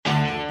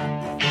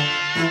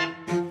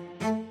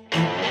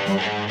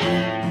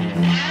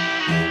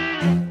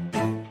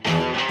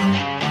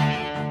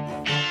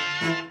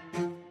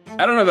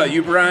know about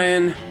you,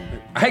 Brian.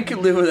 I could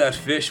live without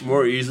fish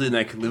more easily than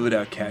I could live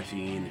without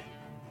caffeine.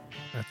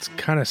 That's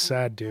kind of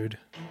sad, dude.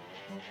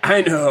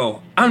 I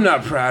know. I'm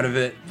not proud of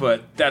it,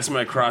 but that's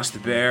my cross to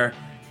bear.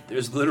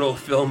 There's literal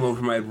film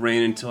over my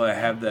brain until I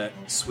have that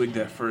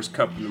first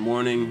cup in the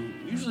morning,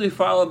 usually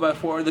followed by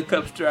 4 other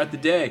cups throughout the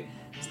day.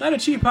 It's not a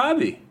cheap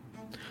hobby.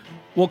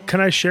 Well, can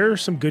I share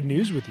some good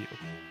news with you?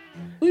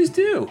 Please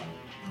do.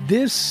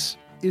 This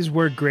is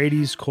where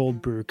Grady's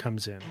Cold Brew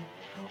comes in.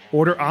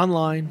 Order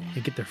online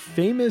and get their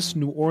famous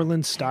New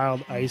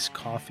Orleans-styled iced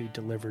coffee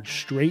delivered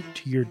straight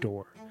to your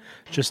door.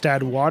 Just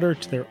add water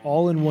to their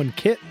all-in-one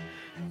kit.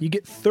 You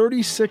get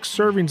 36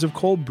 servings of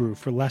cold brew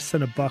for less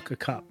than $1 a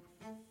cup.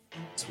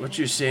 So what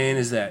you're saying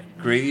is that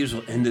Grady's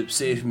will end up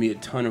saving me a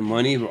ton of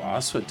money, but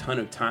also a ton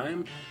of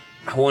time?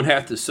 I won't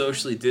have to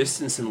socially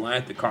distance in line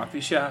at the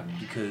coffee shop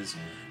because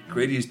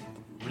Grady's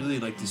really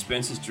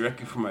dispenses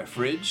directly from my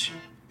fridge.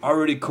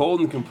 Already cold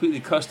and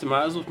completely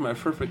customizable for my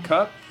perfect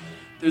cup.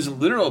 There's a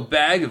literal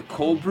bag of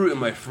cold brew in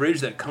my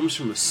fridge that comes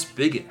from a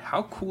spigot.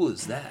 How cool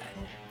is that?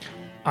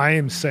 I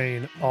am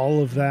saying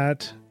all of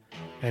that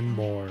and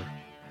more.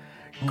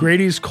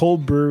 Grady's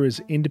Cold Brew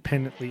is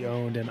independently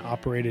owned and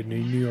operated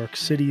in New York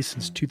City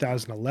since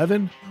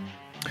 2011.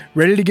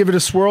 Ready to give it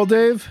a swirl,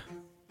 Dave?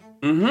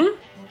 Mm-hmm.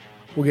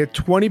 We'll get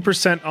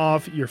 20%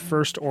 off your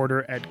first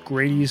order at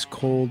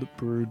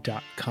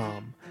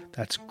Grady'sColdBrew.com.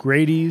 That's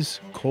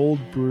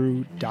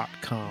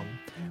Grady'sColdBrew.com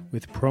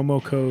with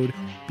promo code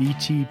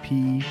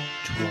BTP20.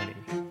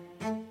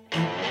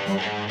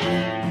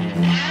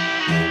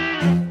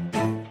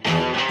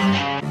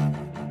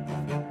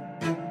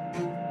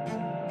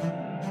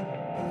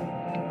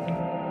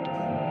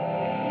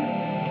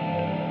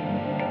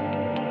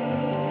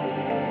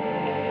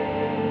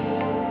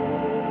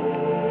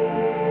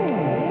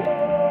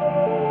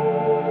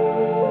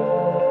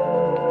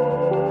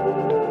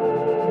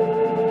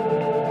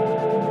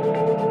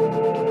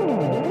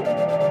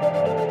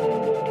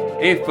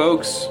 Hey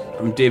folks,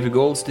 I'm David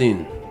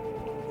Goldstein.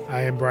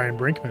 I am Brian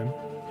Brinkman.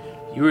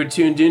 You are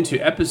tuned into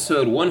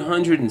episode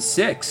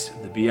 106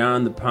 of the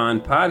Beyond the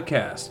Pond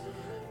podcast.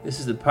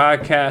 This is the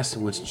podcast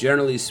in which,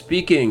 generally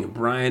speaking,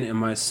 Brian and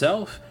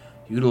myself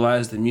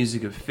utilize the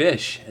music of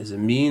Phish as a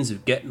means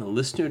of getting a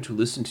listener to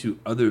listen to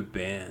other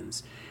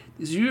bands.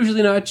 These are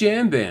usually not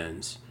jam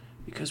bands,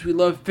 because we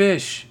love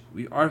Phish.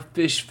 We are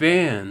Phish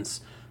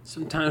fans.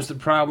 Sometimes the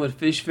problem with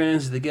Phish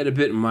fans is they get a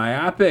bit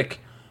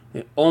myopic.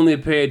 They only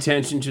pay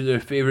attention to their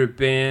favorite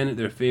band,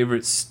 their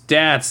favorite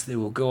stats. They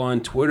will go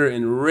on Twitter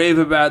and rave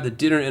about the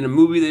dinner and a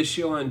movie they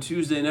show on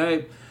Tuesday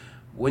night.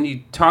 When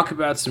you talk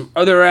about some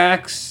other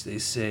acts, they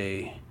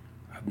say,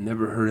 I've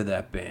never heard of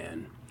that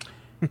band.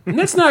 And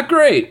that's not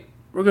great.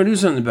 We're going to do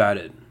something about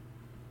it.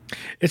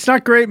 It's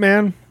not great,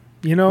 man.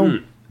 You know,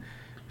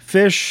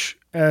 Phish,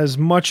 as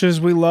much as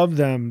we love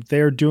them,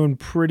 they're doing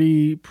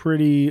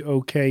pretty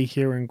okay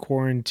here in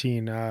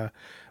quarantine.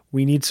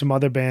 We need some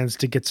other bands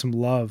to get some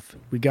love.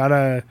 We got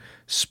to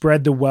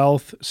spread the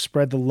wealth,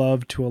 spread the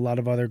love to a lot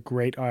of other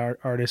great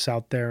artists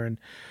out there. And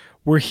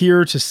we're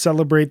here to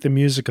celebrate the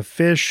music of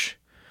Phish,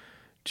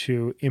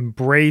 to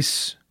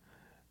embrace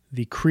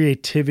the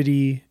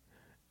creativity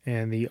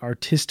and the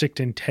artistic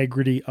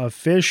integrity of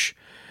Phish.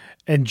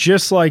 And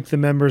just like the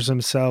members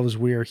themselves,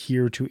 we are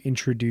here to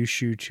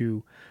introduce you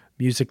to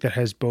music that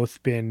has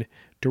both been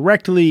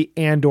directly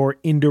and or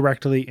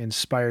indirectly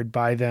inspired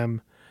by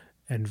them,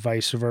 and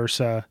vice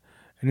versa.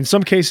 And in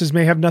some cases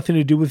may have nothing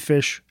to do with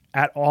Phish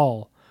at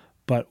all,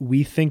 but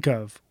we think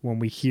of when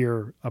we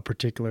hear a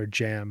particular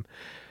jam.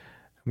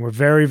 And we're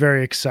very,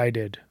 very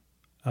excited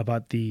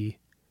about the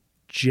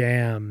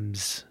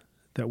jams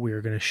that we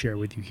are going to share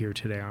with you here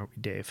today, aren't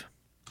we, Dave?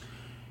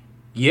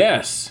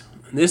 Yes.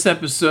 In this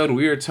episode,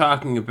 we are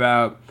talking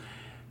about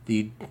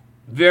the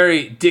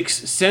very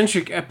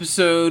Dix-centric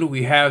episode.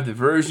 We have the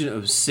version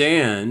of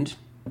Sand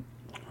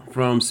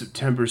from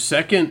September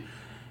 2nd,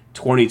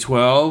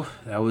 2012.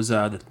 That was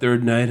the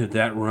third night of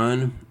that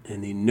run.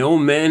 And the No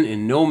Men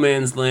in No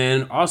Man's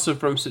Land, also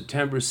from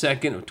September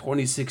 2nd of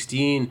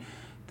 2016.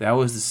 That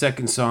was the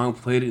second song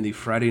played in the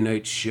Friday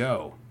night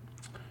show.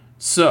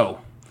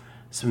 So,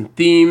 some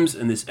themes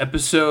in this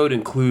episode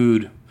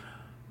include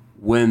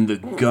When the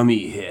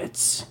Gummy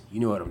Hits.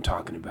 You know what I'm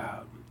talking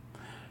about.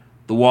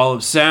 The Wall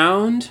of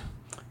Sound,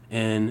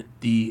 and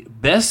the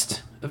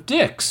Best of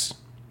Dix.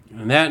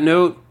 On that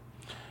note,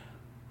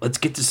 let's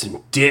get to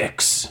some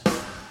Dix.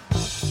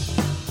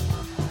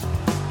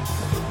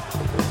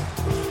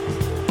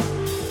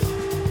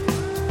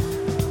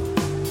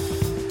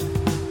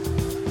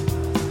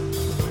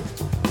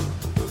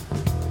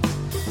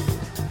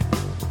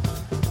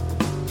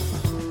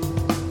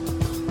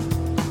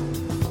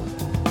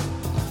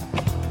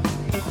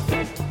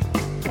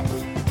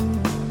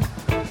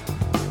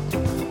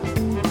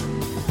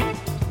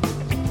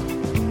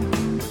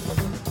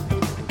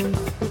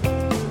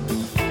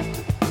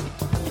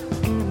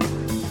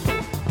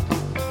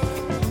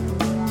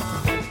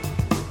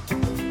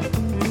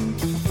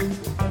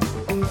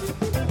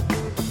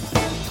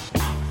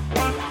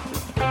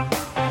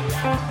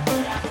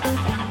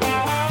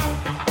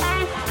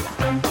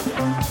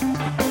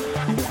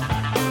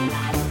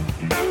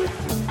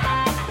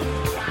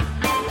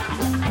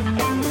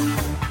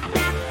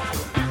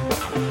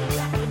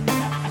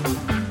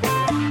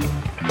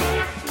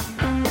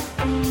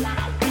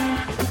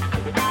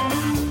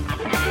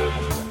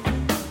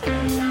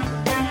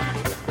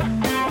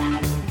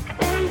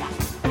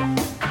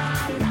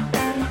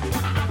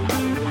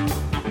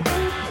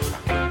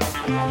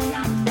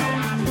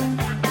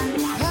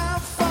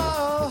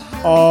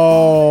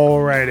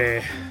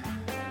 Alrighty.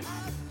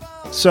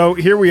 So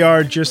here we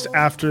are just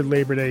after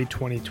Labor Day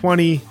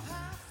 2020.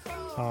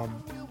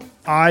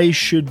 I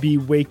should be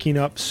waking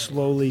up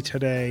slowly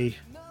today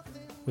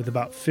with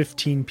about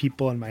 15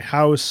 people in my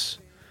house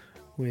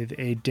with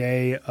a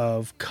day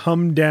of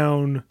come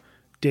down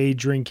day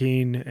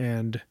drinking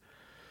and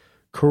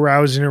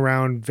carousing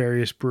around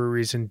various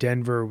breweries in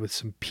Denver with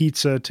some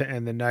pizza to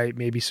end the night,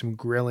 maybe some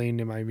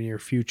grilling in my near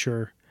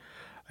future.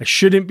 I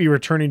shouldn't be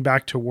returning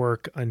back to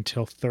work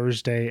until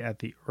Thursday at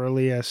the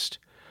earliest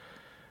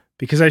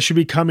because I should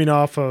be coming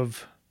off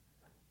of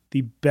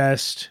the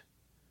best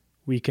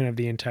weekend of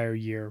the entire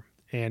year.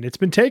 And it's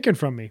been taken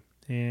from me.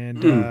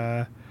 And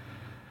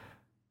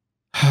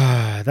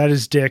that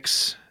is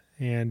Dick's.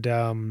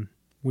 And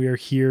we are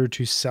here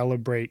to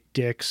celebrate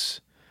Dick's.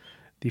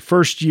 The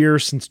first year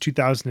since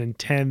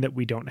 2010 that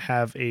we don't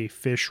have a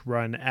fish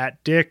run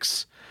at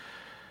Dick's.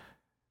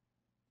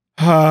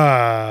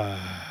 Well,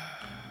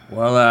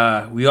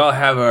 we all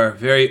have our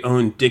very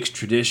own Dick's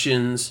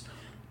traditions.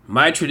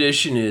 My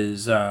tradition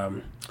is, I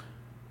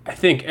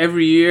think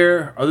every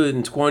year, other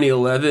than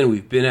 2011,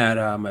 we've been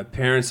at my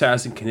parents'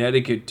 house in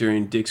Connecticut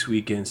during Dick's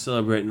weekend,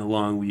 celebrating the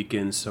long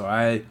weekend. So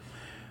I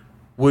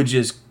would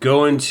just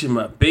go into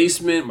my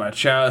basement, my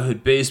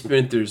childhood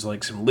basement. There's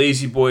like some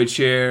lazy boy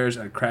chairs.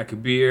 I'd crack a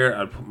beer.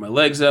 I'd put my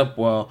legs up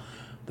while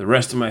the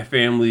rest of my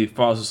family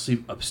falls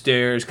asleep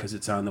upstairs because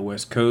it's on the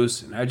West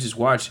Coast. And I just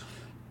watch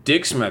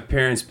Dick's in my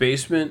parents'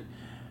 basement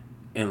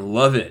and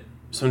love it.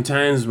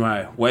 Sometimes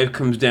my wife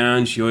comes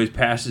down. She always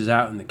passes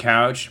out on the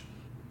couch.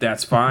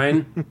 That's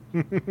fine.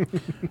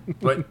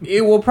 But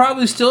it will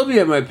probably still be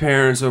at my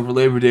parents' over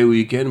Labor Day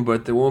weekend,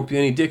 but there won't be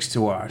any Dick's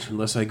to watch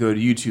unless I go to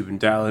YouTube and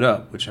dial it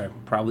up, which I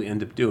probably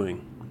end up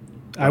doing.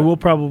 I will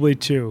probably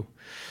too.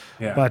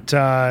 Yeah. But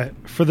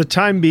for the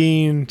time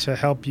being, to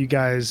help you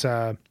guys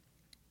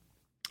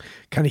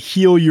kind of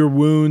heal your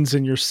wounds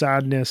and your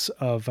sadness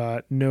of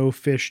no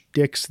fish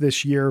Dick's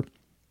this year,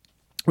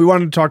 we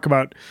wanted to talk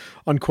about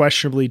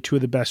unquestionably two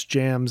of the best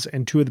jams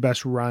and two of the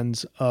best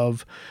runs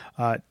of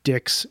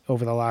Dick's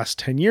over the last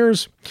 10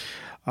 years.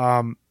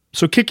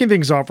 So kicking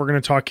things off, we're going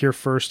to talk here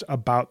first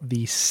about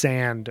the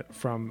Sand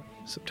from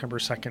September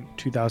 2nd,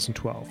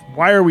 2012.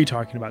 Why are we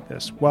talking about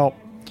this? Well,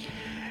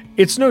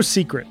 it's no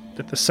secret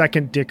that the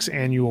second Dick's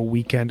annual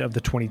weekend of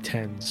the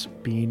 2010s,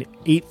 being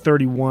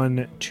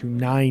 8/31 to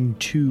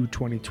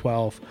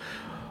 9/2/2012,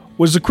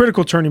 was a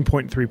critical turning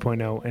point in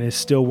 3.0 and is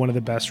still one of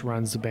the best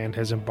runs the band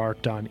has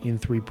embarked on in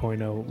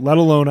 3.0, let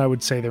alone, I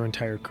would say, their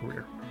entire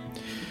career.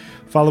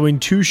 Following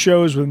two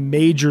shows with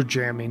major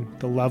jamming,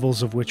 the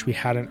levels of which we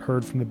hadn't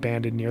heard from the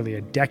band in nearly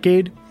a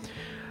decade,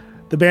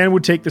 the band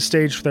would take the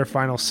stage for their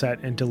final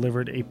set and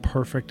delivered a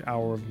perfect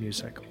hour of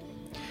music.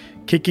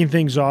 Kicking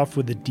things off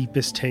with the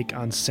deepest take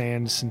on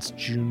Sand since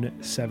June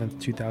 7th,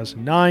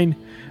 2009,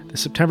 the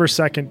September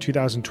 2nd,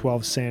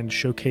 2012 Sand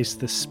showcased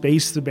the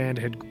space the band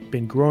had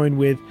been growing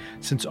with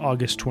since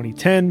August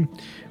 2010,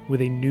 with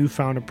a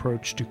newfound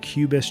approach to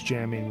cubist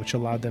jamming, which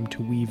allowed them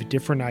to weave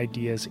different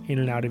ideas in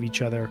and out of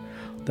each other,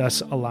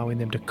 thus allowing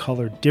them to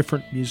color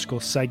different musical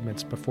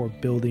segments before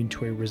building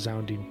to a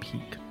resounding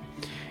peak.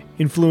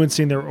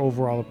 Influencing their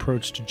overall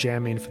approach to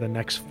jamming for the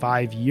next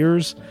 5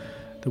 years,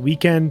 the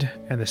weekend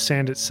and the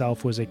Sand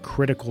itself was a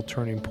critical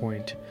turning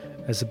point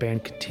as the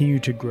band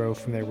continued to grow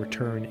from their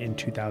return in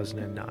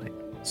 2009.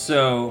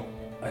 So,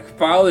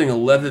 following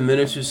 11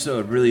 minutes or so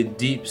of really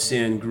deep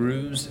Sand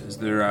grooves as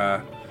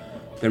they're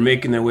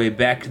making their way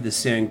back to the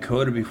Sand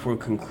coda before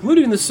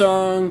concluding the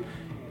song,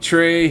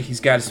 Trey,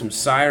 he's got some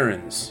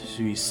sirens.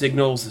 So he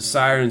signals the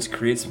sirens,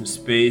 creates some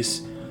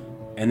space,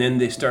 and then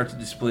they start to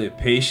display a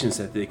patience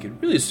that they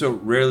could really so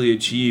rarely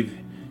achieve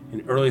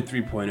in early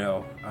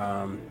 3.0.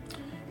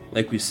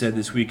 Like we said,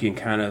 this weekend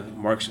kind of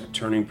marks a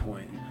turning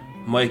point.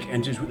 Mike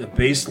enters with a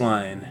bass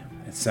line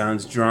that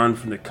sounds drawn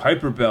from the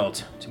Kuiper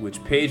belt, to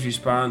which Page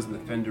responds on the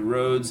Fender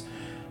Rhodes,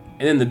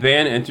 and then the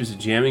band enters a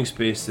jamming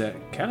space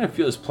that kind of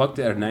feels plucked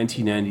out of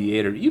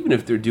 1998, or even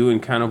if they're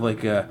doing kind of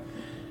like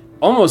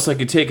almost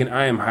like a take an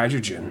I Am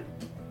Hydrogen.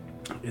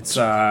 It's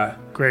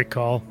great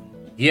call.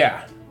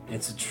 Yeah,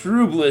 it's a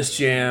true Bliss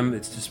jam.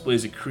 It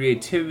displays a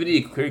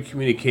creativity, clear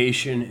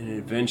communication, and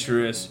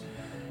adventurous,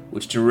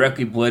 which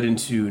directly bled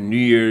into New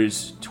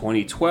Year's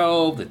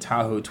 2012, the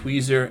Tahoe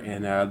Tweezer,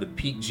 and the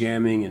peak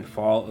jamming in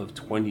fall of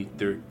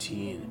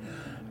 2013.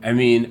 I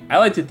mean, I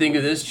like to think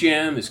of this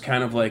jam as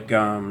kind of like,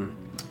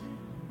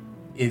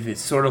 if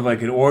it's sort of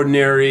like an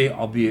ordinary,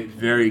 albeit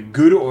very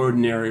good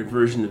ordinary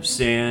version of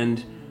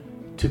Sand,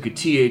 took a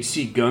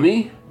THC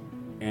gummy,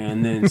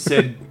 and then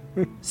said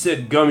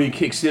gummy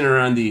kicks in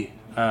around the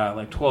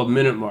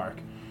 12-minute mark.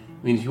 I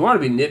mean, if you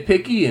want to be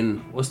nitpicky,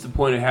 and what's the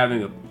point of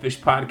having a fish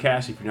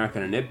podcast if you're not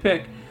going to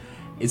nitpick,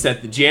 is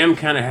that the jam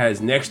kind of has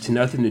next to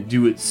nothing to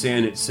do with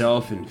Sand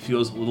itself and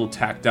feels a little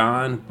tacked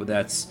on, but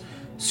that's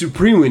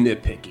supremely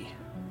nitpicky.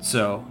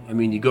 So, I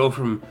mean, you go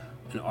from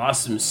an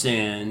awesome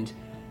Sand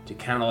to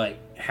kind of like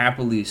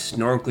happily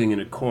snorkeling in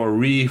a coral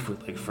reef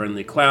with like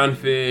friendly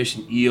clownfish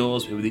and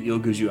eels. Maybe the eel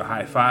gives you a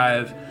high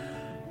five.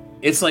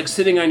 It's like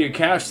sitting on your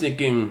couch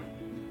thinking,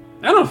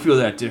 I don't feel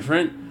that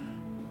different.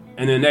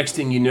 And the next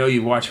thing you know,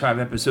 you watch 5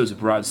 episodes of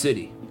Broad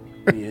City.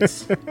 I mean,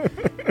 it's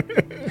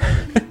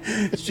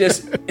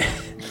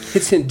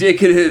it's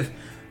indicative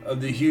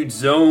of the huge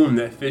zone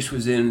that Fish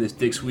was in this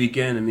Dick's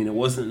weekend. I mean, it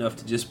wasn't enough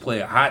to just play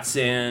a hot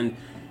sand.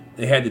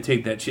 They had to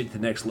take that shit to the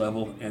next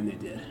level, and they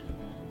did.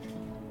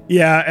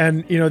 Yeah,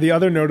 and the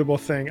other notable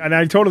thing, and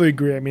I totally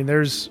agree. I mean,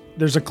 there's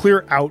a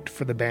clear out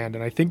for the band,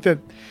 and I think that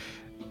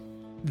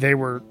they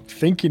were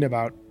thinking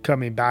about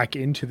coming back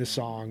into the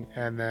song,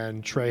 and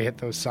then Trey hit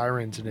those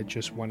sirens, and it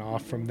just went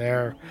off from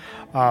there.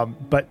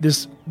 But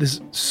this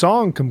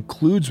song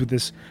concludes with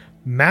this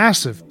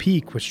massive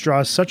peak, which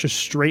draws such a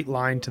straight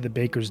line to the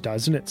Baker's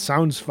Dozen. It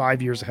sounds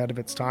 5 years ahead of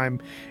its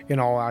time in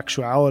all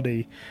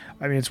actuality.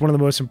 I mean, it's one of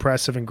the most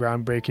impressive and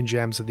groundbreaking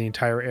jams of the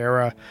entire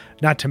era,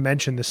 not to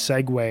mention the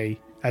segue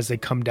as they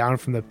come down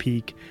from the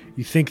peak.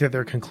 You think that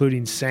they're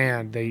concluding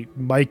Sand.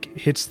 Mike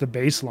hits the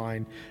bass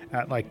line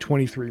at like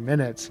 23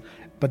 minutes,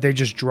 but they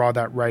just draw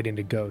that right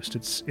into Ghost.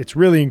 It's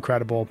really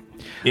incredible.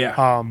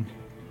 Yeah.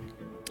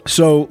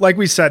 So like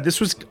we said, this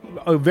was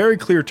a very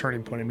clear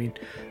turning point. I mean,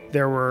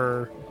 there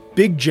were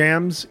big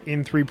jams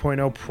in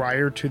 3.0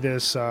 prior to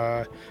this,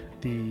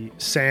 the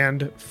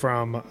Sand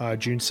from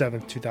June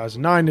 7th,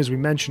 2009. As we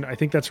mentioned, I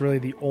think that's really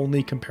the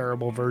only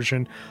comparable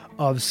version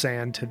of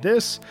Sand to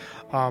this.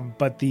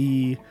 But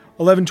the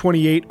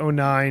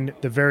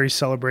 11/28/09, the very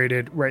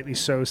celebrated, rightly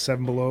so,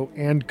 Seven Below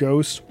and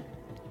Ghost,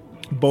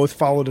 both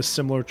followed a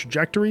similar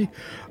trajectory.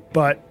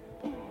 But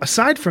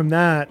aside from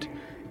that,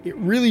 it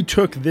really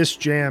took this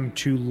jam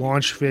to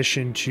launch Fish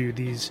into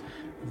these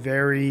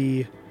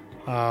very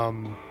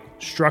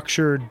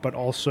structured but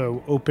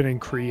also open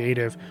and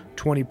creative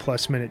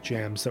 20-plus minute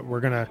jams that we're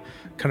going to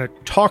kind of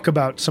talk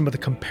about some of the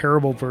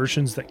comparable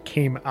versions that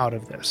came out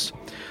of this.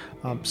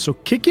 So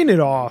kicking it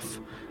off,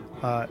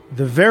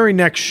 the very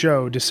next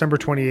show, December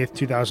 28th,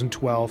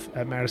 2012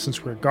 at Madison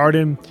Square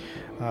Garden,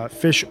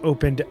 Fish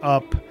opened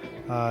up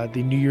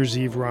the New Year's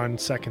Eve run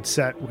second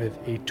set with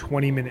a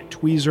 20-minute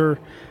tweezer,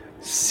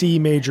 C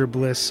major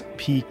bliss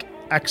peak,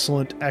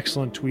 excellent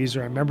tweezer.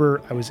 I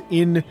remember I was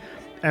in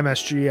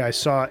MSG. I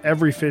saw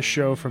every Fish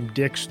show from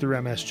Dick's through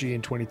MSG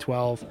in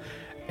 2012,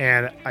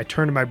 and I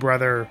turned to my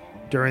brother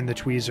during the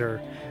tweezer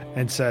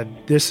and said,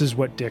 "This is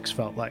what Dick's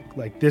felt like.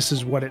 Like, this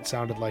is what it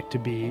sounded like to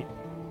be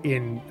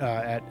in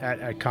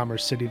at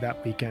Commerce City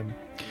that weekend."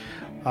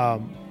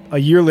 A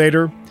year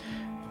later,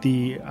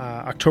 the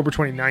October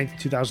 29th,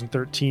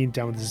 2013,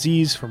 Down with the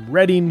Z's from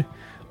Reading,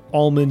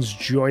 Allman's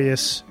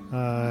Joyous,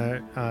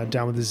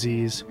 Down with the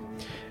Z's,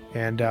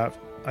 and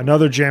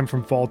another jam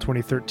from fall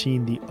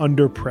 2013, the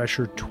Under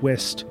Pressure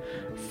Twist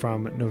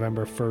from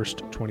November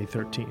 1st,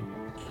 2013.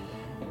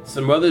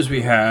 Some others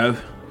we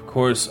have, of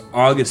course,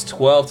 August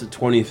 12th of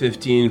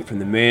 2015 from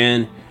The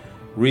Man,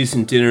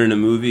 Recent Dinner and a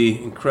Movie,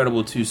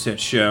 incredible 2-set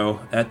show.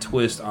 That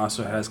twist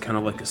also has kind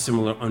of like a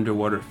similar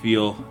underwater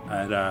feel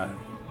at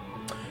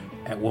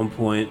one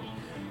point.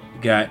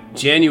 We got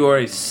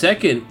January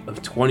 2nd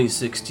of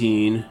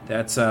 2016.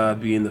 That's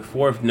being the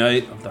 4th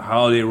night of the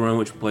holiday run,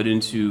 which bled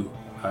into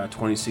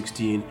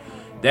 2016.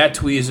 That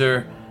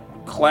tweezer,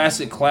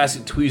 classic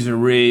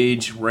tweezer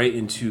rage, right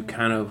into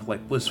kind of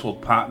like blissful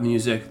pop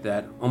music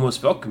that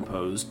almost felt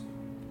composed.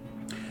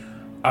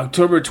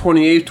 October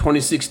 28th,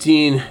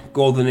 2016,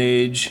 Golden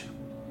Age,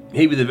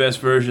 maybe the best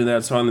version of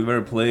that song they've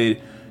ever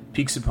played,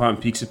 Peaks Upon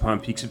Peaks Upon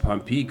Peaks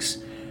Upon Peaks.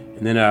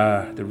 And then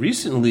the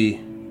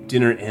recently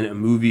Dinner and a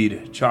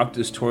Movie, Chalked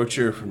as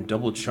Torture from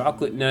Double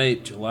Chocolate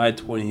Night, July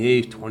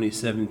 28th,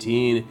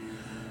 2017.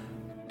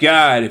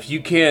 God, if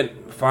you can't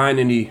find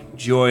any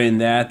joy in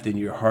that, then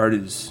your heart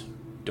is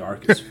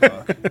dark as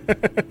fuck.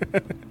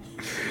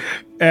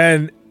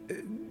 And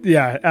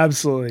yeah,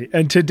 absolutely.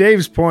 And to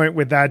Dave's point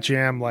with that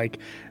jam, like,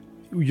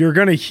 you're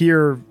going to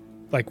hear,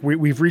 like,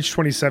 we've reached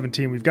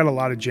 2017. We've got a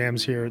lot of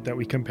jams here that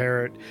we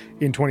compare it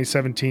in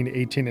 2017,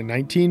 18, and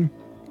 19.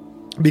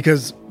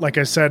 Because, like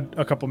I said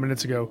a couple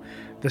minutes ago,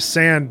 the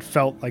Sand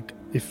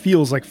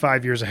feels like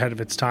 5 years ahead of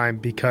its time,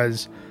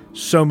 because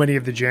so many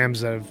of the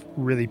jams that have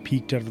really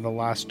peaked over the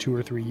last 2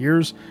 or 3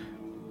 years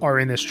are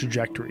in this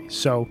trajectory.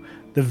 So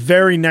the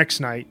very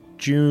next night,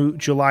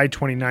 July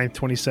 29th,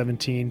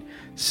 2017,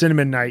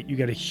 Cinnamon Night, you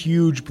get a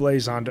huge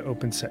blaze on to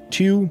open set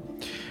 2.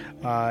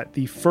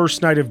 The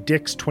first night of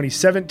Dick's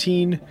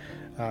 2017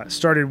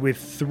 started with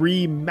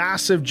 3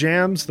 massive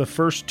jams. The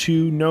first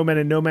 2, No Man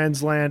in No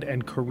Man's Land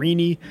and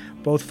Carini,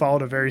 both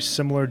followed a very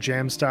similar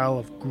jam style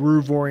of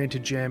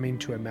groove-oriented jamming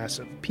to a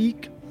massive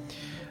peak.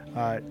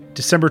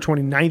 December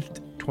 29th,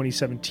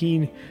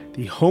 2017,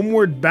 the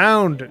Homeward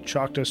Bound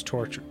Chalked as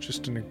Torture.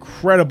 Just an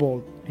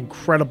incredible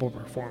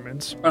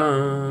performance.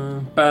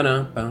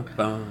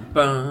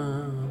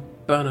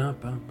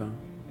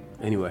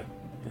 Anyway.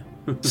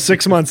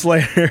 6 months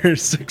later,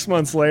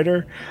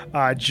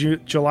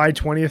 July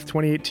 20th,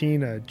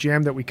 2018, a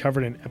jam that we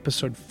covered in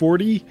episode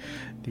 40,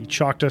 the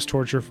Chalked as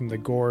Torture from The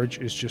Gorge,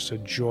 is just a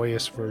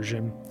joyous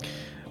version.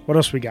 What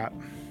else we got?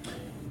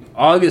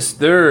 August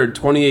 3rd,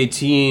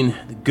 2018,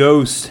 The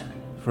Ghost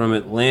from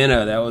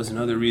Atlanta. That was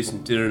another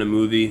recent Dinner and a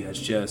Movie. That's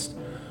just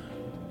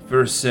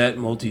First set,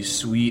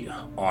 multi-suite,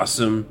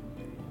 awesome.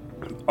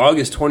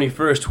 August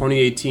 21st,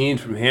 2018,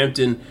 from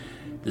Hampton,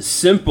 The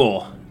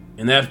Simple.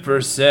 In that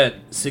first set,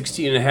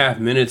 16 and a half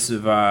minutes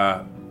of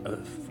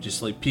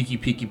just like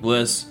peaky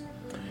bliss.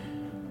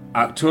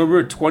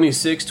 October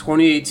 26,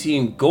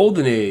 2018,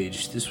 Golden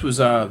Age. This was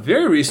a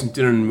very recent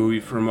dinner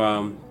movie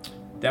from,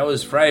 that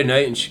was Friday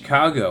night in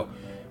Chicago.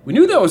 We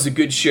knew that was a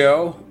good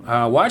show.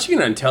 Watching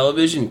it on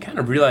television, kind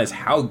of realized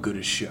how good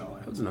a show.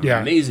 It was an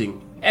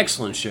amazing,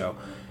 excellent show.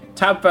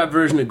 Top 5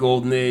 version of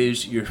Golden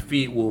Age, Your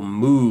Feet Will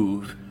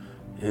Move.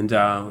 And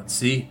let's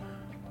see,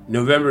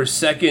 November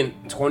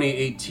 2nd,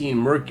 2018,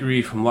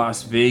 Mercury from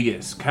Las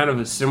Vegas. Kind of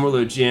a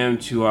similar jam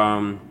to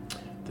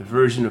the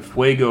version of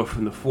Fuego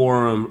from the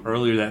Forum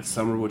earlier that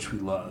summer, which we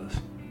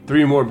love.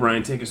 3 more,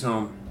 Brian, take us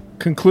home.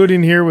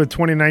 Concluding here with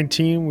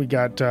 2019, we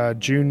got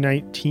June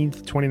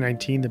 19th,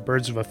 2019, The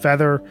Birds of a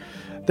Feather.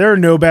 There are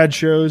no bad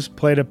shows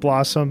played at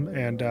Blossom,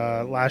 and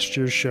last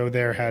year's show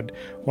there had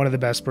one of the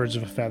best Birds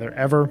of a Feather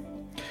ever.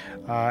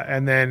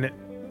 And then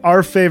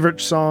our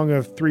favorite song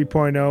of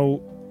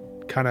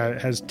 3.0 kind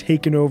of has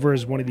taken over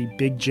as one of the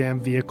big jam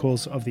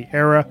vehicles of the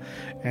era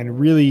and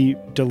really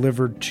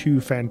delivered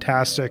 2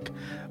 fantastic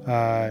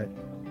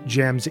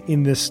jams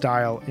in this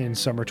style in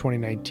summer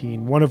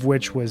 2019, one of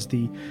which was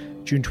the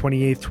June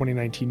 28th,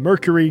 2019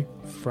 Mercury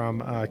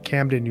from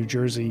Camden, New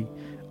Jersey.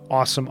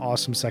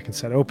 Awesome second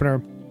set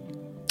opener.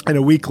 And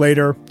a week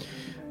later,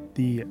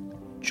 the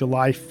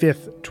July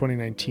 5th,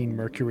 2019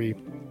 Mercury.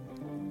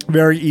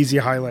 Very easy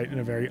highlight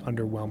and a very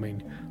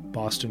underwhelming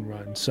Boston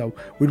run. So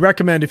we'd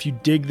recommend, if you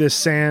dig this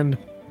sand,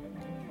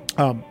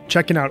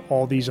 checking out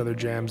all these other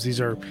jams.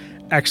 These are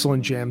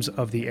excellent jams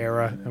of the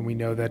era, and we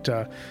know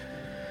that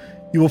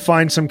you will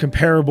find some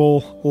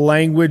comparable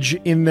language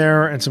in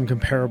there and some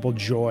comparable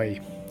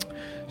joy.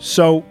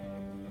 So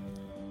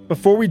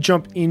before we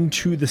jump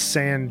into the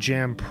sand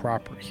jam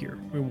proper here,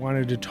 we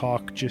wanted to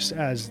talk just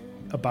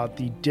about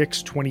the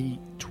Dick's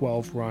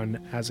 2012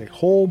 run as a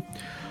whole.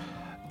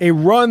 A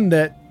run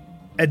that,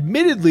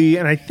 admittedly,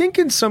 and I think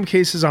in some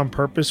cases on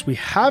purpose, we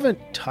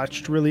haven't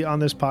touched really on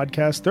this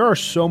podcast. There are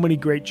so many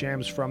great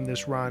jams from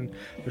this run.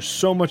 There's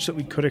so much that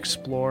we could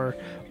explore,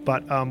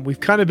 but we've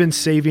kind of been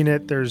saving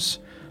it. There's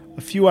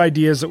a few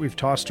ideas that we've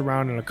tossed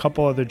around and a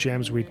couple other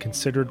jams we'd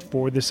considered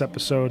for this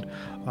episode.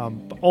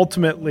 But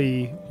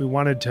ultimately, we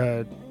wanted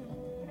to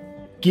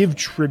give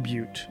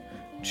tribute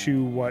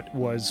to what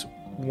was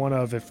one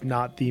of, if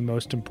not the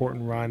most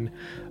important run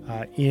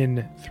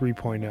in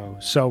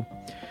 3.0. So,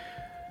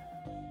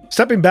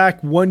 stepping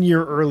back 1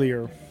 year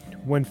earlier,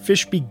 when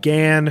Phish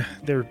began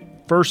their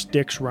first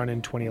Dick's run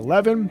in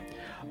 2011,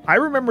 I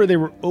remember they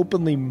were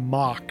openly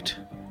mocked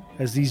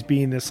as these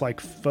being this like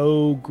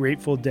faux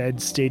Grateful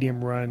Dead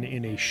stadium run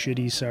in a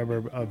shitty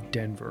suburb of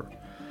Denver.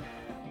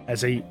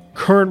 As a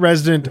current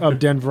resident of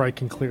Denver, I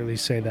can clearly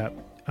say that.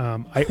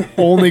 I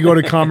only go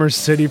to Commerce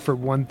City for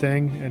one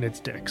thing, and it's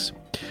Dick's.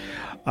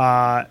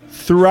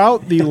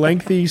 Throughout the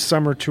lengthy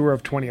summer tour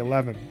of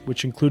 2011,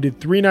 which included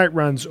 3-night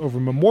runs over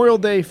Memorial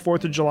Day,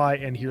 4th of July,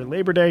 and here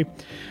Labor Day,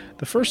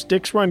 the first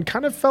Dick's run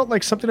kind of felt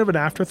like something of an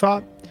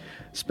afterthought,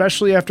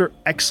 especially after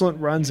excellent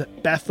runs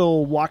at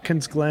Bethel,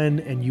 Watkins Glen,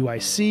 and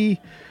UIC.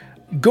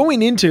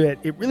 Going into it,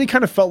 it really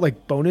kind of felt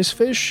like bonus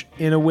Phish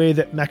in a way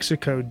that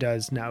Mexico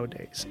does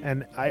nowadays.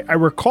 And I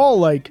recall,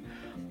 like,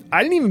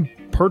 I didn't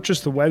even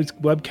purchase the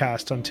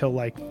webcast until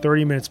like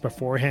 30 minutes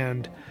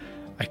beforehand.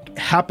 I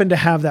happened to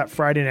have that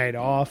Friday night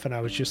off, and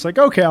I was just like,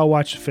 okay, I'll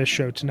watch the Phish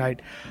show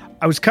tonight.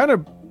 I was kind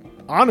of,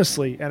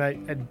 honestly, and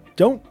I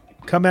don't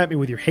come at me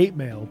with your hate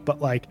mail,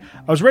 but like,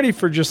 I was ready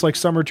for just like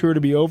summer tour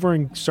to be over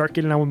and start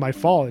getting on with my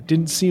fall. It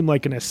didn't seem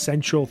like an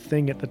essential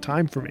thing at the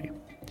time for me.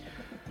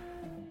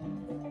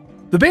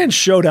 The band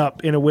showed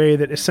up in a way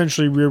that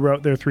essentially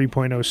rewrote their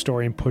 3.0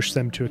 story and pushed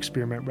them to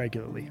experiment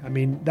regularly. I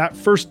mean, that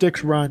first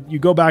Dick's run, you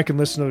go back and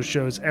listen to those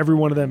shows, every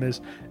one of them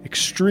is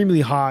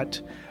extremely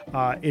hot.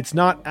 It's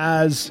not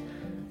as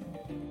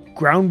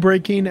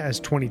groundbreaking as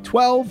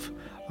 2012.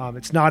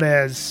 It's not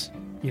as,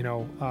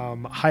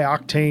 high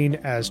octane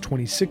as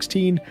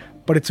 2016,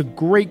 but it's a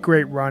great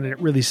run, and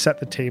it really set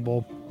the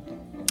table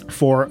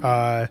for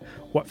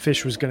what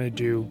Phish was going to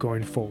do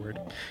going forward.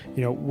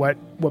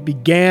 What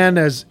began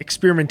as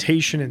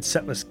experimentation and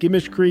setlist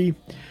gimmickry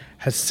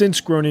has since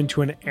grown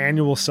into an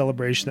annual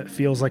celebration that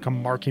feels like a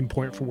marking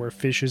point for where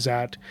Phish is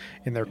at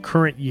in their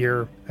current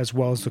year, as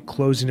well as the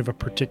closing of a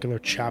particular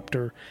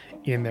chapter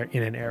in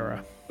an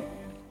era.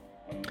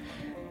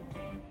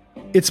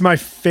 It's my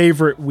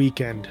favorite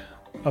weekend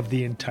of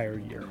the entire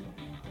year.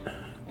 I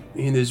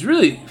mean, there's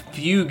really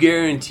few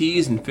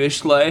guarantees in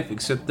Phish life,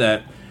 except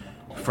that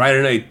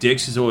Friday Night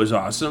Dick's is always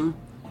awesome.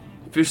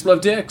 Phish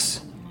love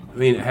Dick's. I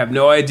mean, I have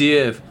no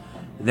idea if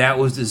that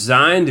was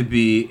designed to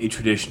be a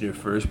tradition at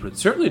first, but it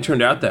certainly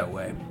turned out that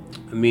way.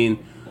 I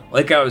mean,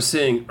 like I was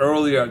saying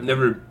earlier, I've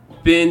never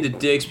been to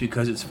Dick's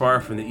because it's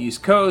far from the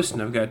East Coast,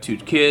 and I've got 2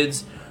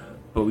 kids,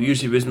 but we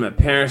usually visit my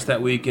parents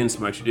that weekend, so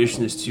my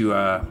tradition is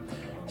to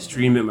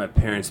stream at my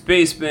parents'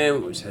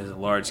 basement, which has a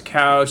large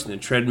couch and a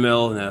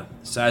treadmill and a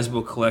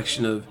sizable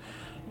collection of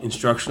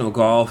instructional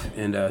golf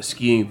and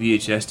skiing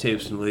VHS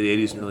tapes in the late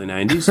 80s and early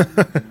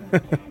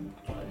 90s.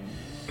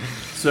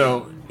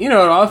 So,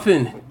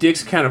 often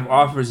Dick's kind of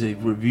offers a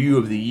review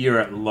of the year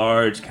at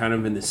large, kind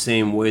of in the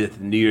same way that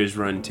the New Year's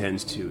run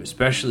tends to,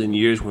 especially in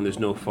years when there's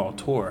no fall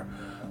tour.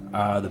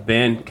 The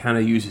band kind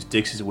of uses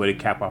Dick's as a way to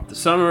cap off the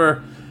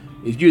summer,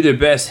 review their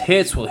best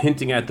hits while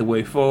hinting at the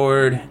way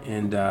forward,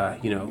 and,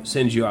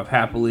 sends you off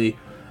happily.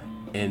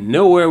 And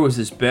nowhere was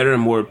this better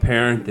and more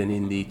apparent than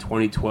in the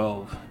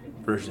 2012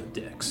 version of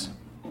Dick's.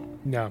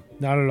 No,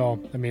 not at all.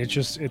 I mean,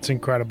 it's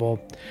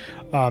incredible.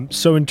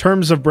 So in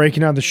terms of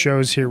breaking down the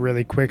shows here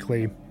really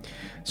quickly,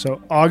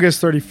 so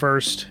August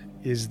 31st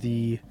is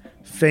the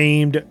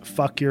famed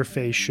Fuck Your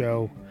Face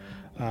show.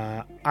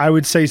 I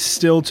would say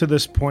still to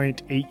this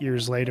point, 8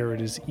 years later,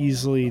 it is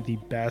easily the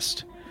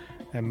best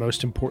and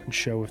most important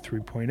show of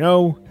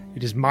 3.0.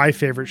 It is my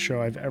favorite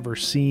show I've ever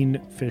seen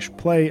Phish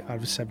play out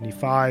of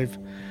 75.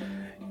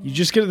 You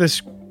just get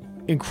this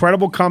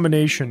incredible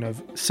combination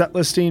of set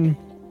listing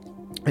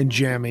and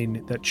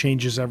jamming that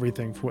changes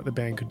everything for what the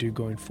band could do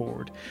going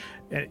forward.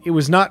 And it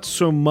was not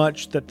so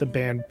much that the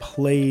band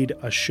played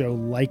a show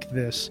like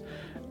this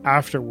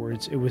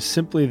afterwards. It was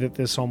simply that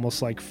this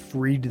almost like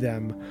freed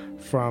them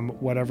from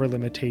whatever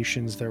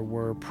limitations there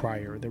were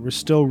prior. There were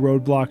still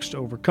roadblocks to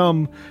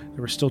overcome.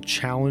 There were still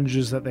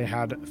challenges that they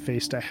had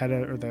faced ahead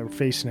of, or they were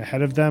facing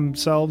ahead of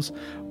themselves.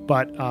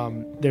 But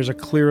there's a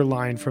clear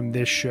line from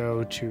this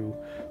show to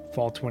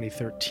fall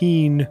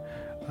 2013,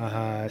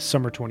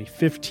 summer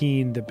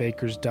 2015, the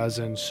Baker's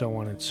Dozen, so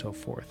on and so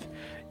forth.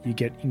 You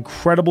get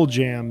incredible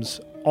jams,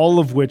 all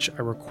of which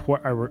are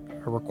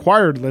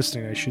required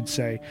listening, I should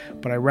say,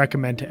 but I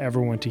recommend to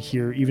everyone to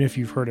hear, even if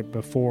you've heard it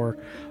before,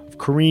 of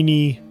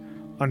Carini,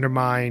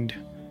 Undermined,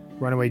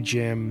 Runaway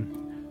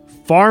Jim,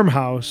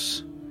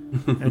 Farmhouse,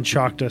 and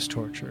Chalk Dust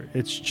Torture.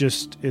 It's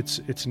just, it's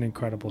an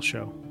incredible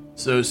show.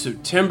 So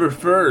September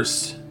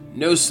 1st,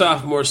 No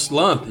Sophomore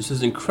Slump. This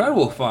is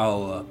incredible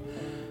follow-up.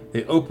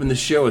 They open the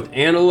show with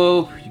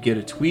Antelope. You get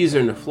a Tweezer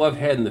and a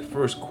Fluffhead in the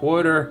first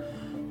quarter.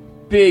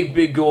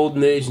 Big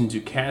Golden Age into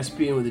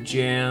Caspian with a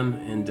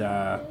jam.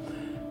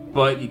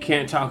 But you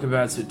can't talk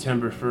about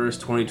September 1st,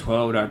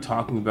 2012 without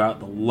talking about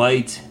The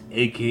Light,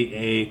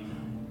 a.k.a.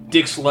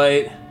 Dick's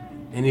Light.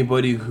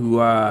 Anybody who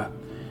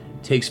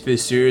takes Phish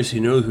seriously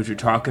knows what you're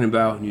talking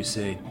about when you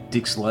say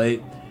Dick's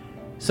Light.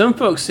 Some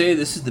folks say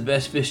this is the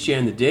best Phish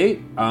jam to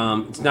date.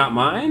 It's not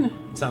mine.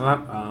 It's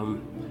not my...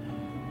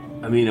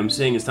 I'm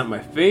saying it's not my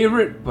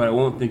favorite, but I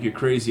won't think you're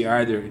crazy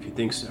either if you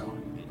think so.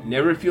 It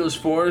never feels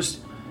forced.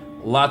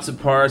 Lots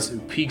of parts.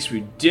 It peaks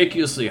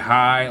ridiculously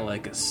high,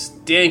 like a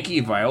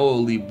stanky Viola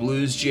Lee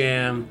blues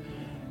jam.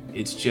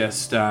 It's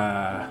just,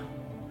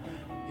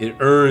 it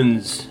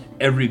earns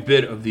every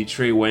bit of the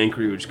Trey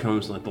Wankery, which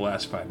comes in like the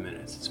last 5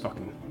 minutes. It's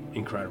fucking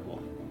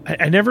incredible.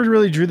 I never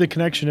really drew the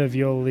connection of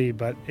Viola Lee,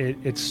 but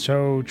it's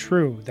so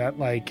true that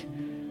like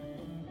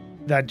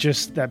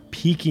that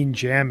peaking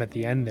jam at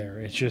the end there.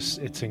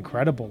 It's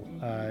incredible.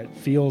 It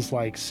feels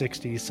like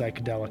 60s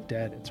psychedelic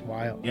dead. It's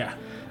wild. Yeah.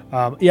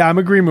 I'm in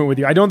agreement with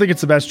you. I don't think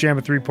it's the best jam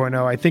of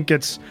 3.0. I think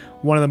it's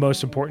one of the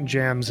most important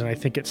jams, and I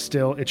think it's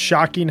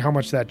shocking how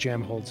much that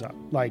jam holds up.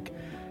 Like,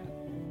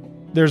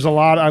 there's a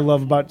lot I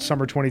love about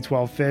Summer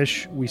 2012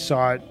 Phish. We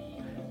saw it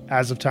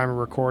as of time of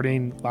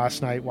recording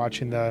last night,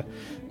 watching the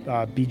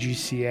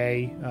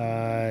BGCA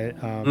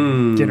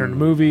Dinner and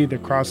Movie, the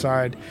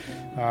Cross-Eyed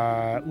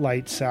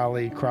Light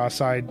Sally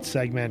Cross-Eyed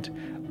segment.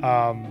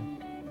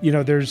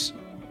 There's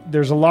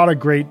a lot of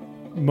great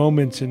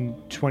moments in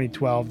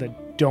 2012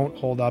 that don't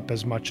hold up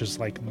as much as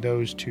like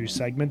those two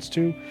segments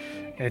do,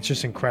 and it's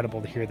just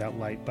incredible to hear that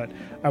Light. But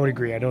I would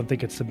agree, I don't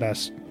think it's the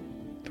best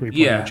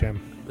 3.0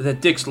 jam. But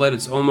that Dick's Light,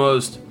 it's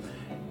almost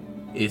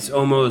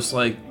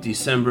like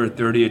December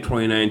 30th,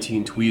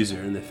 2019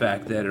 Tweezer, and the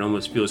fact that it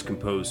almost feels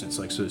composed. It's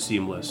like so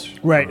seamless.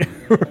 Right.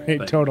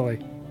 Right,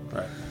 totally.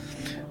 Right.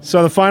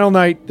 So the final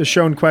night, the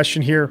show in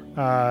question here,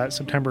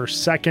 September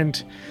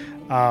 2nd.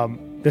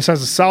 This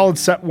has a solid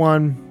set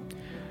one.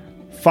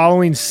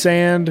 Following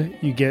Sand,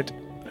 you get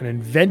an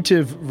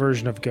inventive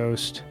version of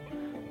Ghost,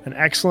 an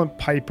excellent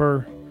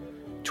Piper,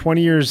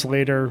 20 years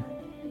later,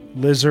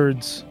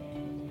 Lizards,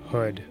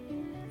 Hood.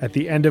 At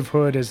the end of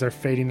Hood, as they're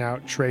fading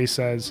out, Trey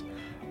says,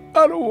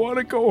 "I don't want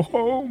to go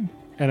home."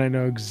 And I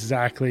know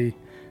exactly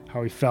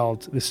how he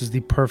felt. This is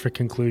the perfect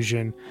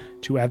conclusion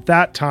to, at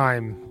that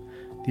time,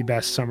 the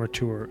best summer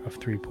tour of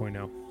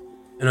 3.0.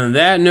 And on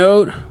that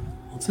note,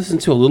 let's listen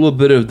to a little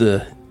bit of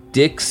the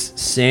Dick's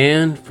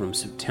Sand from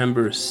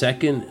September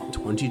 2nd,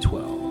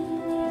 2012.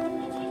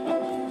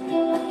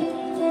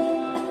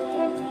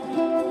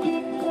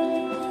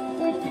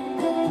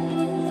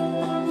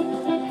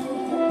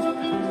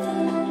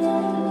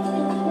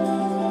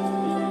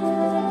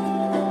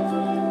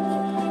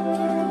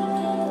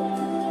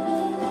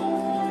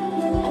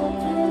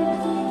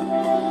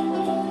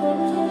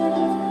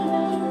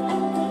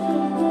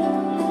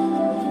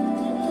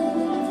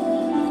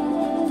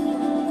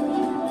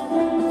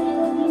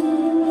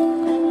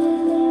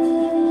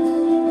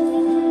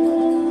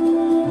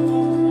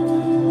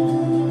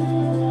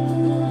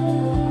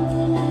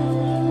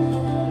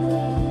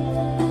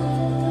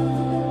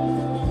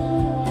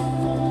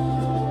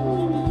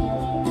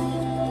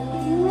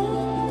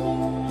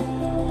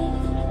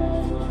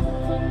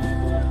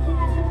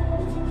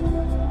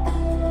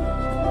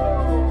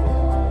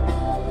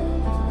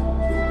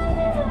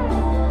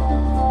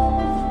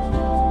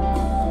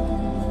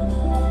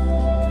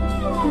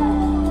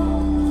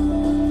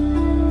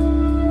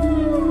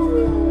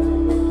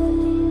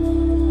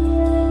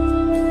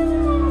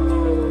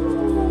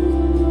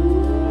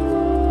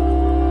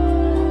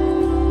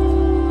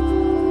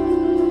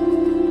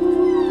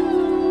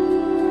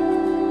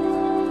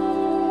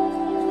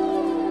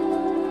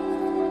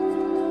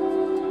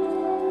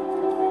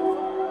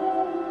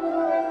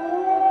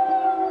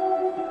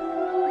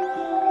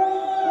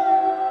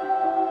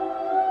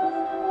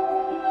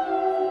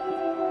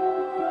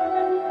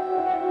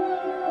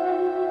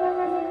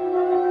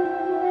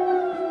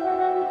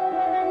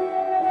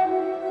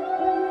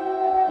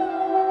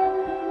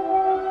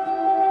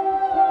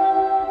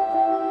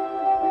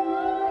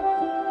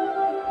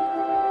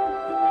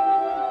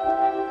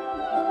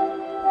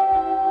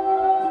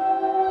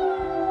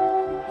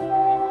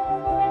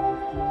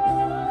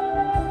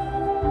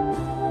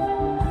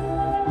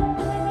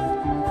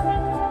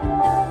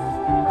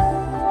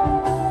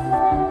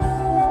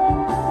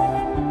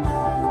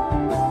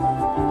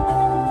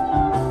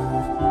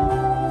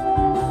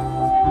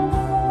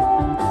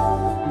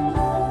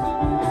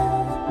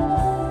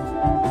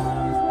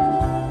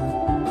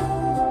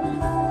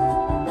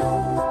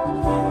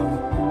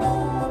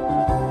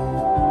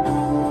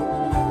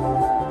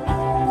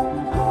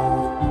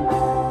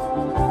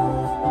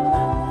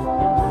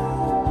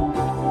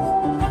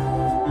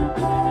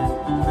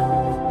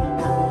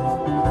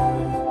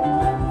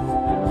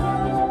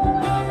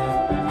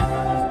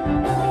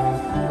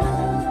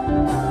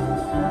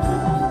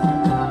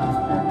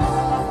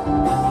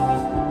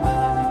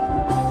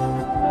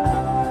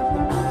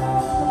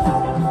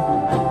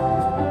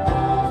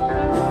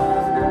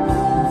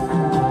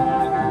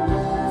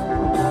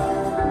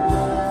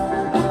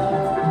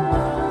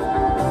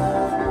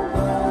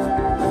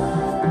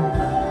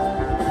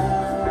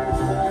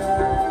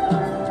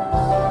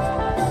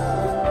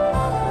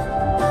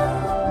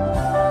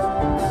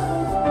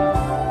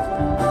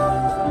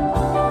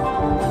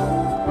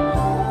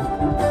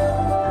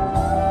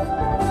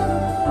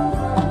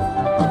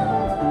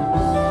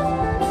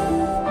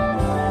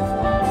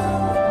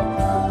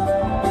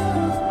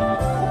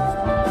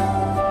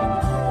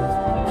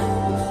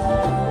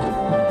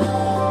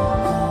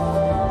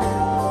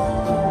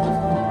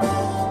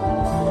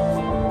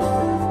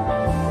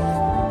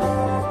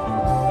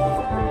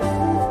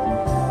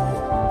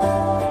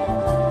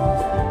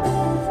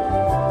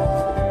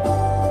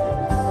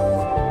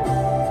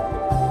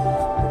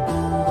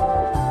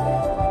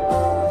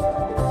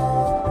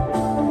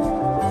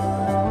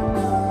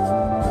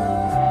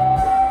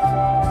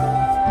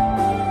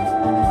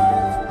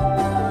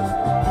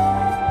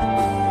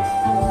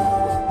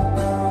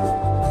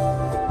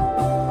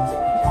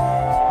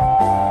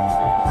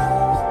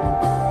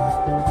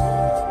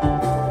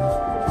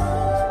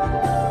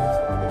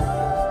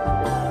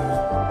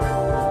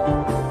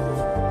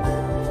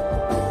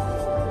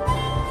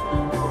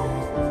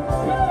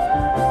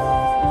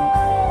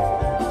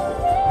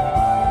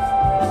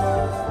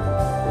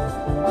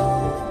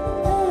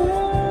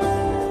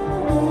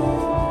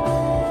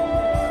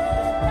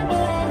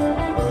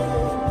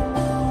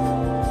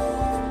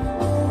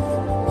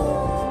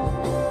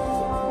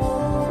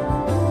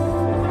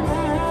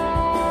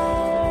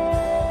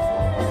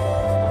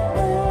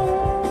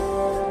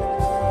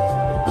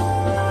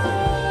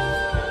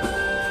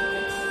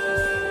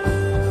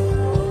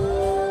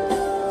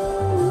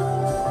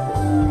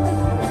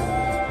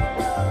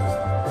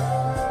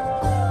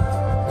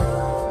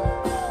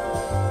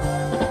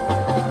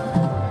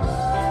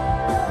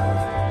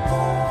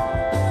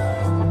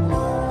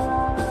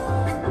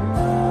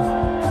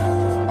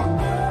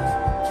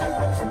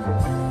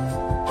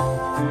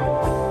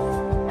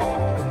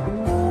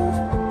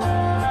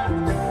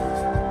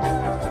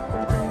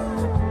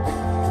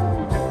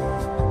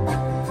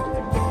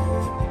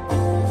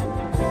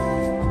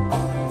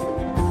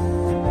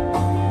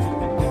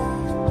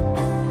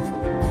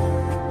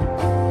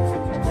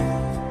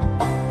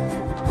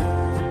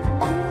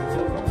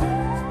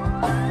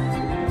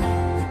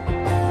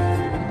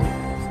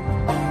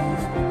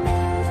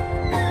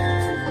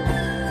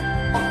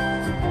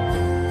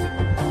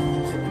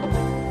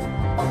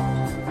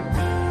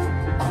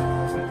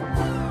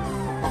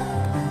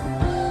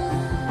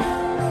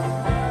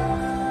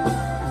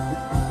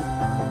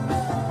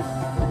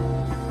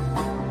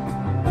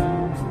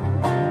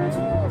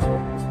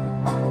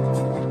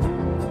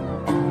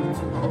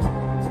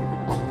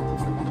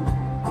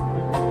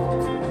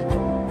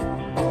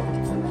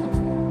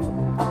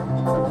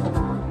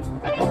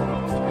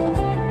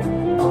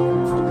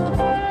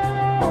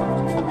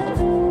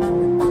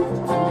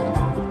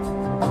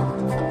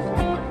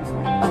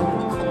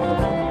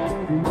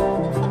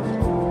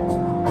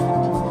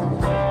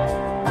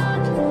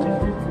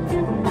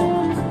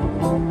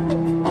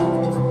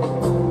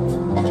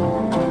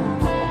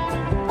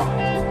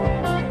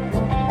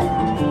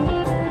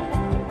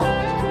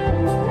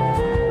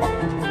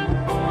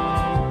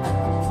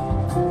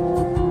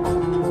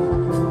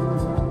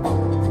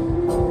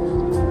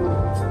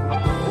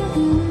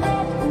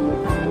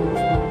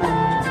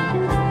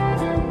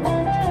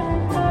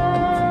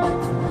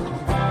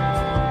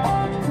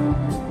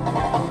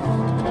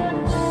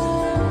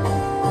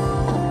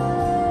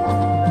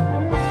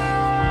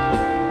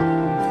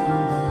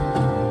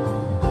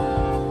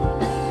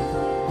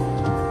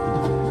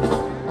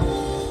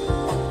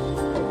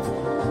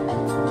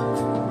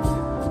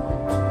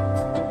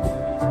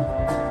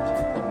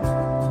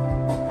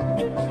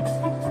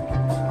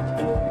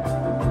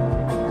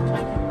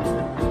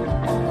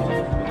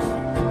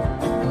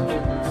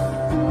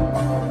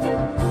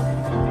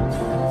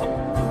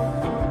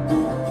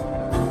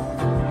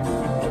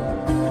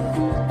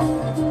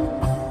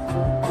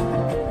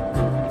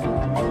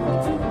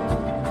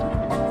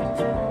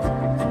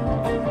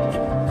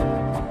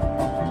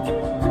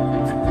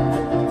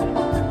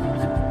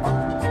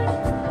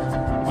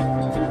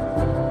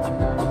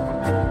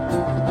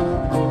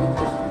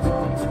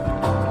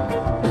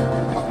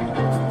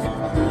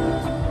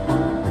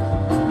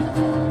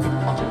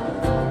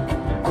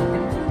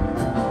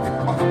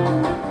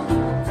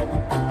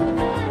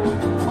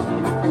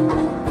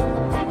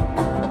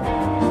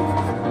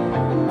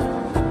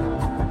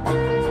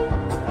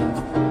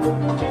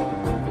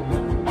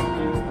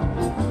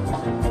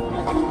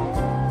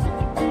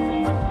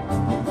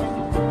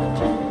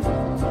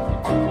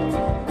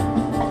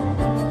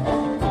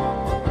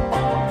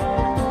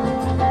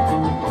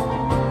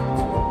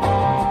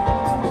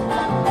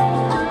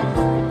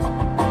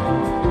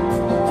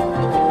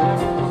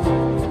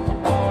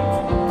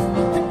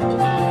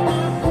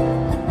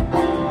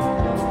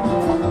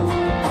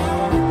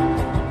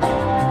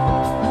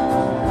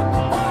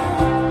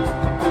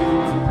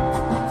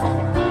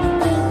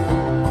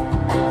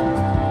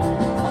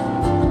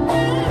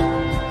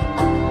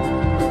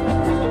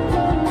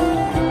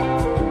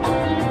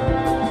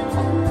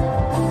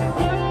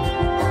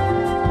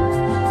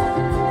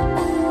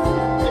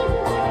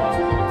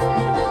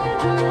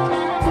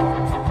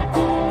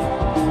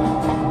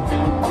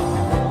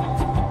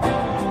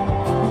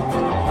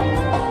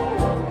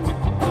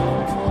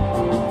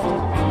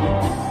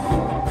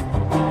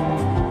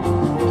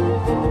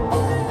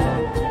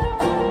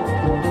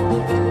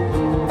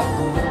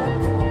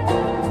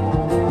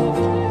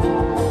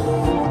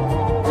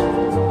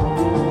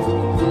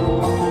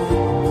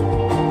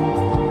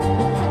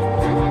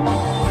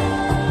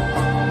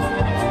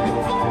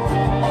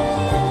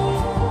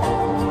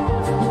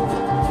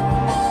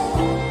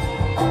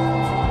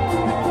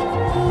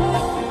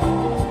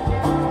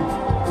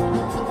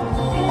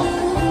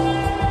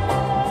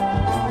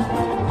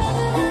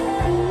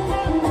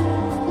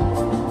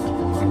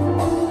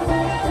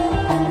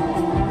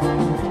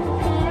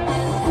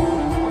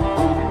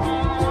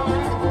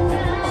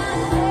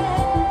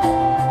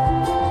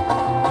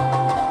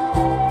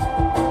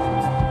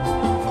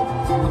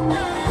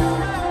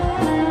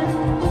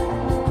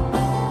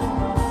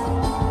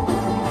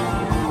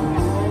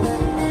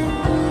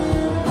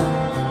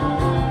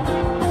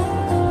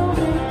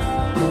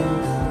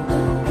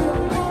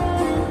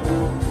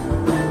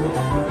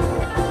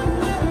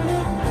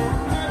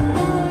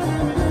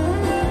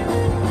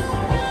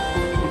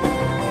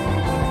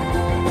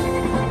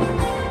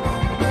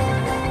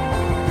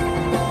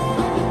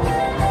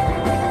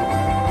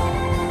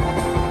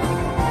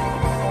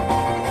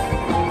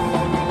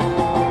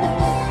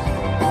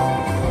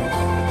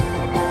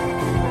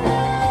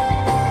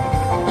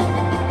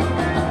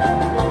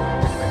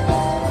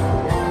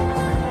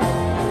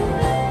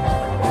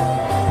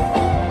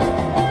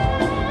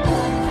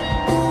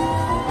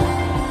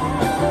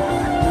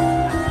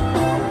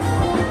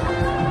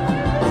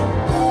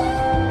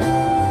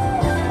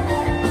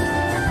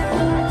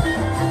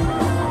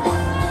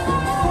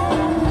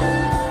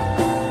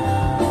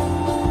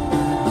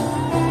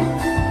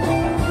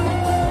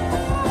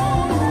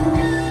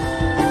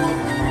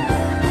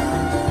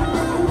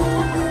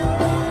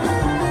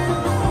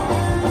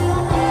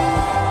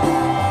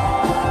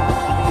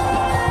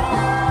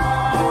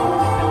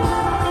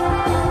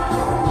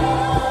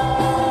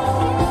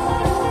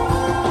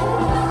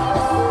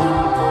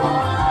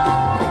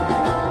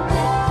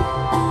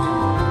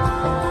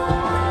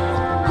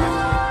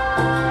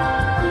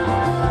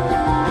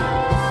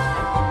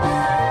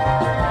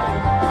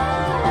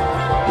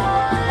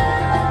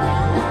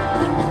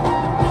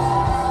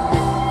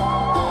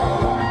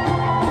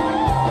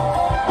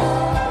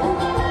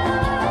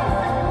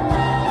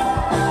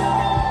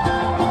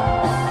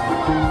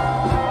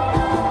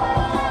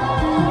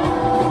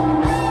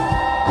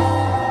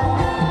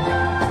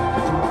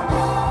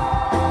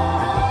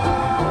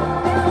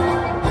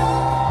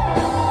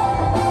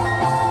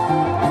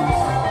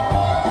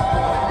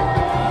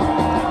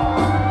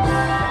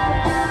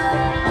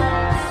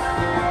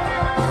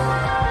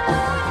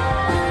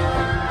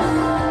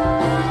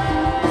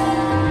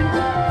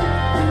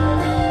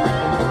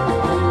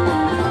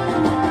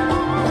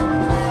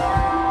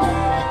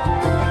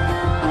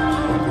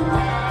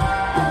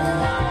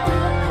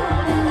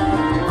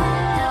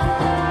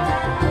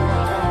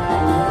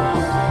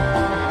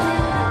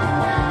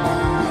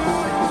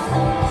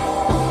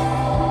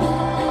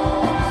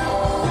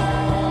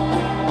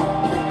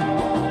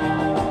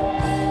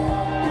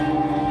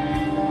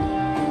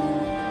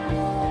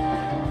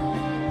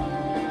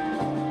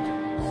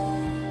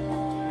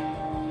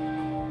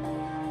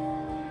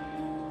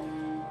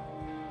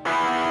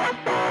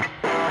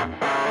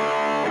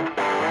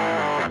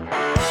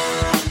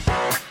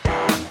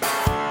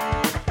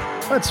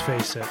 Let's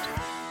face it,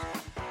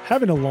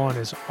 having a lawn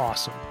is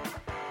awesome.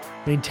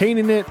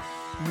 Maintaining it,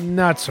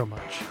 not so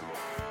much.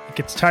 It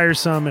gets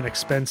tiresome and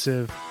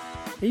expensive,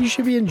 and you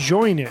should be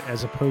enjoying it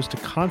as opposed to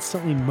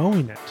constantly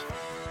mowing it.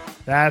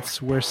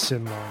 That's where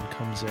Sinlawn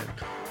comes in.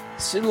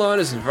 Sinlawn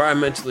is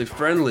environmentally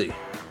friendly.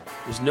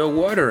 There's no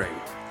watering,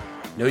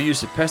 no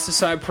use of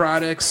pesticide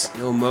products,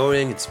 no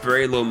mowing, it's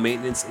very low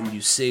maintenance, and you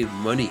save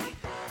money.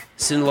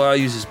 Sinlawn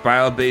uses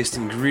bio-based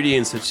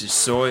ingredients such as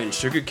soy and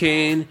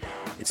sugarcane.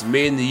 It's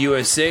made in the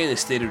USA in the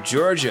state of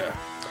Georgia.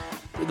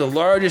 They're the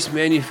largest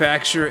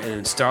manufacturer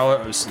and installer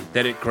of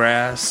synthetic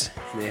grass,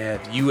 and they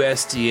have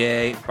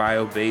USDA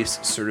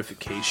bio-based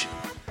certification.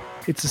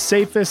 It's the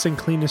safest and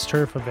cleanest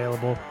turf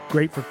available,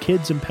 great for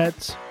kids and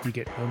pets. You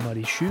get no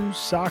muddy shoes,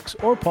 socks,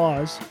 or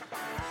paws.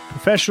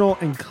 Professional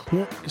and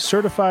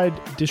certified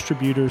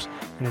distributors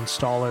and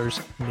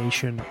installers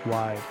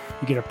nationwide.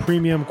 You get a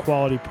premium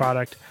quality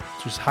product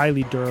which is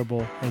highly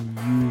durable and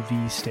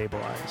UV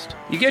stabilized.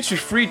 You get your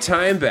free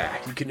time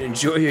back. You can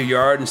enjoy your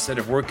yard instead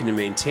of working to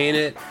maintain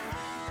it.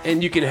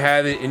 And you can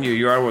have it in your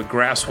yard where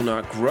grass will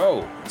not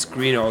grow. It's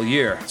green all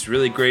year. It's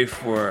really great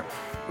for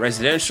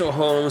residential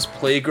homes,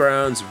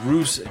 playgrounds,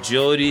 roofs,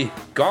 agility,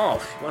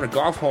 golf. You want a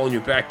golf hole in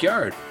your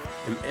backyard,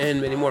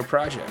 and many more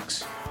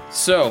projects.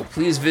 So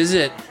please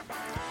visit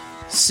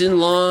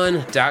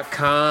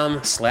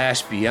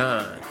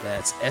Synlawn.com/beyond.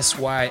 That's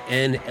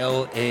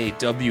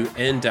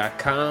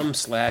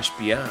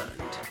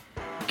SYNLAWN.com/beyond.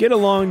 Get a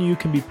lawn you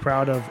can be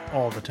proud of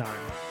all the time.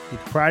 Be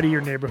proud of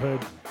your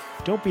neighborhood.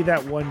 Don't be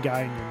that one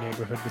guy in your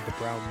neighborhood with the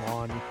brown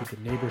lawn who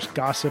the neighbors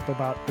gossip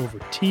about over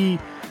tea.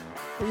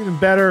 Or even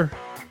better,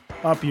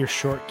 up your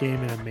short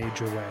game in a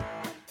major way.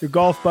 Your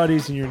golf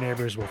buddies and your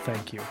neighbors will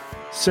thank you.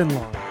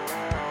 Sinlawn.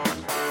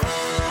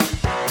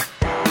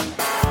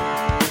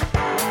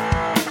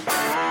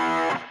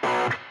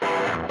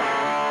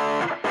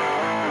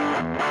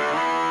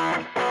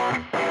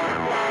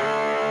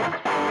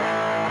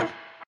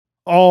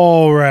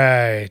 All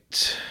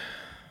right.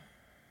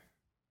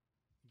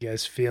 You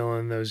guys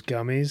feeling those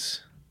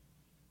gummies?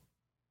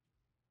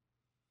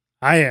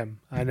 I am.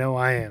 I know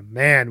I am.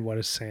 Man, what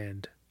a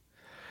sand.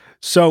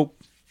 So,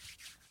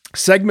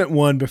 segment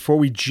one, before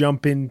we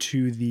jump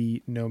into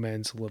the No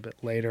Man's a little bit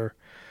later,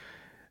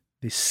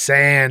 the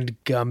sand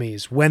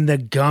gummies. When the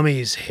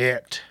gummies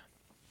hit.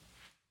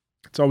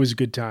 It's always a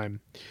good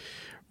time.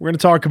 We're going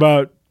to talk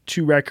about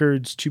 2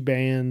 records, 2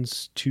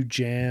 bands, 2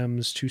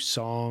 jams, 2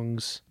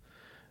 songs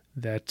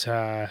that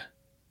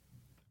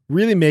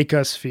really make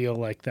us feel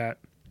like that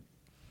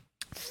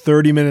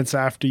 30 minutes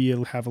after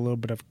you have a little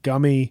bit of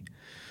gummy,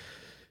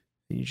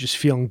 you're just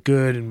feeling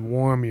good and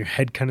warm. Your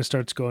head kind of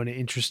starts going to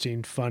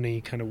interesting,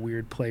 funny, kind of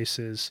weird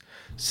places.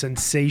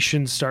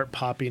 Sensations start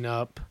popping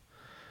up.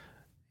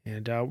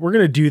 And we're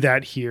going to do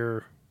that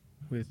here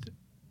with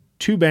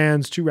 2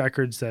 bands, 2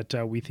 records that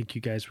we think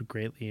you guys would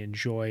greatly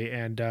enjoy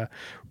and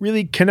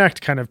really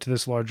connect kind of to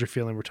this larger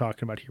feeling we're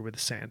talking about here with the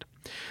sand.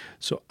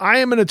 So I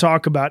am going to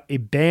talk about a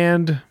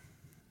band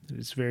that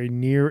is very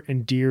near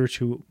and dear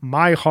to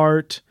my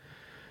heart,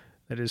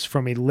 that is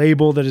from a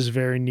label that is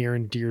very near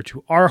and dear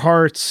to our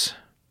hearts,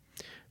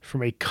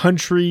 from a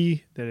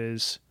country that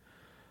is,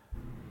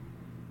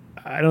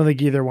 I don't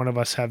think either one of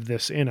us have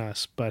this in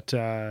us, but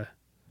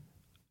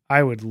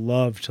I would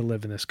love to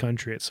live in this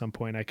country at some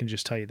point. I can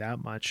just tell you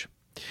that much.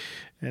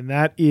 And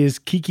that is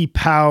Kiki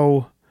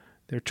Pao,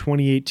 their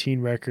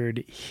 2018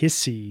 record,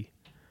 Hissy,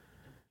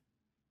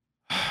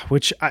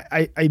 which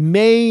I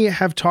may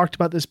have talked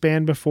about this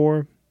band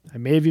before. I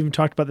may have even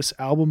talked about this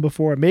album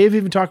before. I may have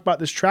even talked about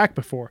this track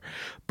before.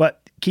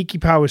 But Kiki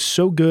Pao is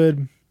so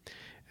good,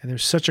 and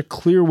there's such a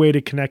clear way to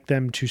connect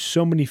them to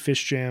so many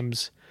Phish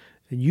jams,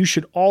 and you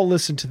should all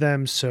listen to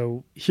them,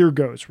 so here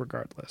goes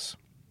regardless.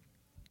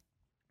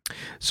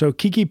 So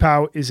Kiki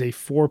Pao is a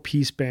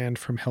 4-piece band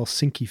from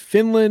Helsinki,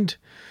 Finland,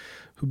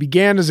 who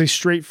began as a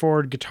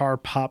straightforward guitar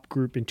pop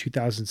group in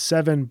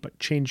 2007, but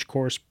changed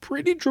course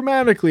pretty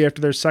dramatically after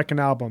their second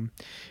album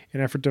in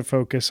an effort to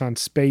focus on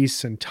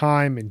space and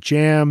time and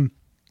jam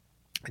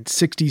and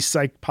 60s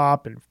psych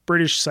pop and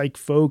British psych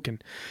folk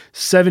and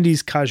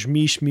 70s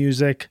Kashmir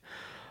music,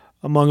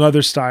 among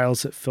other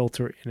styles that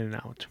filter in and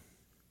out.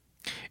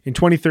 In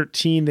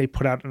 2013, they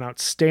put out an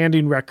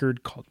outstanding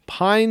record called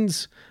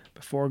Pines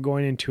before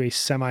going into a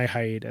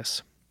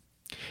semi-hiatus.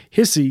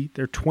 Hissy,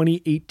 their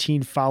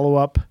 2018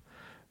 follow-up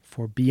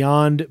for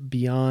Beyond,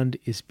 Beyond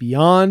is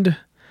Beyond,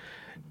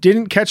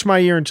 didn't catch my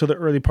ear until the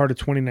early part of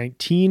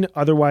 2019.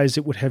 Otherwise,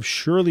 it would have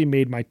surely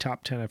made my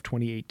top 10 of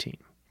 2018.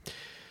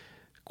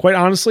 Quite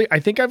honestly,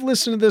 I think I've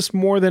listened to this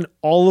more than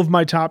all of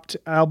my top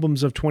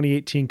albums of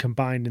 2018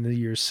 combined in the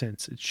years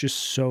since. It's just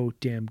so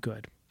damn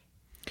good.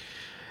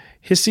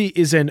 Hissy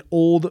is an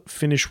old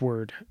Finnish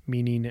word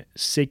meaning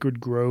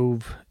sacred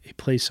grove, a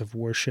place of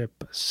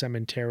worship, a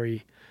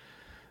cemetery,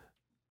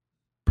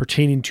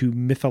 pertaining to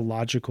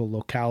mythological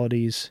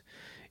localities.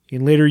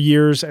 In later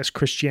years, as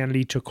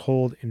Christianity took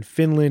hold in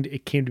Finland,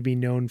 it came to be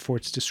known for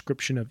its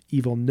description of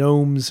evil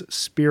gnomes,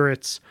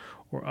 spirits,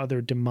 or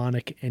other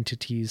demonic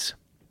entities.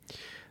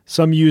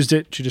 Some used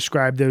it to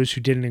describe those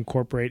who didn't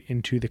incorporate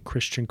into the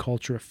Christian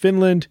culture of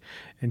Finland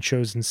and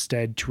chose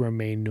instead to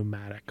remain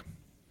nomadic.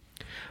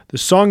 The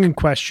song in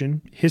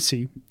question,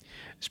 Hissi,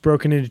 is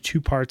broken into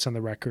 2 parts on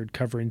the record,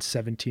 covering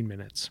 17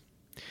 minutes.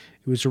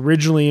 It was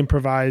originally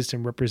improvised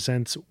and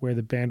represents where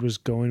the band was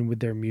going with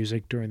their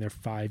music during their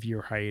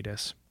 5-year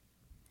hiatus.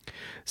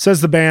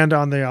 Says the band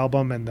on the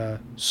album and the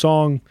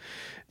song,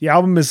 the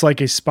album is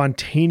like a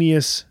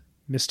spontaneous,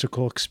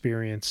 mystical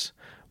experience,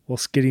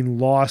 whilst getting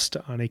lost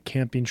on a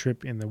camping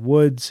trip in the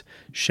woods,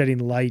 shedding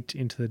light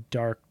into the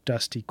dark,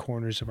 dusty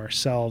corners of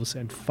ourselves,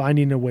 and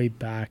finding a way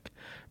back,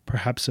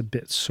 perhaps a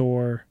bit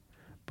sore,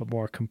 but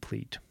more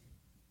complete.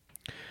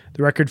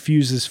 The record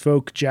fuses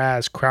folk,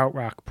 jazz,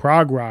 krautrock,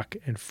 prog rock,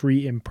 and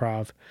free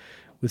improv,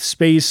 with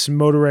space,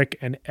 motoric,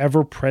 and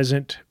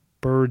ever-present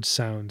bird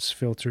sounds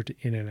filtered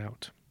in and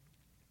out.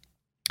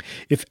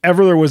 If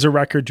ever there was a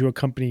record to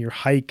accompany your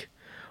hike,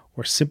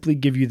 or simply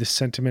give you the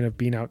sentiment of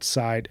being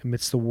outside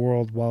amidst the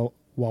world while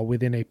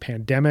within a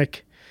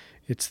pandemic,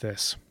 it's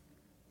this.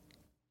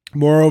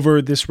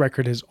 Moreover, this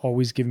record has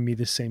always given me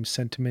the same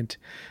sentiment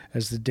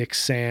as the Dick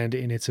Sand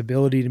in its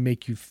ability to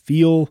make you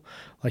feel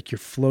like you're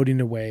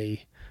floating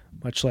away,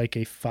 much like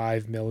a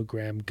 5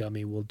 milligram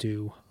gummy will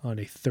do on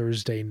a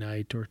Thursday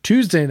night or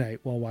Tuesday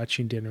night while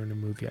watching dinner and a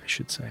movie, I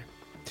should say.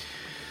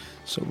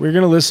 So we're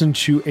going to listen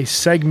to a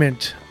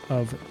segment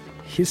of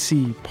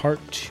Hissi Part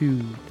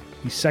 2,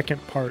 the second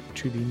part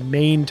to the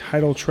main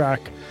title track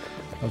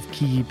of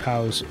Kiki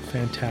Pau's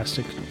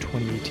fantastic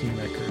 2018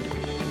 record,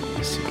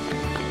 Hissi.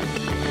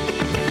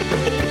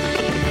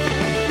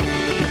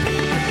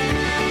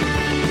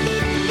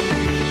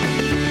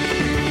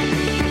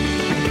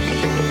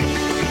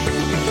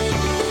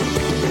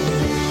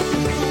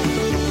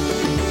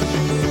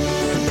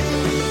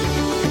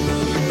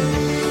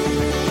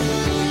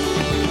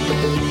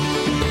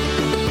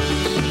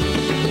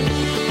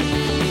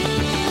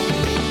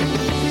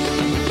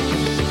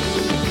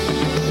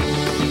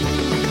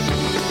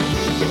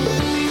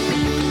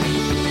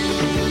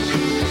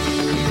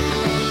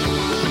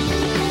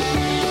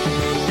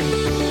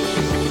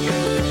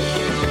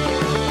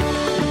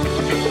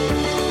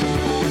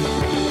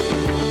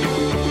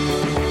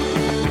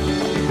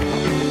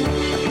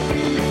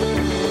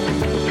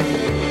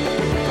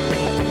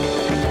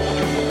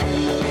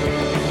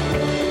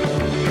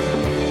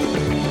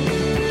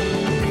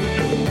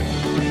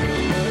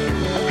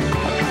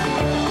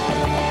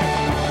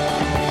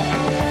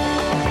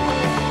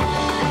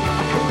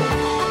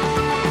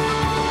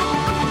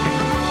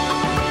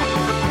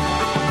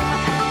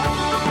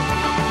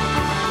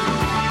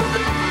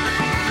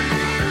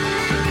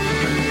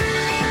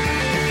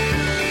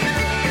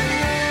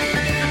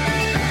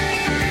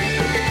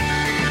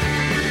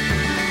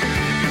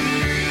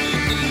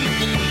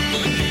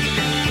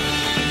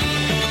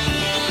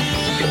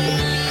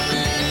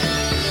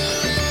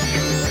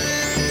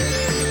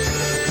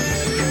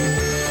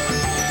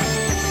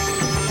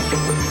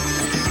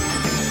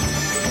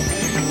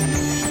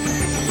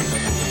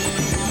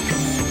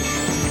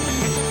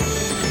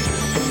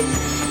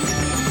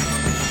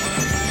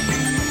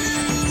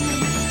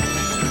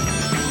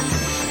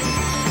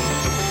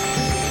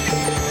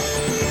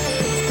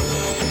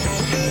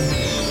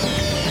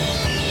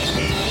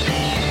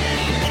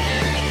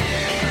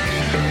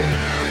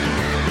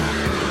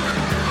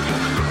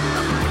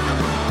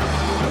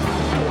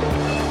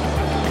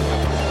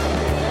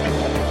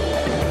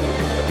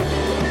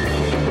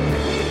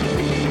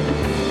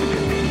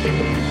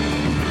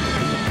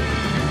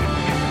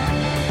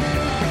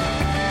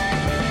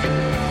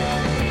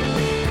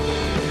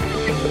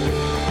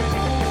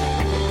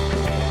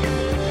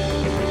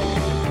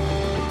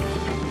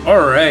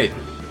 All right.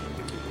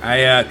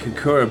 I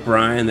concur with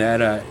Brian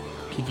that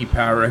Kiki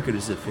Pau record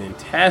is a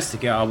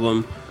fantastic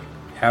album.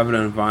 Have it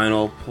on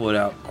vinyl, pull it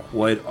out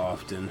quite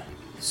often.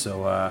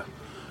 So,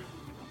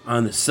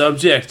 on the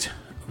subject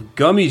of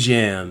gummy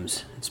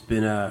jams, it's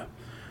been on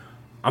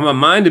my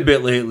mind a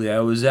bit lately.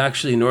 I was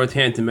actually in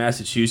Northampton,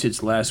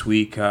 Massachusetts last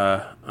week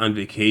on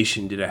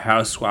vacation, did a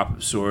house swap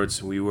of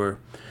sorts, and we were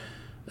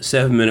a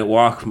 7-minute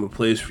walk from a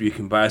place where you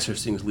can buy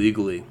such things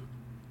legally.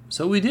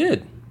 So we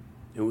did.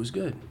 It was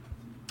good.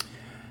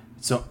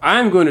 So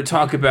I'm going to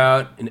talk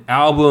about an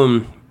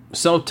album,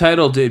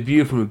 self-titled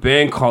debut from a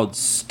band called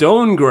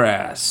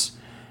Stonegrass.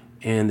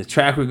 And the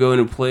track we're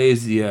going to play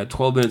is the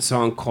 12-minute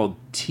song called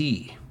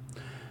Tea.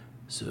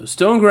 So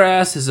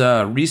Stonegrass is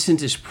a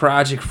recentish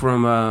project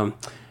from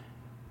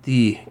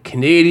the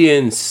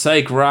Canadian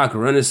psych rock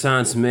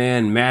renaissance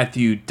man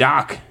Matthew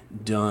Doc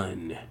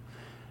Dunn.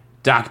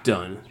 Doc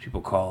Dunn, as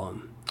people call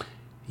him.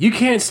 You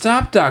can't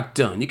stop Doc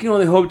Dunn. You can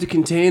only hope to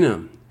contain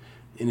him.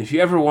 And if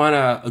you ever want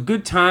a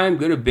good time,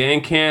 go to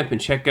Bandcamp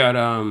and check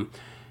out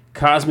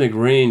Cosmic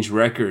Range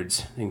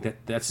Records. I think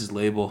that's his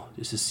label,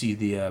 just to see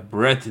the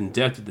breadth and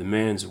depth of the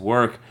man's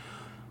work.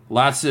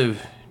 Lots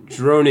of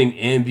droning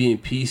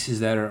ambient pieces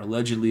that are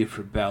allegedly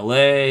for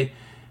ballet.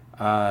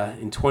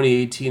 In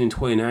 2018 and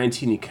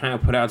 2019, he kind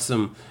of put out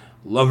some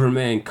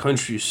Loverman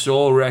Country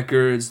Soul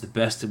records, the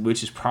best of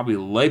which is probably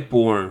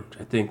Lightborn, which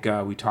I think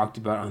we talked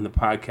about on the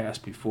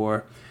podcast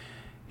before.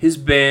 His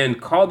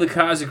band, called the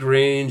Cosmic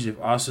Range, have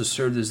also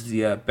served as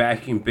the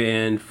backing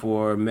band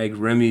for Meg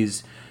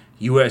Remy's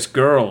U.S.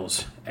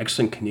 Girls,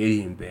 excellent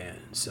Canadian band.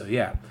 So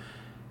yeah,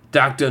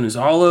 Doc Dunn is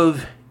all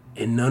of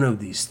and none of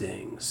these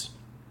things.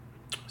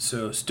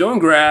 So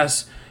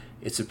Stonegrass,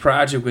 it's a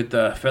project with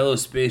fellow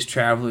space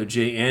traveler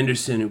Jay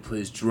Anderson, who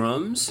plays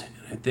drums.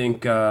 I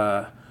think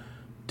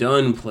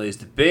Dunn plays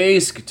the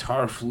bass,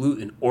 guitar, flute,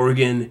 and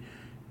organ.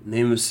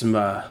 Name of some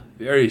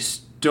very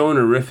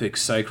stonerific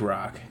psych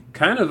rock.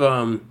 Kind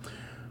of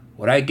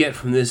what I get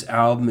from this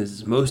album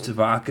is most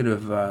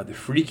evocative of the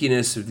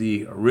freakiness of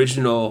the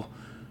original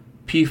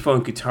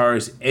P-Funk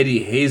guitarist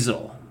Eddie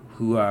Hazel,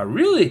 who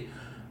really,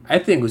 I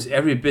think, was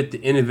every bit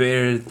the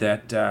innovator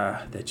that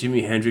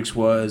Jimi Hendrix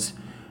was.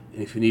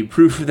 And if you need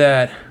proof of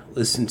that,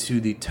 listen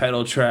to the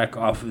title track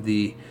off of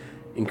the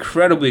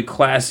incredibly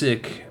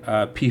classic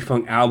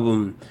P-Funk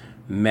album,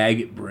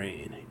 Maggot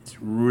Brain. It's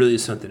really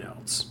something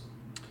else.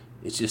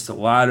 It's just a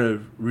lot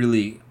of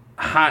really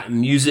hot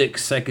music,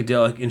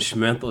 psychedelic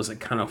instrumentals that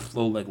kind of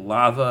flow like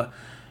lava.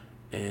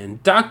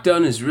 And Doc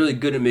Dunn is really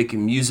good at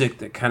making music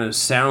that kind of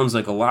sounds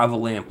like a lava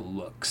lamp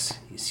looks.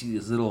 You see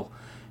these little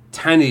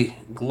tiny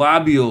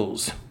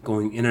globules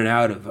going in and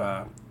out of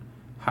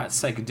hot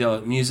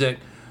psychedelic music.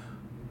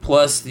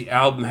 Plus, the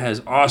album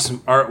has awesome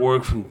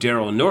artwork from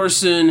Daryl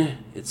Norson.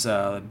 It's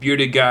a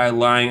bearded guy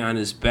lying on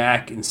his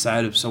back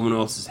inside of someone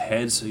else's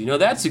head, so you know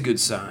that's a good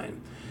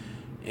sign.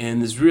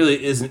 And this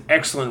really is an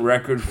excellent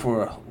record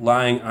for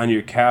lying on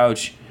your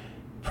couch,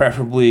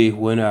 preferably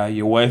when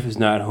your wife is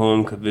not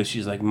home, because if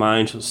she's like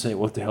mine, she'll say,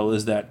 "What the hell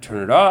is that?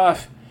 Turn it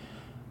off."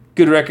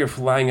 Good record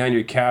for lying on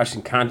your couch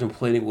and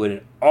contemplating what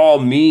it all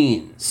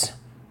means.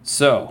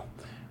 So,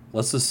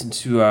 let's listen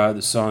to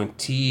the song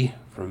Tea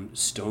from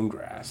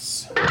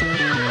Stonegrass.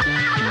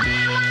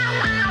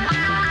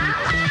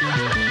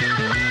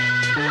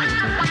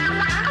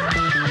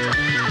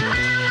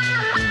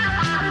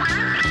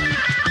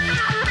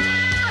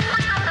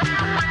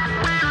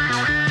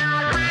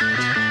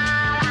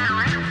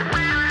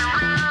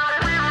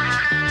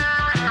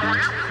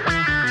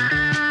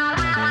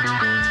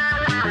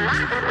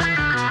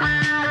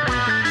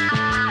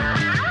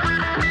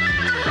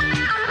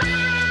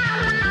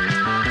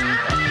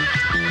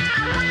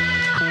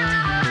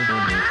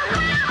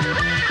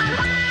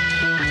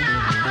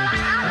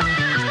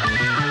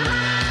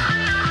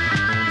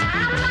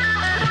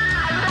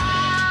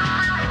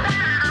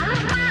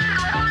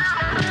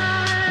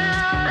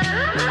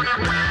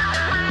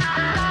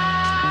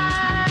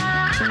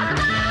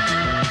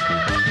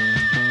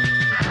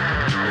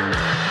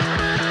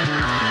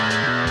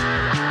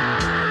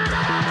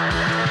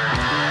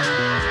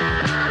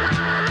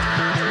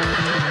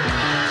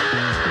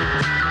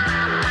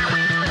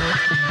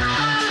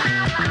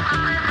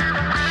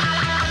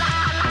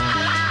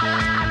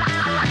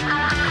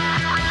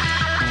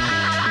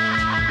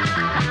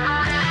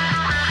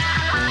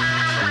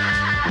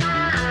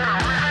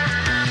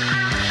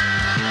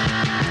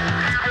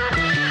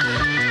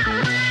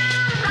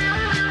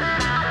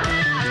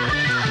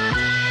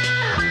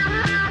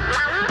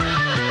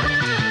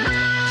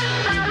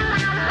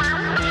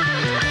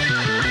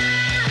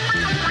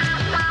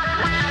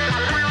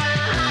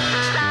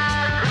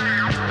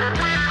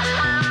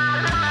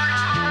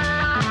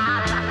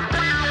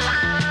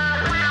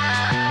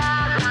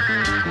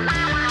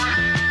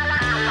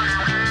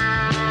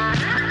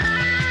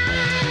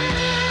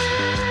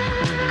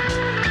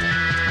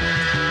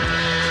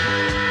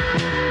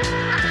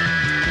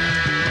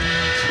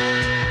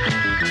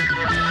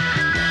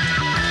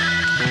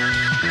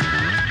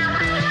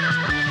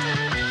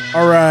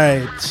 All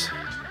right.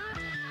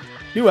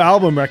 New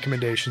album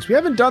recommendations. We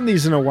haven't done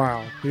these in a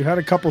while. We've had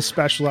a couple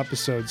special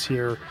episodes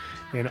here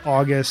in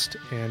August,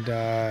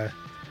 and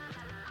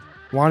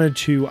wanted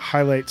to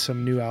highlight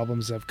some new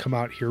albums that have come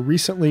out here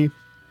recently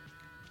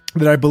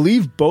that I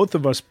believe both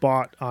of us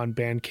bought on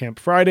Bandcamp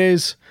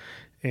Fridays,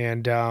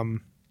 and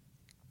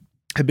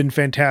have been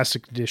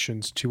fantastic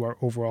additions to our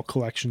overall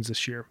collections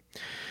this year.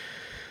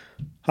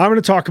 I'm going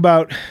to talk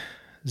about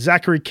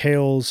Zachary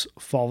Cale's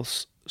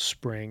False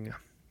Spring.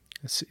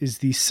 This is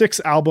the sixth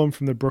album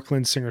from the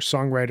Brooklyn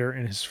singer-songwriter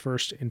and his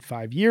first in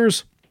 5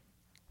 years.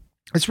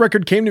 This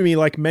record came to me,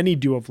 like many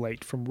do of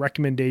late, from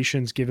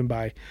recommendations given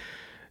by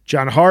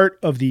John Hart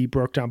of the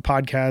Broke Down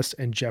Podcast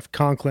and Jeff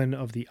Conklin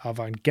of the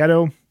Avant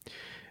Ghetto,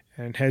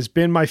 and has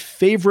been my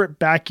favorite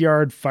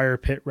backyard fire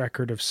pit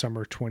record of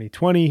summer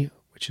 2020,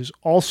 which is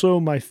also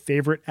my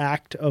favorite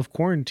act of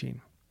quarantine.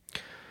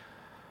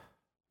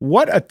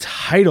 What a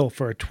title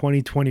for a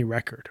 2020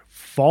 record,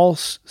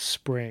 False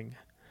Spring.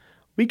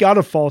 We got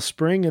a fall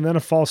spring and then a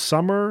fall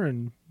summer,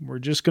 and we're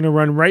just going to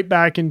run right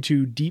back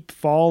into deep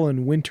fall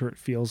and winter, it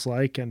feels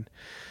like. And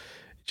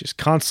it just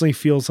constantly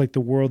feels like the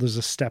world is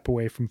a step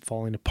away from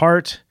falling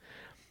apart.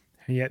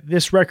 And yet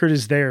this record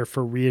is there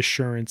for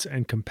reassurance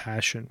and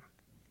compassion.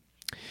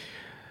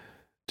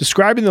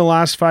 Describing the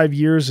last 5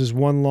 years as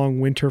one long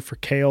winter for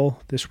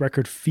Cale, this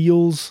record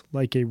feels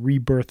like a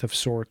rebirth of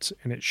sorts,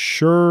 and it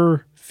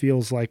sure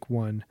feels like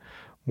one,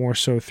 more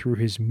so through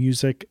his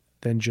music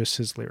than just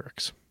his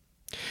lyrics.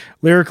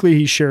 Lyrically,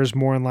 he shares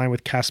more in line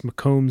with Cass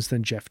McCombs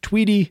than Jeff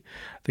Tweedy.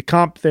 The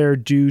comp there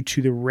due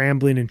to the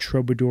rambling and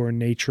troubadour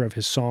nature of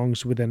his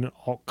songs within an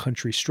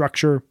alt-country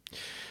structure.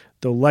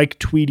 Though like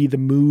Tweedy, the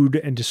mood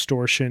and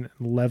distortion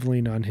and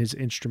leveling on his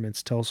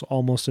instruments tells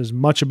almost as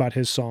much about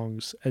his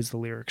songs as the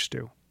lyrics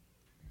do.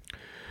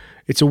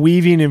 It's a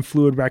weaving and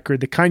fluid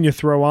record, the kind you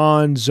throw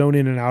on, zone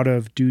in and out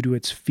of due to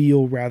its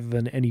feel rather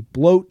than any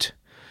bloat.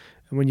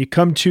 And when you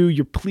come to,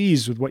 you're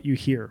pleased with what you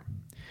hear.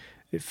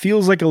 It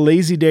feels like a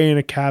lazy day in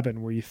a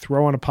cabin where you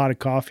throw on a pot of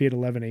coffee at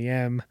 11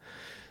 a.m.,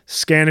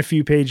 scan a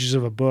few pages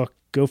of a book,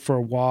 go for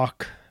a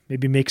walk,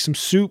 maybe make some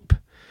soup,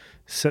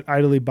 sit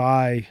idly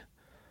by,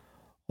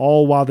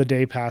 all while the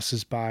day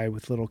passes by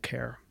with little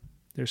care.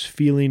 There's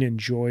feeling and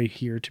joy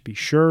here to be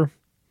sure,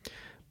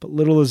 but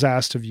little is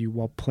asked of you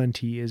while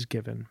plenty is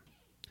given.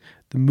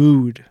 The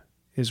mood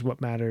is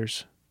what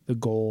matters, the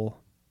goal,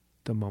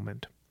 the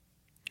moment.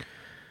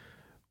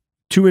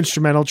 2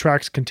 instrumental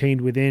tracks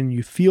contained within,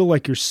 you feel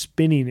like you're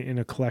spinning in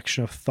a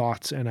collection of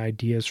thoughts and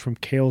ideas from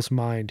Cale's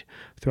mind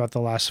throughout the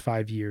last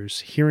 5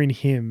 years, hearing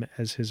him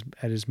at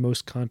his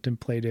most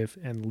contemplative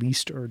and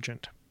least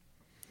urgent.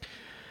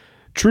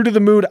 True to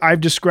the mood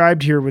I've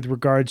described here with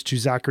regards to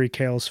Zachary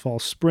Cale's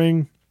False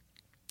Spring,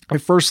 I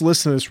first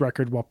listened to this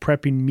record while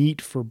prepping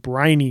meat for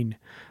brining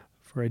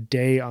for a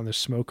day on the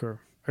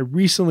smoker. I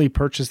recently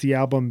purchased the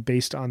album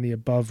based on the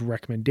above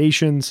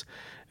recommendations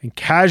and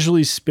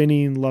casually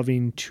spinning,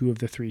 loving 2 of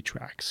the 3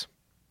 tracks.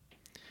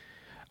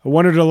 I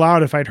wondered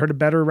aloud if I'd heard a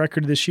better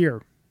record this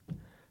year.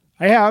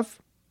 I have,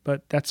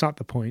 but that's not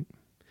the point.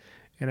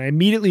 And I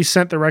immediately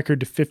sent the record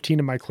to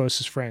 15 of my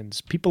closest friends,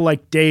 people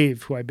like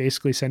Dave, who I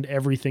basically send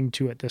everything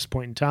to at this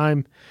point in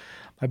time,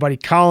 my buddy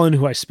Colin,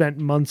 who I spent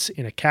months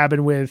in a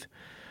cabin with,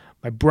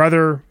 my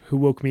brother, who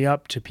woke me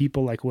up to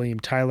people like William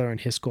Tyler and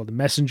Hisco the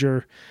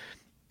Messenger,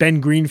 Ben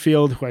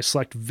Greenfield, who I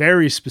select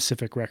very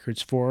specific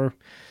records for,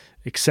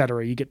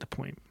 etc. You get the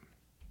point.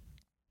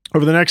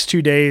 Over the next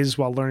 2 days,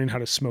 while learning how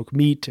to smoke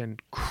meat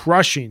and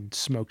crushing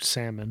smoked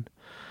salmon,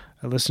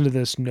 I listened to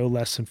this no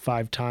less than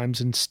 5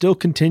 times and still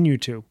continue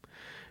to.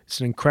 It's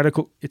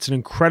an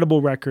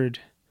incredible record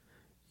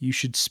you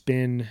should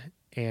spin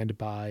and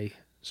buy.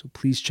 So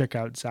please check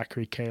out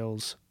Zachary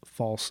Cale's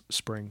False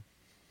Spring.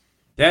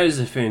 That is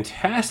a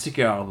fantastic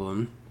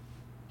album.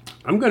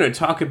 I'm going to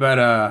talk about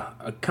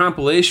a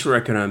compilation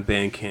record on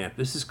Bandcamp.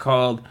 This is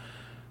called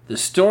The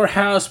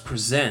Storehouse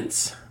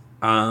Presents.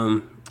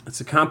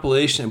 It's a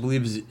compilation I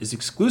believe is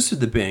exclusive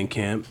to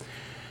Bandcamp.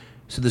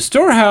 So The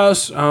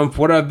Storehouse, for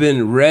what I've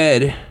been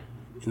read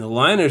in the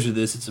liners of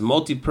this, it's a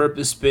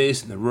multi-purpose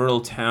space in the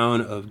rural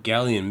town of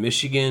Galion,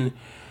 Michigan,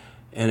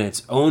 and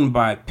it's owned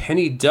by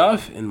Penny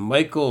Duff and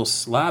Michael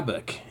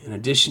Slabik, in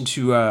addition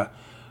to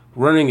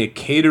running a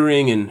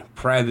catering and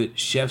private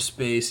chef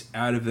space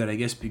out of it, I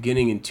guess,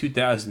 beginning in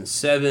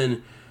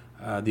 2007.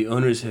 The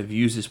owners have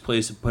used this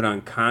place to put on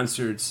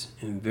concerts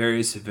and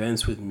various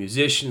events with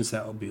musicians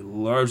that will be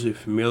largely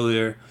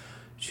familiar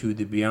to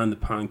the Beyond the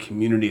Pond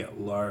community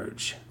at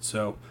large.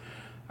 So,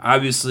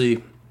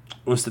 obviously,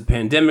 once the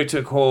pandemic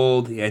took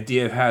hold, the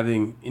idea of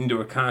having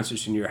indoor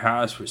concerts in your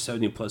house for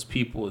 70-plus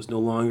people is no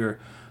longer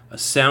a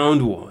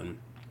sound one.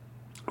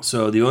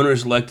 So the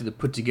owners elected to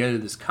put together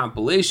this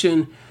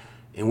compilation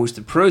in which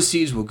the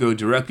proceeds will go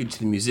directly to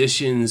the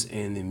musicians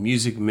and the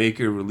Music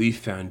Maker Relief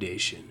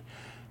Foundation.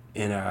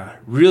 And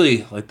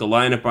really, like, the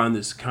lineup on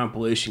this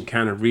compilation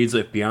kind of reads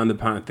like Beyond the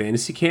Pond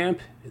Fantasy Camp.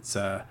 It's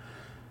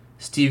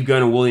Steve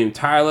Gunn and William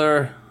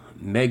Tyler,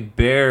 Meg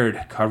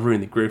Baird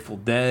covering the Grateful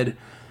Dead,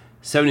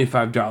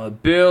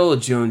 $75 Bill,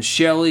 Joan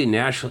Shelley,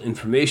 National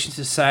Information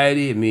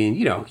Society. I mean,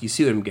 you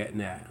see what I'm getting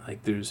at.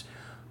 Like, there's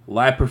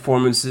live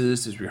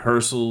performances, there's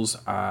rehearsals,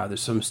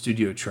 there's some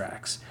studio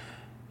tracks.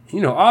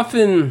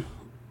 Often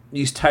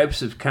these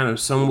types of kind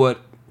of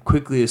somewhat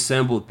quickly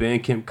assembled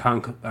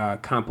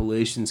Bandcamp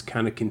compilations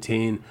kind of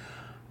contain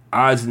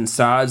odds and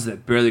sods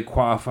that barely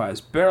qualify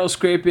as barrel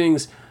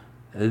scrapings.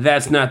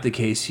 That's not the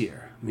case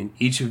here. I mean,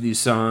 each of these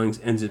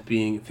songs ends up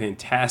being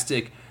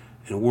fantastic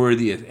and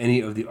worthy of any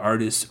of the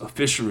artist's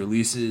official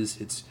releases.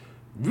 It's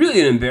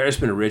really an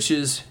embarrassment of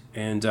riches,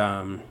 and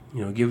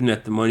given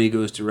that the money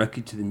goes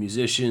directly to the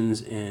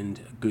musicians and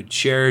a good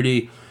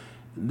charity,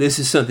 this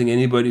is something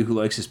anybody who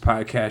likes this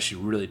podcast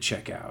should really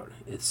check out.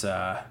 It's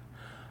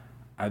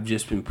I've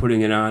just been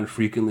putting it on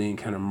frequently and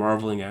kind of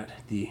marveling at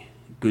the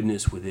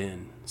goodness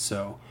within.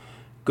 So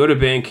go to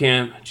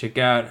Bandcamp, check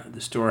out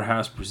The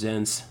Storehouse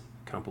Presents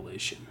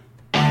compilation.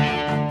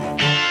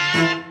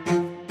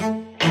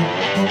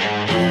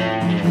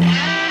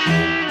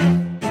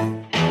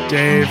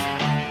 Dave.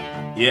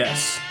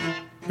 Yes.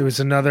 It was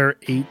another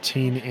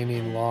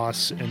 18-inning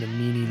loss and a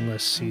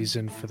meaningless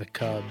season for the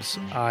Cubs.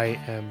 I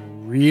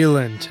am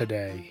reeling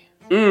today.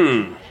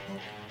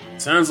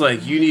 Sounds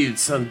like you needed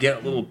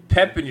get a little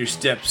pep in your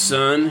step,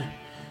 son.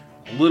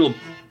 A little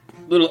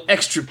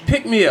extra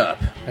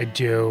pick-me-up. I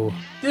do.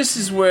 This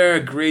is where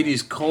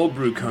Grady's Cold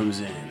Brew comes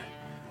in.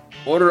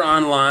 Order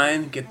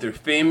online, get their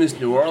famous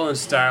New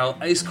Orleans-style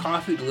iced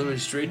coffee delivered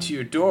straight to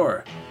your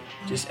door.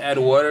 Just add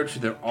water to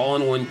their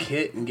all-in-one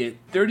kit and get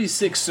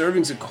 36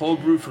 servings of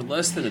cold brew for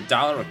less than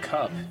 $1 a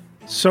cup.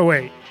 So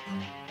wait,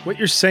 what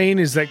you're saying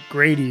is that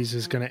Grady's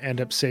is going to end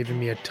up saving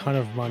me a ton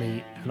of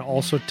money and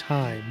also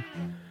time.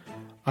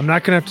 I'm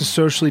not going to have to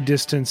socially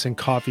distance in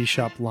coffee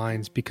shop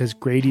lines because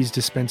Grady's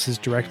dispenses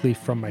directly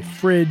from my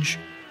fridge,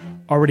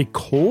 already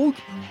cold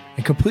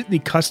and completely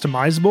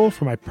customizable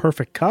for my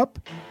perfect cup.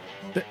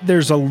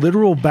 There's a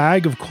literal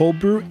bag of cold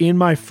brew in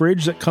my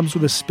fridge that comes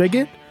with a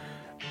spigot.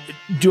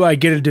 Do I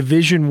get a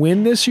division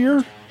win this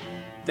year?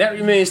 That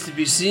remains to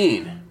be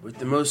seen, but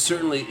there most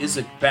certainly is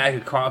a bag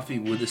of coffee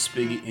with a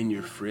spigot in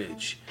your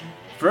fridge.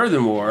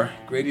 Furthermore,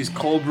 Grady's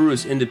Cold Brew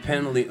is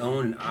independently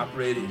owned and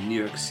operated in New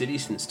York City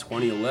since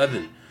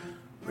 2011.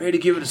 Ready to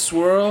give it a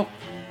swirl?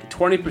 Get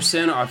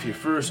 20% off your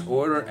first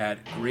order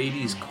at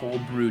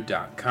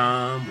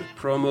Grady'sColdBrew.com with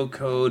promo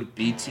code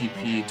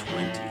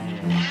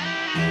BTP20.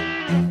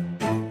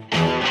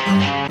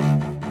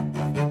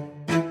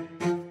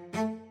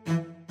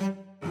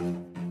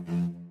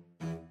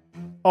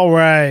 All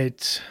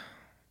right.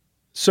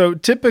 So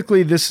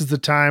typically this is the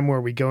time where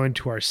we go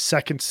into our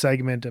second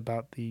segment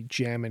about the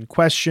jam in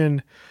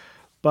question,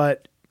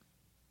 but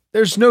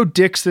there's no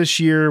Dicks this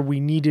year. We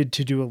needed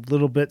to do a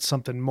little bit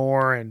something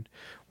more. And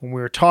when we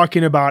were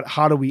talking about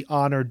how do we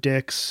honor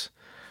Dicks,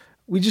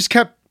 we just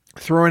kept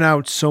throwing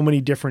out so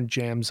many different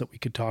jams that we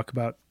could talk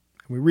about.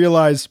 And we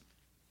realized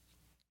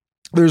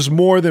there's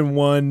more than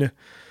one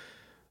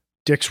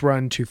Dicks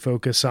run to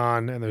focus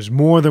on, and there's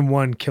more than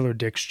one Killer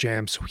Dicks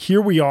jam. So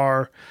here we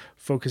are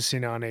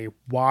focusing on a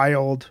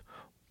wild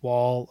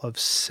wall of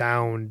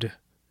sound,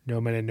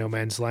 No Man in No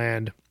Man's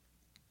Land,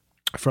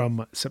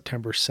 from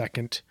September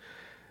 2nd,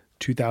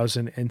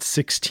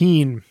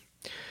 2016.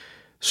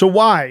 So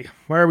why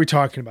are we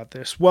talking about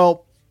this?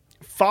 Well,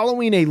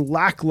 following a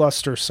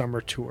lackluster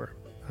summer tour,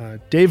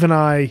 Dave and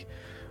I,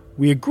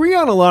 we agree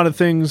on a lot of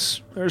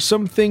things. There are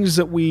some things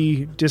that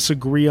we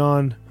disagree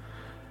on.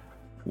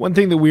 One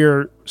thing that we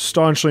are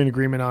staunchly in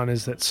agreement on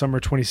is that summer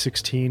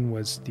 2016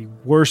 was the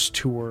worst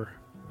tour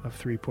of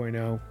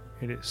 3.0.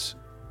 It is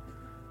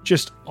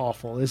just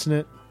awful, isn't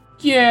it?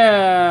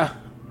 Yeah.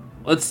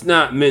 Let's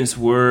not mince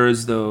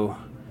words, though.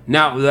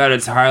 Not without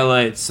its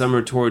highlights,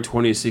 summer tour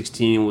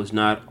 2016 was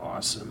not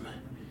awesome.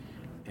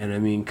 And I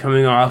mean,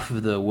 coming off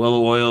of the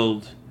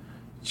well-oiled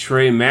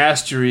Trey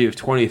mastery of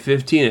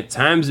 2015, at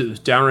times it was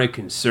downright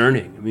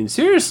concerning. I mean,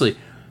 seriously,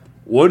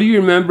 what do you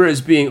remember as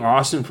being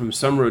awesome from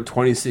summer of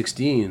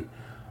 2016?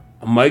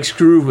 A Mike's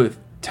Groove with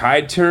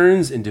Tide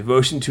Turns and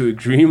Devotion to a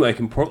Dream like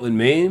in Portland,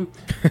 Maine?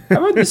 How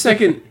about the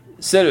second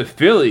set of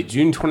Philly,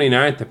 June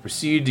 29th, that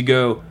proceeded to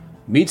go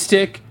Meat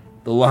Stick,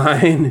 The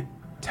Line,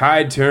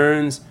 Tide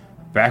Turns,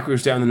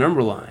 backwards down the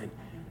number line.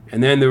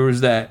 And then there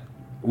was that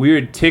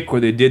weird tick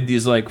where they did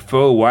these like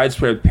faux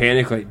widespread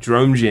panic like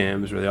drum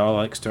jams where they all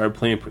like started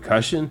playing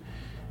percussion.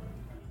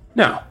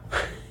 No.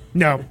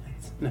 No.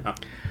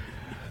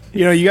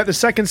 You know, you got the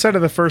second set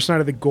of the first night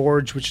of the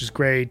Gorge, which is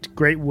great.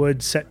 Great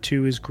Wood, set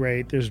 2 is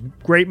great. There's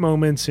great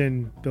moments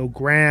in Bill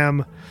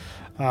Graham.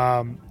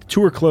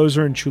 Tour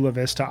closer in Chula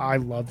Vista. I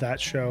love that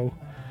show.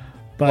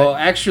 But well,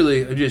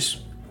 actually, I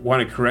just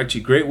want to correct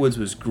you. Great Woods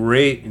was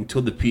great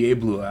until the PA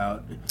blew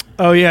out.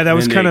 Oh, yeah, that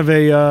was kind of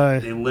a...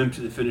 they limped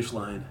to the finish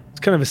line. It's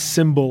kind of a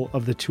symbol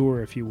of the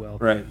tour, if you will.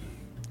 Right.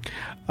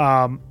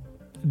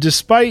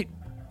 Despite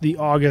the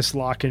August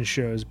lock-in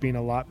shows being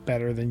a lot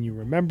better than you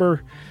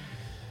remember,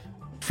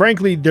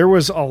 frankly, there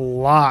was a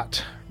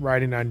lot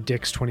riding on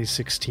Dicks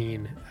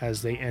 2016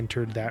 as they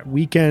entered that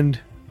weekend.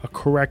 A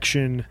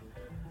correction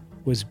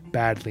was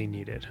badly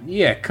needed.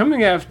 Yeah,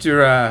 coming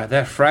after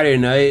that Friday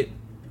night,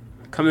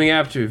 coming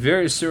after a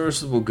very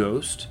serviceable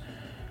Ghost,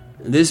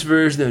 this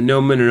version of No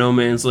Man in No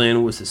Man's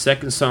Land was the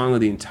second song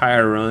of the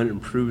entire run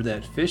and proved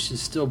that Phish is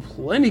still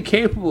plenty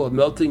capable of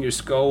melting your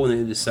skull when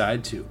they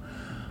decide to.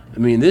 I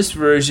mean, this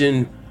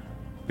version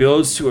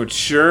builds to a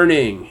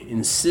churning,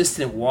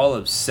 insistent wall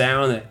of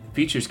sound that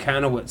features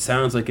kind of what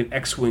sounds like an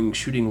X-Wing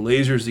shooting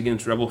lasers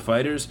against Rebel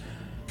fighters,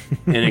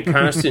 and a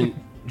constant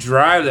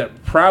drive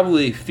that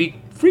probably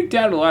freaked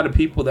out a lot of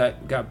people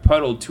that got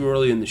puddled too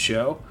early in the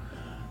show.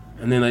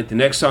 And then like the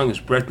next song is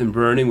Breath and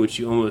Burning, which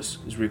you almost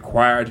is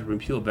required to bring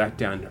people back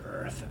down to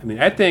earth. I mean,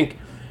 I think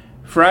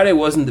Friday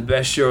wasn't the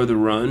best show of the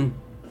run.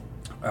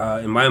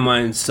 In my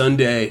mind,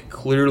 Sunday,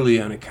 clearly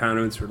on account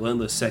of its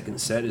relentless second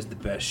set, is the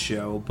best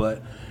show,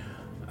 but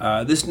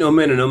this No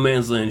Man in No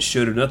Man's Land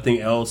showed, if nothing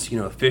else, you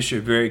know, Phish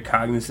are very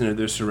cognizant of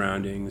their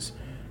surroundings,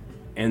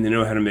 and they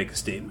know how to make a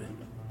statement.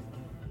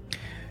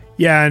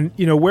 Yeah, and,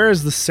 you know,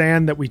 whereas the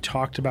Sand that we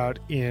talked about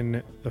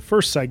in the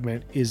first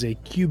segment is a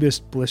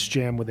cubist bliss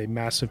jam with a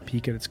massive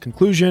peak at its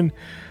conclusion,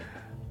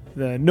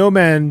 the No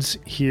Man's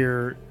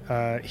here,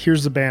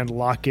 here's the band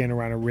lock in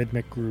around a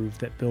rhythmic groove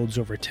that builds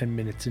over 10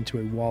 minutes into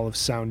a wall of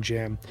sound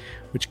jam,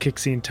 which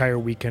kicks the entire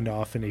weekend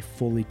off in a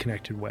fully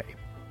connected way.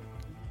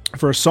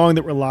 For a song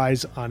that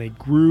relies on a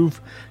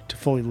groove to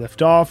fully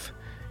lift off,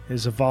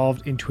 is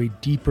evolved into a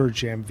deeper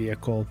jam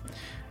vehicle.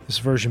 This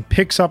version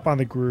picks up on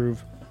the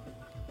groove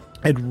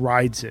and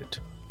rides it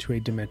to a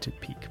demented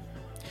peak.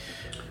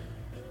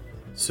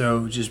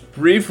 So, just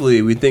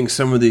briefly, we think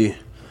some of the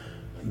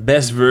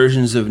best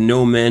versions of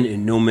No Men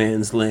in No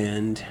Man's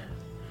Land,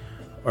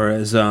 or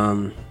as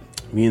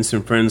me and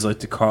some friends like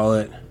to call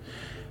it,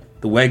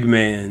 the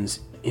Wegmans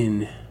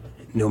in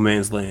No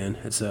Man's Land.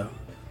 It's a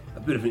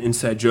bit of an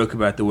inside joke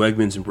about the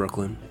Wegmans in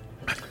Brooklyn.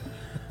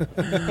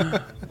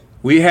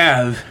 We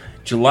have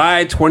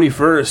July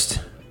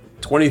 21st,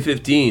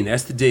 2015.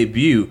 That's the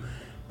debut.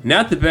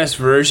 Not the best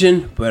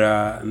version, but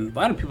a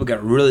lot of people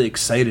got really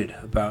excited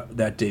about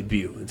that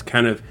debut.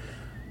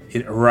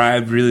 It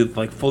arrived really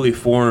like fully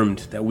formed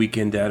that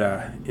weekend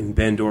in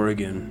Bend,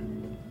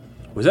 Oregon.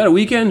 Was that a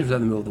weekend or was that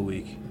in the middle of the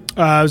week? It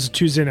was a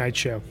Tuesday night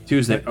show.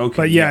 Tuesday, okay.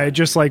 But yeah, it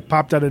just like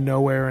popped out of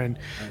nowhere, and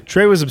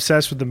Trey was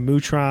obsessed with the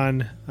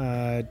Mutron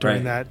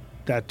during that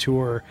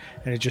tour,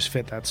 and it just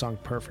fit that song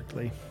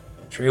perfectly.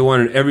 Trey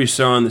wanted every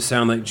song to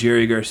sound like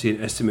Jerry Garcia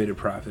and Estimated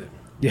Prophet.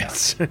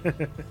 Yes.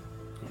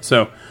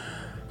 So,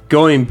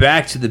 going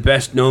back to the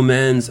best No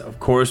Men's, of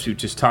course, we've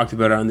just talked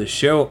about it on this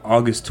show,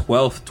 August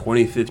 12th,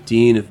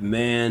 2015 of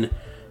Man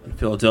in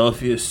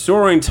Philadelphia.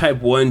 Soaring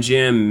Type 1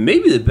 Jam,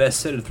 maybe the best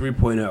set of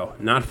 3.0,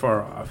 not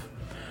far off.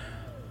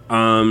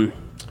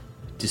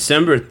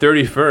 December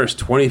 31st,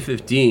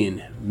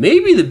 2015,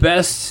 maybe the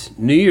best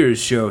New Year's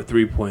show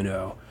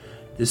 3.0.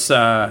 This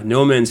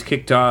No Men's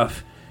kicked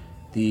off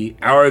the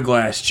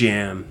Hourglass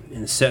Jam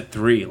in set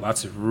 3.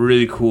 Lots of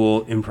really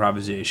cool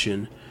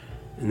improvisation.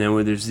 And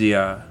then there's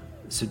the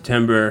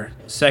September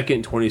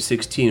 2nd,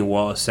 2016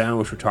 Wall of Sound,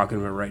 which we're talking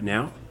about right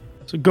now.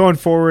 So going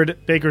forward,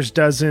 Baker's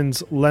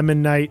Dozen's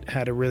Lemon Night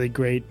had a really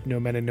great No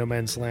Men in No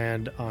Man's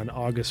Land on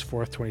August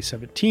 4th,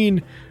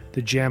 2017.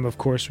 The jam, of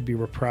course, would be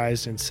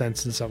reprised in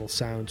Sense and Subtle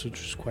Sounds,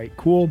 which was quite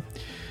cool.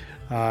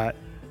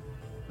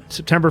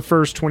 September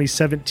 1st,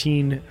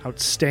 2017,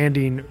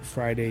 outstanding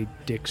Friday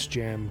Dick's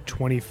Jam,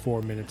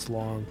 24 minutes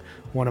long.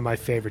 One of my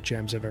favorite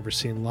jams I've ever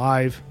seen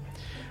live.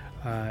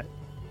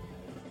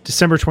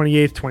 December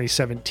 28th,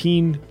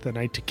 2017, the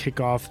night to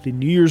kick off the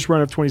New Year's run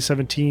of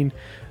 2017.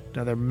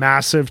 Another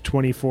massive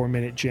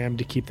 24-minute jam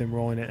to keep them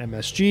rolling at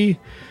MSG.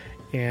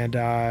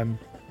 And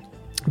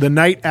the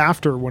night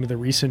after one of the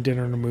recent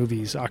dinner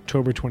movies,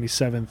 October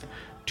 27th,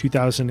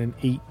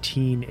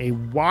 2018, a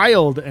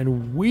wild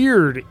and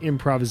weird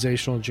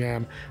improvisational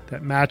jam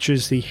that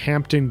matches the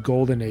Hampton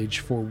Golden Age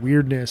for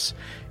weirdness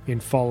in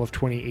fall of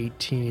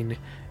 2018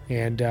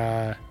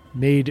 and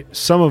made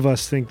some of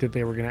us think that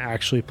they were going to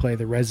actually play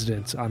The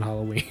Residents on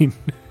Halloween.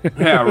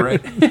 Yeah,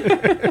 right.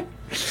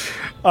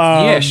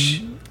 Yes,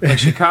 like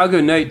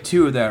Chicago night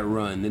 2 of that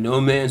run. The No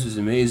Man's was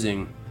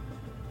amazing.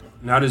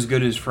 Not as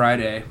good as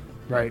Friday.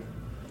 Right.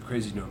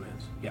 Crazy No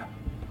Man's. Yeah.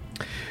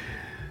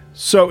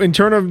 So in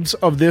terms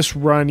of this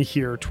run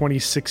here,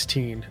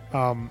 2016,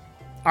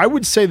 I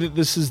would say that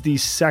this is the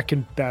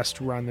second best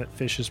run that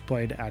Phish has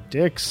played at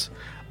Dick's.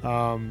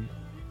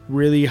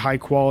 Really high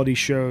quality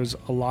shows,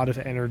 a lot of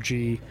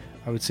energy.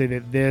 I would say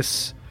that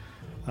this,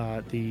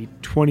 the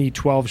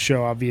 2012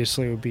 show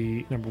obviously would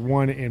be number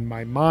one in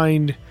my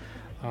mind.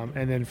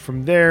 And then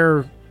from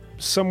there,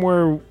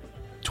 somewhere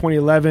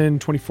 2011,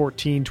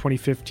 2014,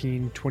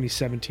 2015,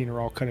 2017 are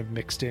all kind of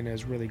mixed in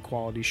as really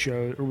quality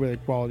shows or really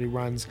quality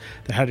runs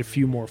that had a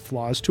few more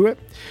flaws to it.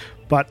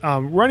 But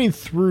running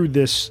through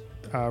this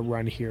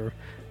run here,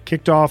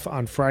 kicked off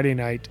on Friday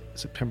night,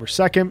 September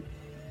 2nd.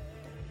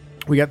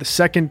 We got the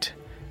second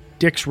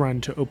Dick's run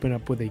to open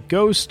up with a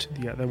Ghost,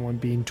 the other one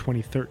being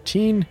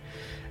 2013.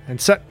 And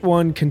set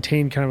 1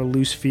 contained kind of a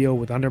loose feel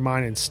with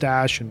Undermine and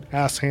Stash and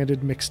Ass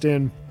Handed mixed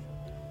in,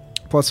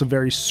 plus a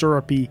very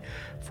syrupy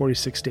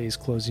 46 Days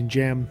closing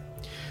jam.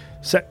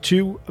 Set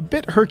 2, a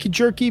bit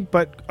herky-jerky,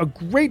 but a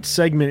great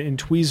segment in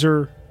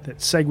Tweezer that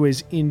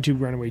segues into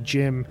Runaway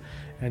Jim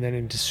and then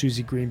into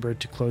Susie Greenberg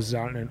to close it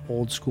out in an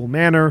old-school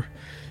manner.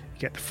 You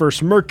get the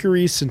first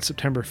Mercury since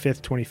September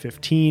 5th,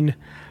 2015.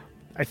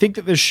 I think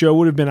that this show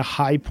would have been a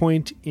high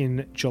point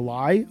in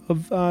July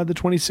of the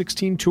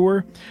 2016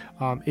 tour.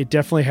 It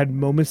definitely had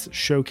moments that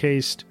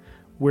showcased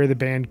where the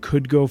band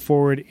could go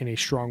forward in a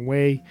strong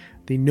way.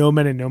 The No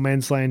Men in No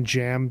Man's Land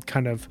jam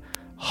kind of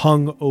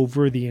hung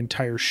over the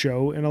entire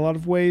show in a lot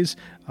of ways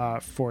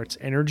for its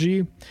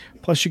energy.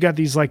 Plus you got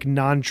these like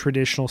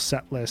non-traditional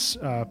set list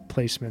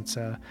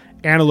placements.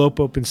 Antelope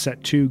opened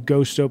set 2,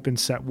 Ghost opened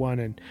set 1,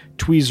 and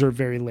Tweezer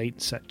very late in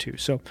set 2.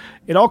 So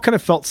it all kind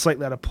of felt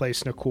slightly out of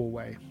place in a cool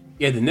way.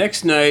 Yeah, the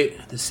next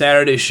night, the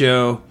Saturday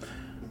show,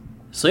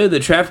 Slave of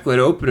the Traffic Light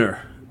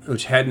opener,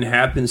 which hadn't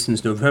happened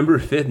since November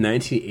 5th,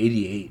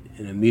 1988.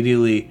 And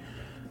immediately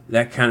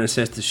that kind of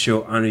sets the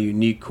show on a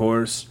unique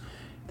course.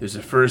 There's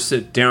a first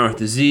set, Down with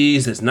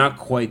Disease, that's not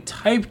quite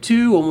Type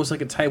 2, almost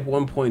like a Type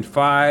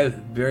 1.5.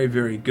 Very,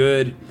 very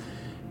good.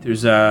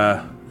 There's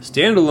a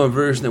standalone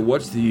version of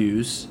What's the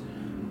Use.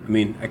 I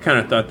mean, I kind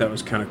of thought that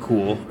was kind of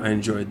cool. I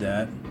enjoyed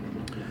that.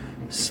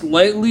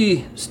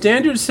 Slightly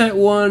standard set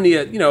 1,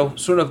 yet,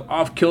 sort of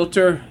off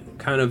kilter.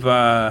 Kind of,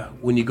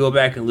 when you go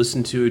back and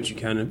listen to it, you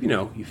kind of,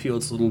 you feel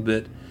it's a little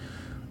bit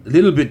a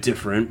little bit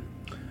different.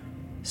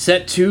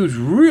 Set 2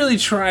 really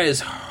tries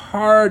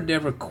hard,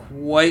 never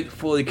quite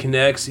fully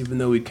connects, even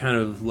though we kind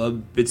of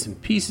love bits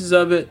and pieces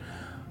of it.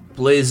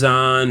 Blaze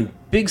On,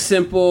 big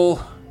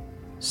simple,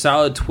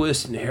 solid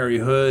twist in Harry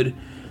Hood.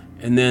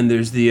 And then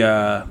there's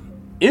the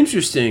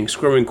interesting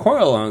Squirming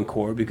Coil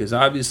encore, because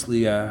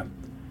obviously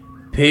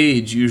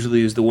Page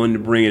usually is the one to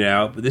bring it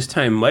out, but this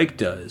time Mike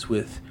does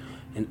with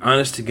an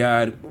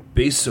honest-to-God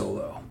bass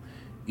solo.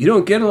 You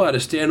don't get a lot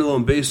of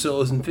standalone bass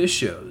solos in Phish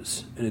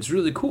shows, and it's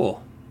really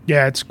cool.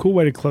 Yeah, it's a cool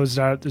way to close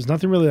it out. There's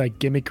nothing really like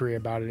gimmickry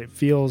about it. It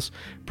feels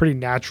pretty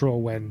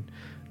natural when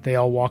they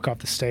all walk off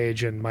the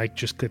stage and Mike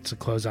just gets to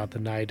close out the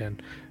night,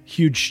 and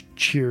huge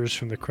cheers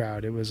from the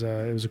crowd. It was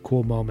a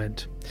cool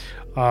moment.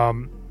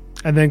 And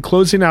then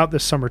closing out the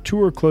summer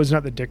tour, closing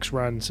out the Dix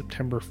run,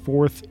 September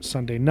 4th,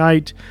 Sunday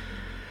night.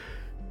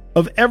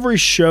 Of every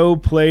show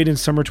played in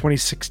summer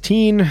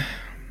 2016,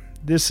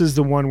 this is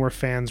the one where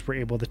fans were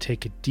able to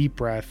take a deep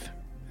breath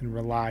and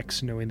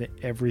relax, knowing that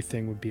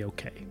everything would be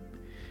okay.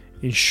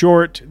 In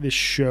short, this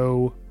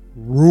show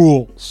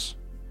rules.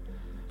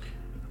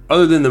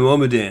 Other than the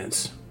Moment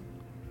Dance.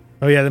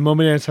 Oh yeah, the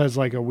Moment Dance has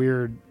like a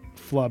weird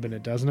flub in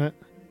it, doesn't it?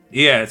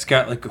 Yeah, it's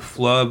got like a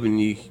flub,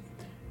 and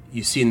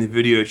you see in the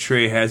video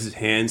Trey has his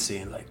hand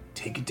saying like,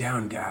 "Take it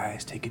down,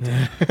 guys, take it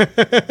down."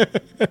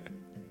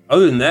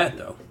 Other than that,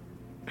 though,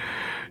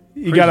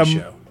 you got a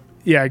show.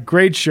 Yeah,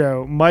 great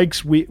show.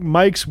 Mike's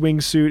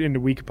wingsuit into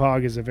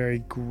Weekapaug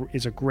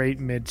is a great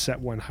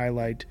mid-set one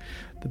highlight.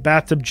 The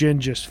bathtub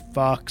gin just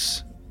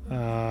fucks.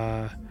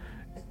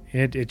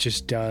 It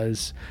just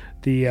does.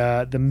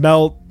 The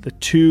melt, the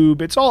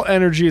tube, it's all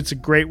energy. It's a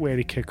great way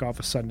to kick off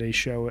a Sunday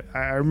show.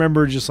 I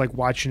remember just like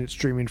watching it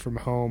streaming from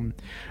home.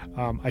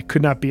 I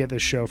could not be at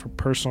this show for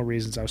personal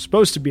reasons. I was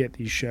supposed to be at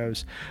these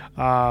shows.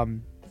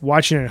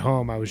 Watching it at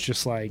home, I was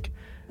just like,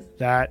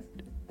 that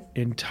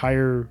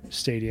entire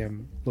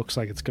stadium looks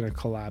like it's going to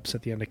collapse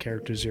at the end of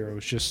Character Zero.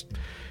 It's just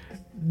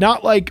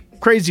not like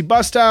crazy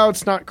bust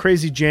outs, not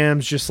crazy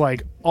jams, just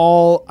like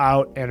all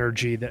out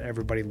energy that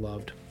everybody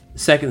loved.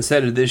 Second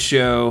set of this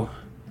show,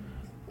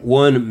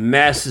 one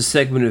massive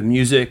segment of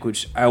music,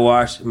 which I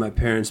watched in my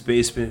parents'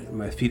 basement with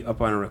my feet up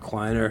on a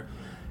recliner.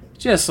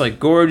 Just like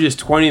gorgeous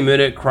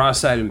 20-minute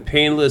Cross-Eyed and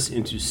Painless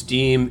into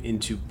Steam,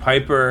 into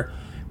Piper,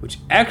 which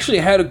actually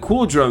had a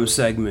cool drum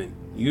segment.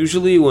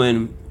 Usually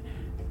when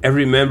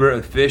every member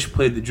of Phish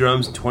played the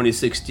drums in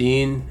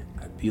 2016,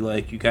 I'd be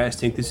like, you guys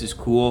think this is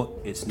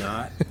cool? It's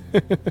not.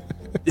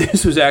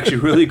 This was actually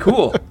really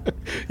cool.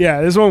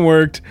 Yeah, this one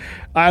worked.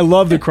 I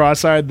love the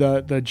Cross-Eyed.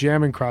 The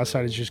jam in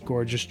Cross-Eyed is just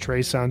gorgeous.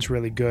 Trey sounds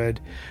really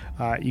good.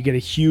 You get a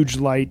huge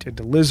light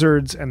into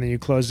Lizards, and then you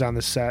close down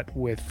the set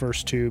with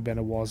First Tube and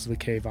a Walls of the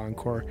Cave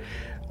encore.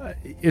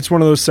 It's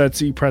one of those sets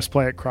that you press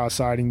play at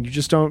Cross-Eyed, and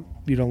you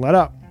don't let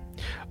up.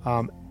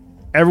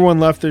 Everyone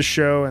left this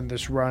show and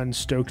this run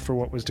stoked for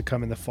what was to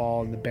come in the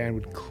fall, and the band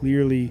would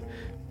clearly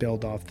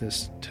build off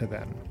this to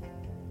them.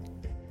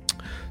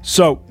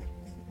 So,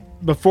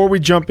 before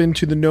we jump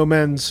into the No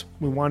Men's,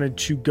 we wanted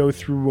to go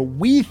through what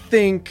we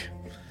think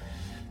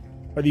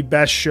are the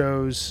best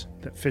shows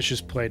that Phish has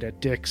played at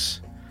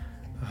Dick's.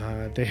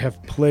 They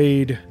have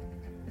played,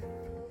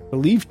 I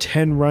believe,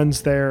 10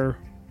 runs there.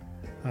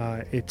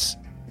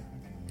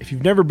 If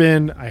you've never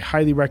been, I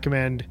highly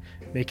recommend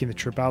making the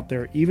trip out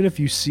there. Even if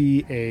you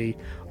see a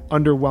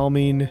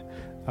underwhelming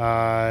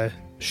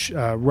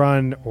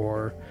run,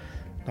 or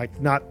like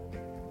not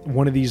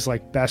one of these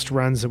like best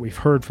runs that we've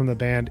heard from the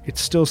band, it's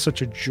still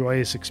such a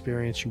joyous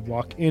experience. You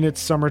walk in, it's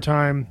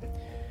summertime,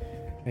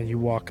 and you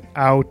walk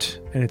out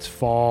and it's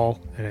fall,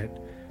 and it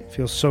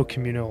feels so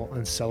communal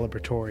and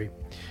celebratory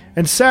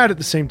and sad at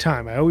the same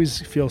time. I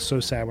always feel so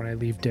sad when I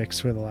leave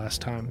Dick's for the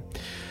last time.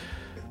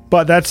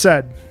 But that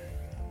said,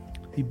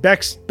 the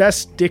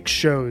best Dick's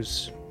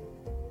shows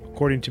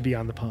according to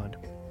Beyond the Pond.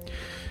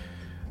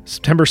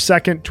 September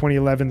 2nd,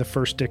 2011, the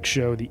first Dick's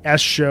show, the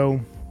S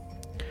Show.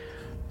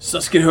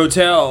 Suskin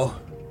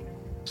Hotel.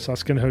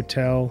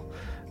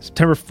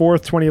 September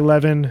 4th,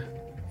 2011,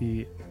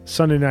 the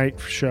Sunday night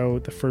show,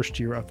 the first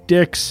year of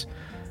Dick's.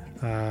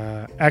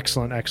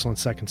 Excellent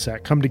second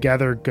set. Come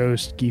Together,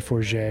 Ghost, Guy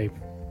Forget.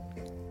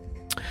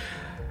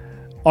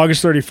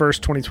 August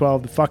 31st,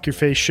 2012, the Fuck Your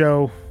Face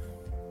show.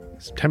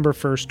 September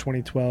 1st,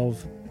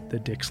 2012, the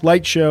Dick's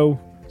Light show.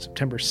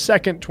 September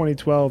 2nd,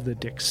 2012, the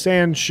Dick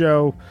Sands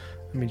show.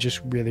 I mean, just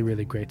really,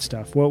 really great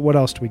stuff. What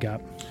else do we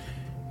got?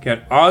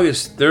 Got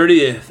August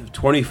 30th of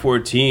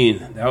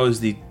 2014. That was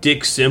the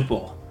Dick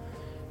Simple.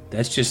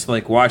 That's just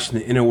like watching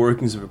the inner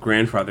workings of a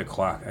grandfather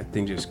clock. That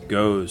thing just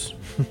goes.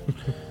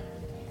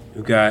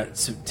 We've got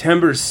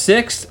September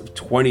 6th of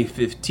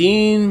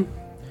 2015.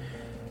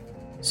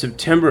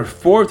 September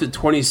 4th of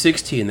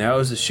 2016. That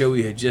was the show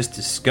we had just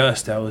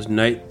discussed. That was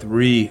night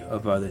 3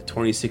 of the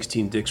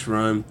 2016 Dick's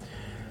run.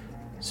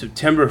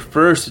 September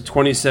 1st of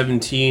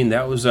 2017.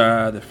 That was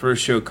the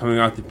first show coming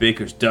off the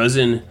Baker's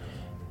Dozen.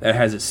 That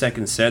has a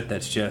second set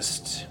that's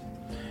just...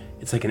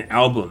 it's like an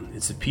album.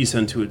 It's a piece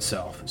unto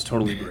itself. It's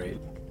totally great.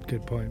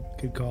 Good point.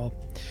 Good call.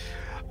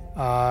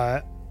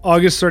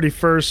 August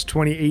 31st,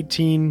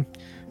 2018.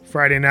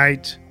 Friday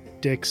night,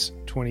 Dick's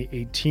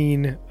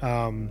 2018.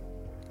 One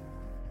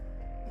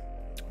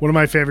of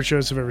my favorite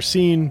shows I've ever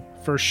seen.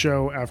 First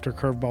show after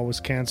Curveball was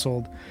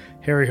canceled.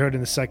 Harry Hood in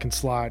the second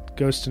slot.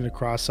 Ghost into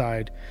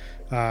Cross-Eyed.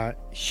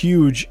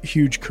 Huge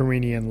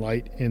Karinian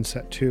light in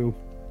set 2.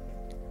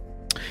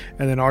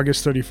 And then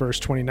August 31st,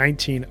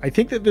 2019. I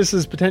think that this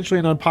is potentially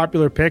an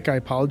unpopular pick. I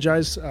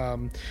apologize.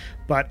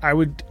 But I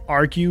would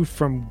argue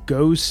from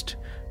Ghost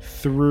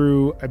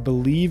through, I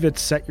believe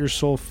it's Set Your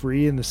Soul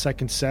Free in the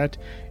second set.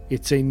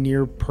 It's a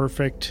near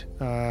perfect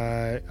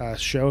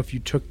show. If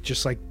you took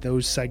just like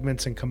those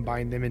segments and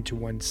combined them into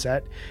one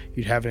set,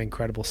 you'd have an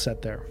incredible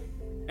set there.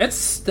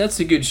 That's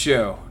a good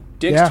show.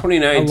 Dick's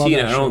 2019,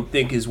 I don't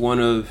think is one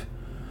of...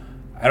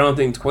 I don't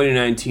think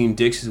 2019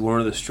 Dick's is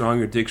one of the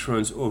stronger Dick's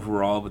runs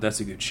overall, but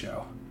that's a good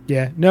show.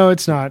 Yeah, no,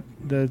 it's not.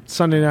 The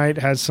Sunday night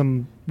has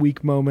some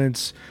weak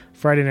moments.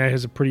 Friday night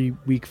has a pretty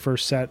weak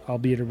first set,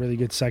 albeit a really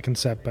good second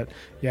set. But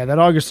yeah, that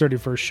August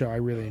 31st show I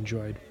really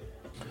enjoyed.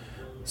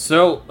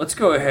 So let's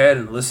go ahead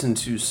and listen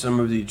to some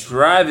of the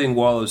driving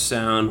wall of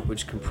sound,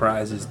 which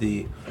comprises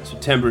the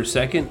September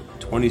 2nd,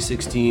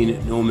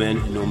 2016 No Men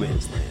and No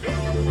Man's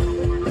Land.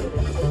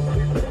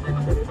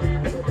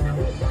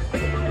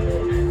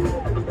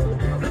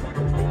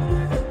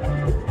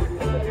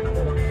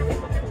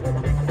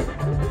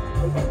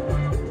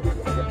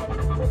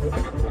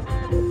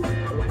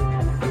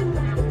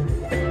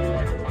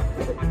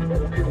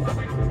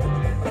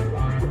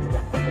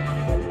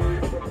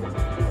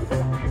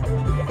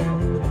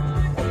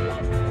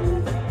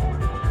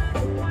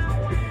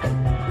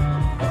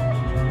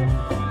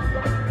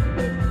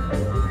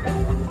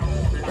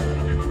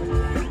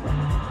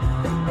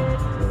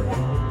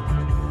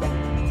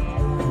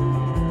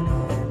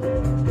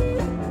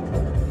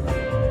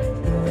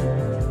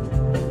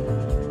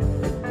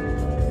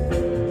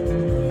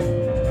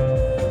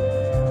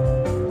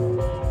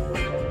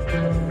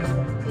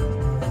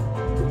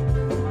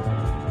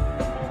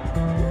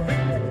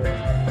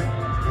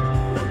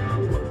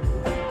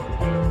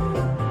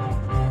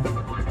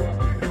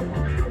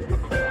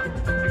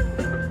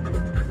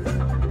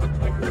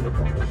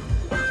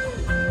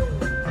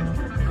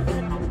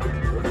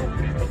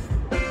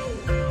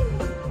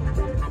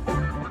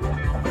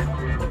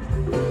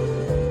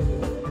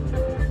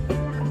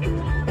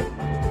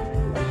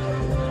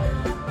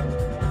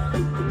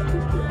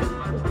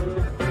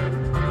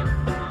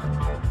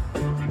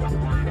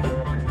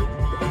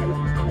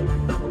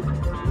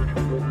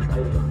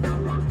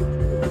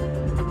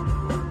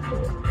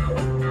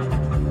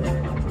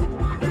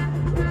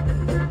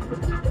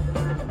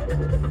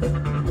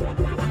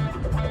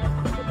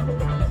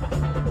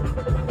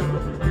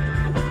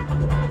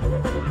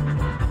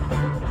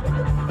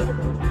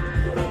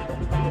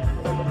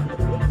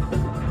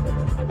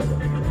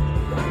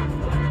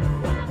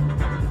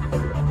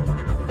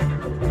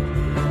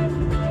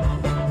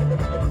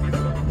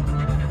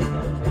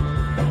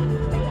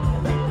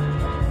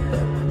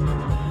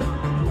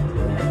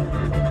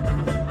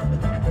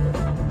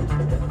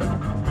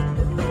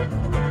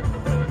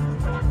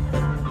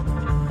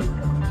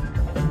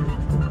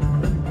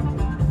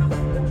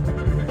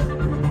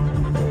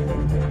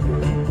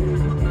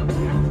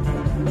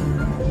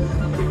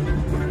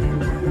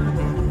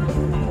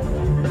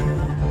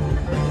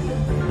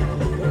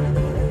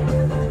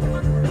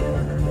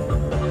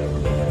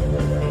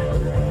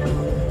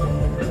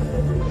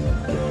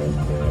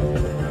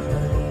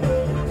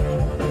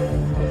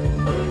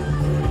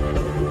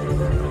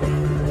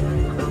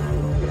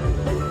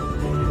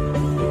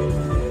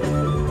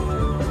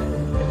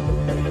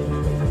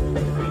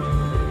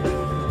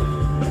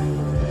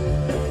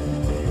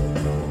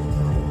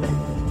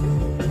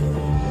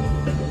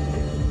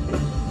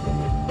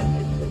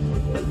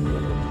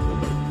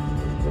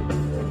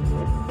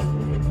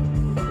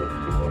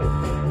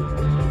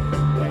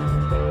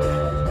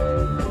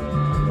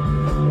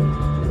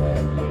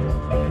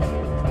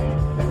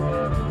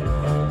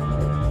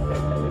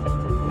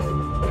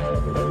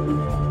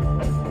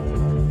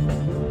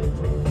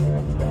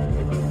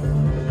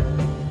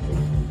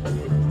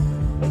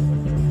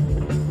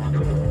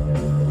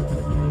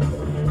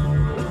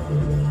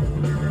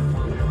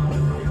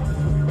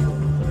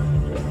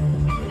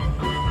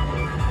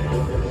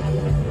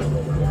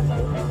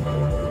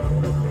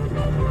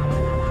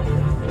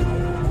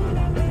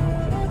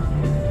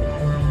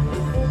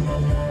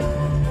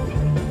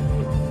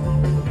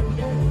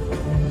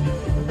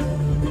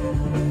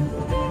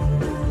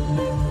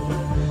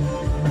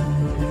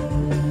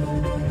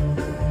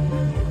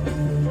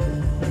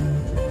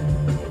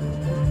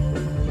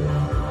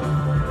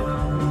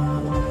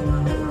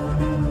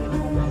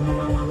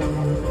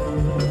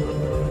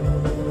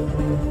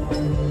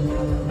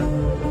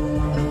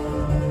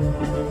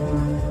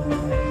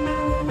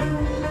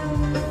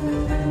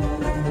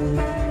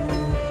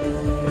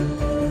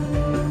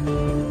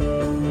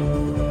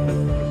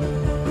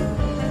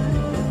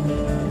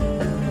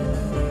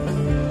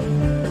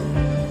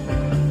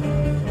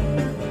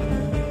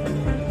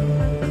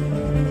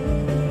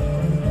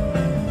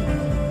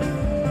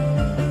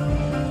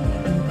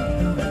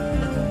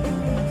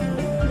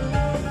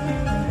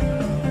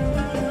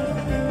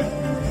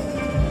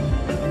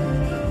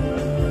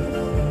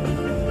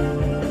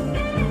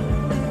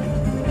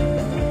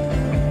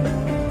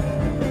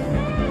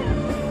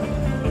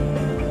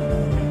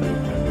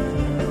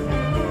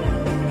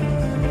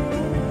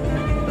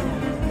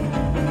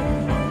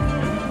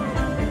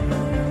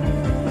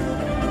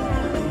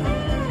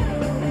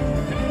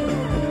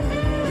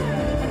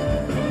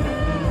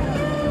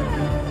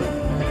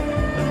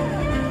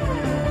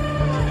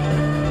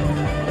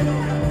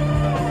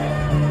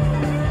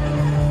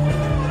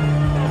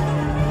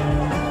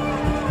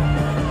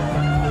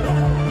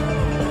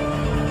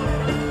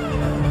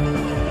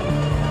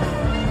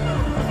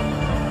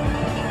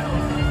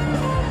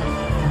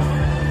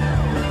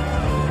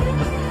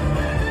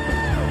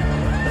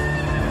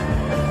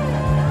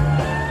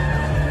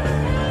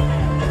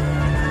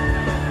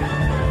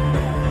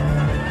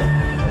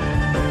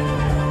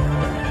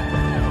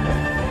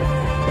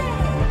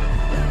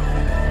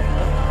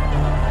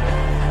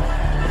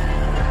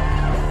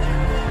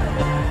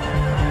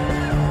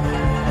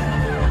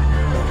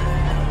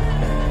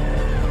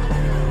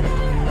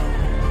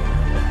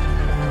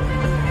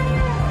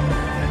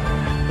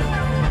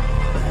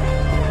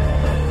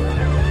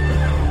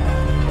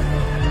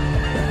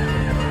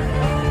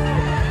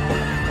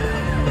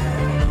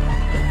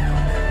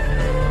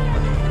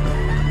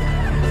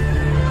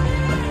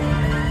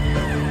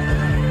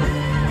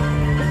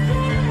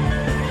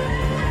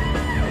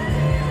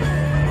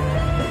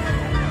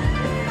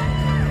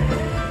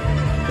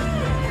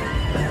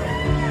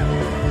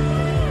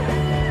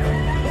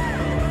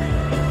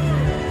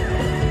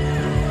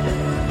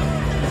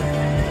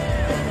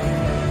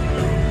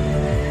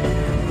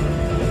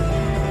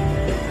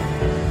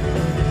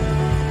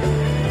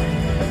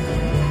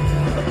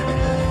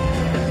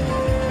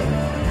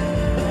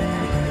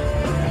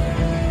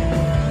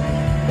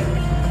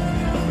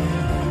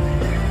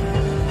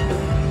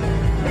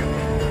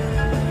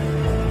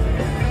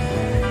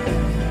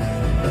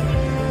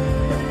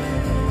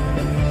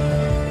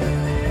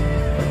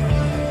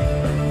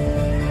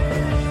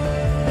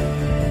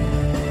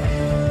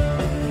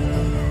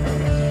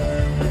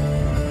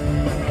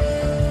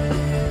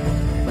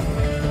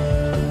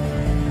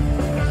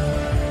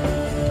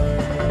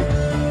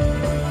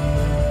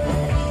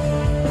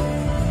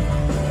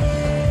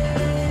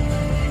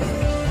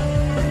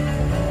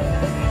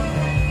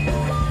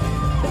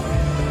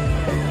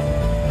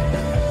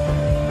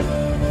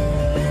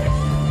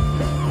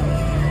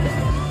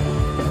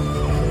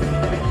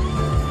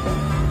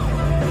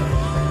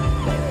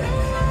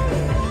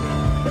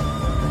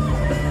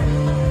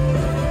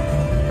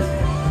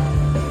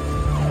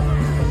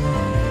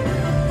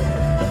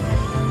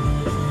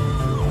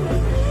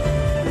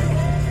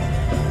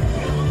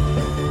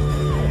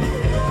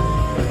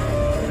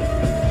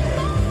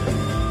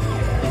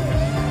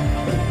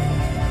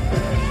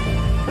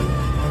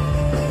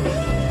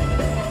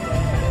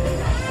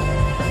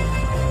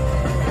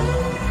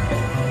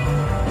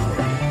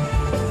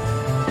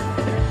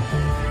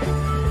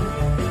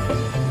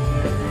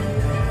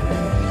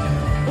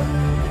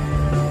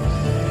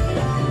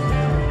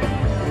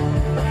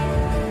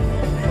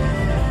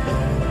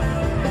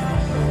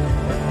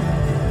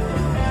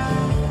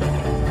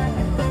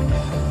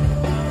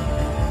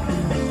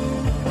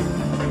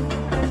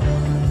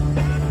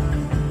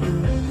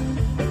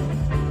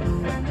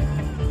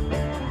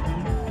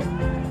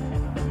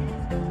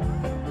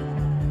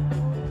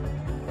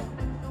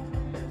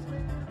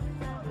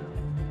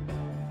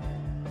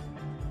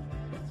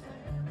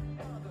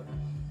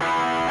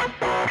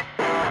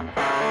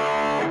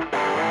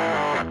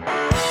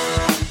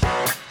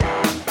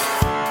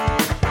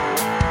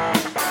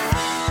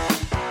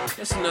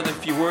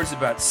 words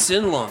about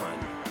Sinlon.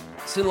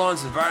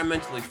 Sinlon's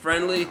environmentally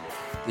friendly.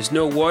 There's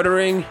no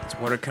watering, it's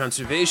water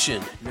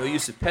conservation, no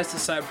use of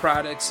pesticide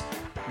products,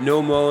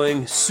 no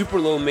mowing, super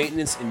low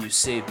maintenance, and you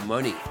save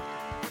money.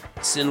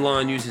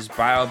 Sinlon uses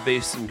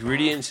bio-based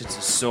ingredients such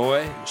as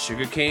soy and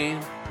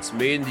sugarcane. It's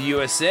made in the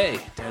USA,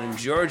 down in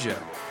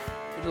Georgia.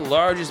 They're the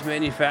largest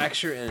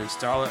manufacturer and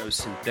installer of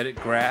synthetic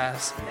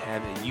grass and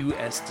have a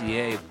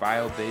USDA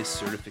bio-based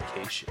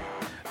certification.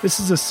 This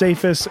is the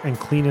safest and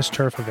cleanest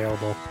turf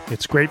available.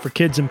 It's great for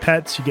kids and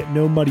pets. You get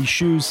no muddy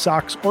shoes,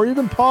 socks, or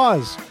even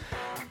paws.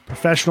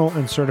 Professional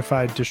and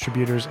certified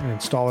distributors and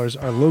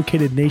installers are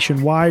located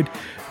nationwide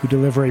who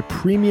deliver a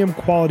premium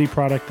quality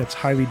product that's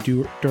highly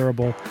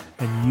durable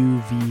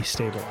and UV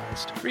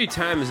stabilized. Free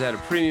time is at a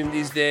premium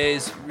these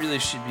days. You really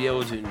should be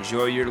able to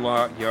enjoy your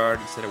yard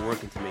instead of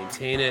working to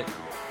maintain it.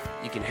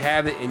 You can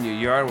have it in your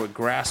yard where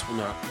grass will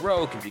not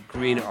grow. It can be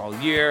green all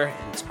year,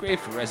 and it's great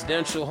for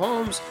residential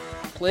homes,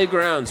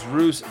 playgrounds,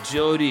 roofs,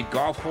 agility,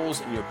 golf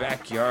holes in your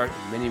backyard,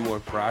 and many more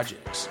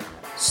projects.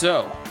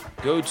 So,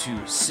 go to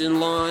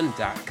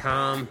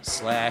sinlon.com/beyond.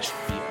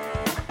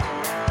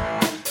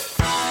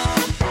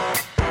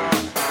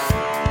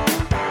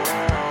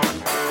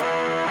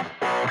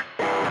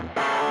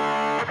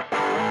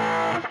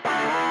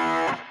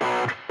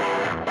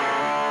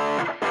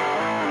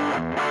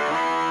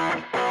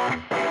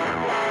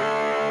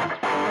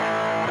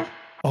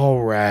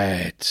 All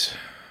right.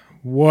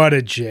 What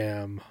a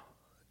jam.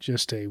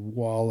 Just a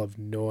wall of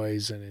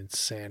noise and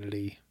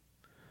insanity.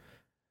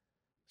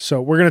 So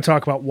we're going to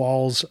talk about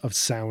walls of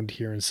sound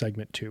here in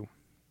segment 2.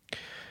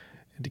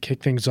 And to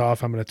kick things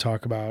off, I'm going to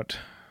talk about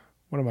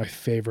one of my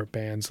favorite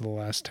bands of the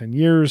last 10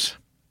 years.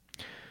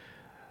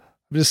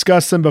 I've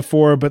discussed them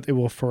before, but they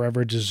will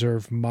forever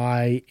deserve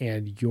my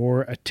and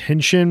your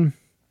attention.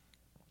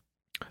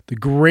 The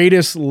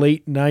greatest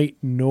late night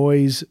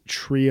noise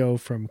trio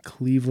from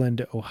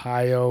Cleveland,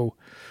 Ohio,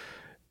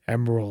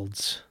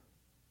 Emeralds.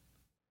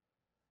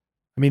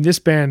 I mean, this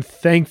band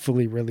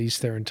thankfully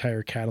released their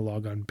entire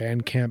catalog on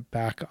Bandcamp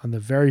back on the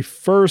very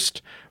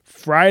first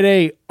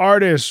Friday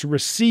Artists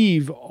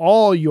Receive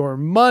All Your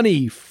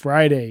Money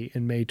Friday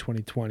in May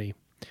 2020,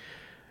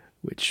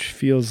 which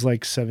feels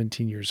like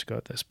 17 years ago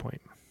at this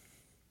point.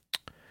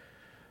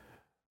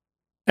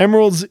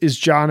 Emeralds is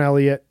John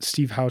Elliott,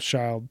 Steve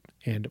Hauschild,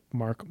 and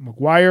Mark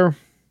McGuire.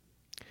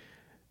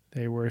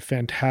 They were a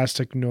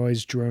fantastic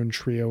noise drone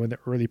trio in the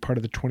early part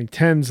of the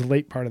 2010s,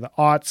 late part of the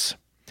aughts.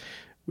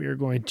 We are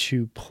going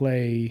to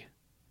play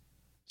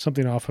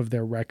something off of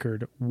their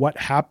record, What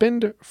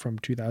Happened, from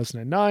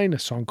 2009, a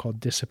song called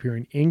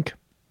Disappearing Ink.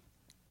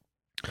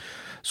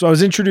 So I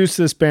was introduced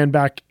to this band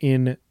back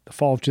in the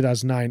fall of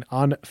 2009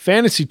 on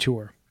Fantasy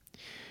Tour.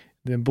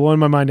 They've been blowing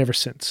my mind ever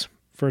since.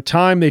 For a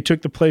time, they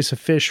took the place of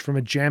Phish from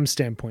a jam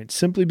standpoint,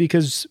 simply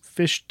because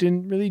Phish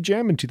didn't really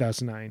jam in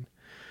 2009.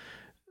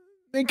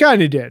 They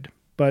kind of did,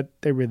 but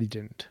they really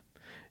didn't.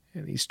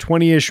 And these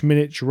 20-ish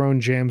minute drone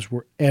jams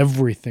were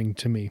everything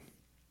to me.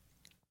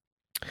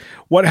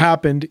 What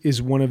Happened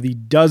is one of the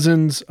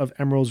dozens of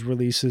Emeralds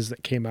releases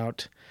that came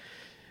out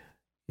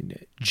in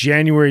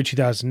January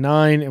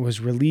 2009. It was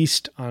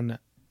released on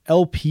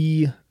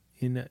LP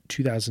in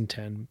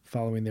 2010,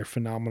 following their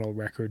phenomenal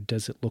record,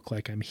 Does It Look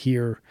Like I'm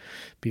Here,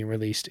 being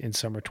released in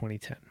summer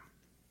 2010.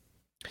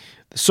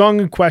 The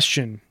song in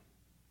question,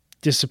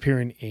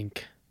 Disappearing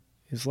Ink,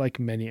 is like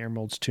many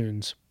Emeralds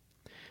tunes.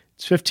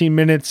 It's 15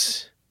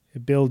 minutes.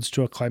 It builds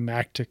to a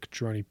climactic,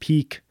 droney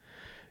peak.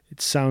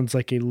 It sounds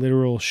like a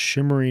literal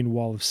shimmering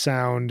wall of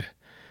sound,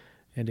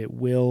 and it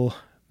will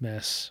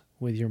mess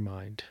with your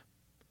mind.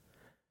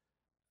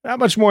 Not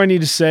much more I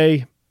need to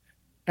say.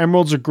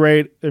 Emeralds are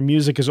great. Their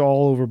music is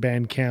all over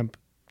Bandcamp.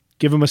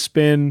 Give them a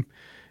spin.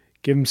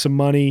 Give them some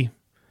money.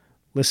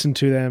 Listen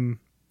to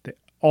them.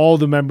 All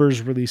the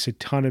members release a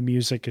ton of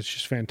music. It's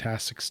just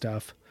fantastic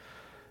stuff.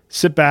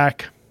 Sit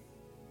back.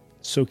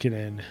 Soak it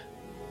in.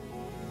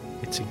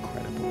 It's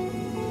incredible.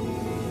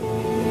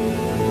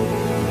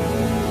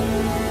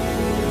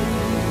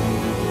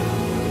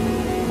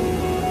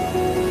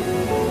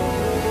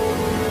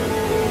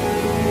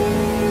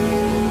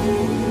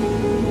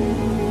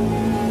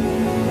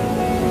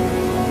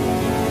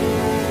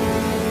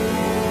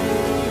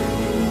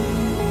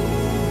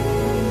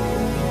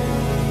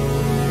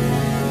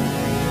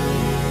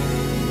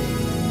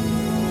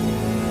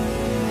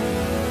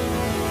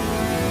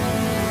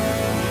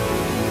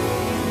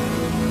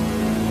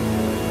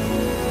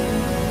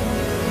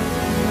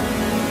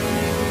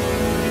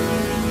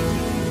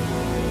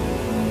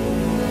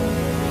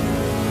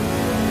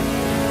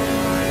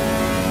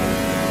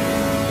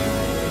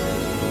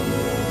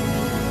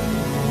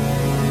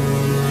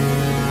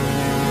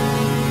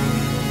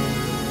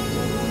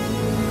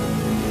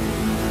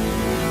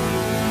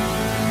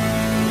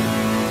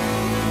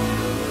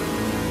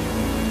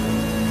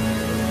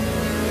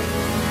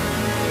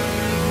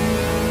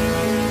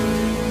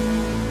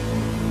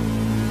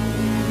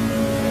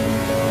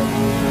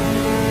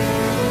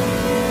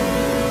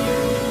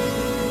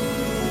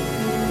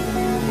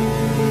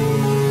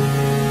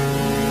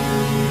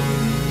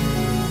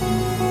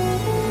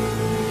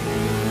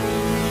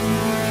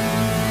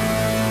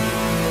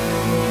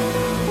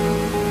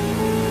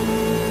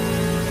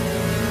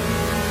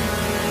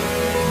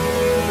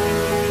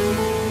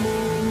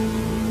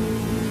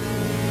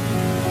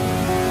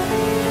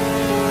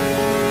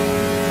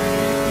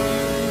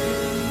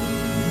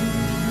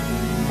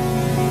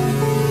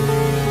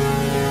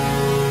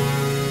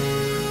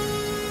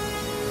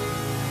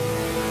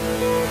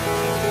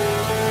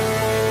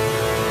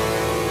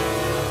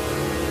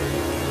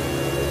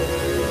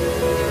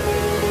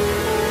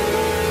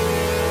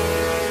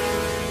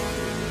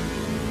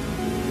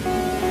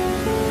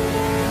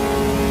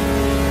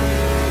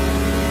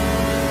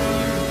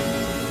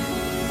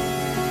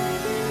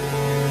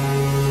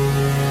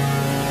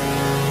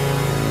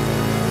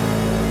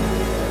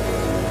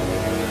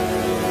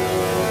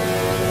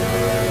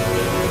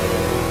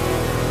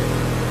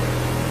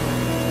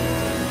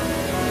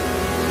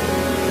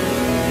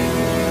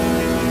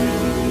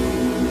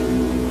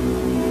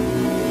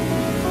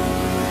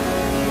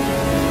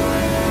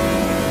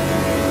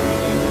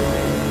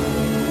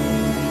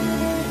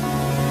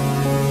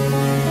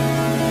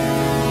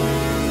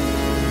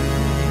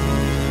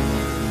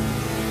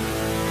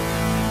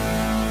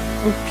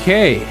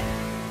 Okay.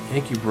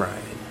 Thank you,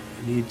 Brian.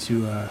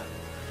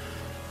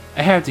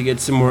 I have to get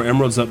some more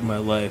emeralds up in my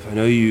life. I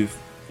know you've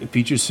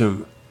featured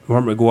some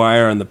Mark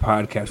McGuire on the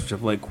podcast, which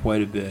I've liked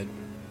quite a bit.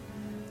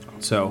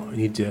 So I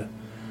need to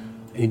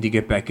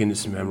get back into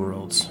some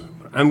emeralds.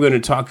 I'm going to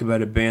talk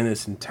about a band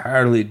that's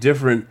entirely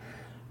different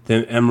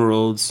than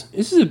emeralds.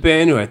 This is a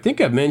band who I think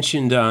I've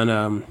mentioned on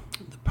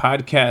the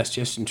podcast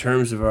just in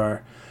terms of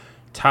our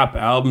top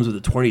albums of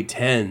the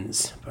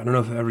 2010s. But I don't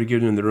know if I've ever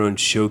given them their own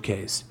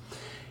showcase.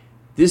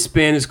 This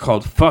band is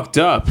called Fucked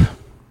Up,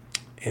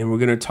 and we're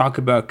going to talk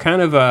about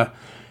kind of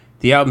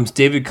the albums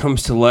David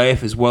Comes to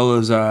Life as well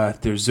as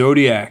their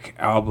Zodiac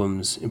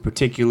albums, in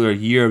particular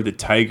Year of the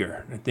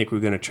Tiger. I think we're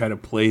going to try to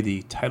play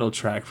the title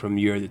track from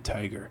Year of the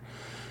Tiger.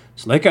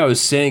 So like I was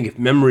saying, if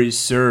memory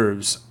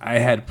serves, I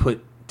had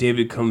put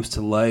David Comes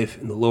to Life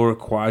in the lower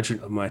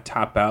quadrant of my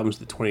top albums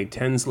of the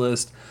 2010s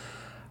list.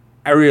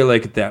 I really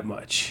like it that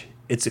much.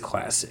 It's a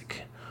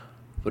classic.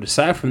 But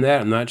aside from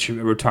that, I'm not sure I've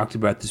ever talked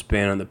about this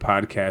band on the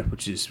podcast,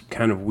 which is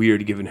kind of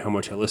weird given how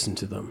much I listen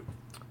to them.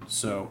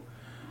 So,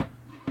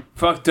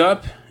 Fucked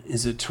Up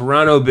is a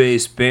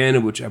Toronto-based band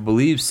of which I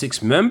believe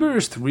 6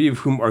 members, 3 of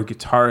whom are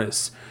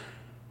guitarists.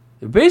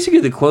 They're basically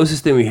the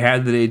closest thing we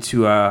had today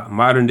to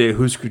modern-day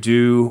Husker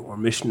Du or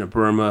Mission of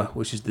Burma,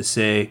 which is to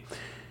say,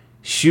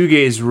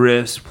 shoegaze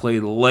riffs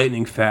played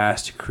lightning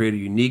fast to create a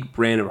unique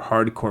brand of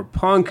hardcore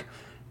punk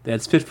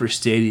that's fit for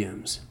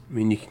stadiums. I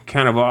mean, you can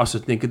kind of also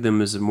think of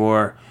them as a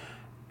more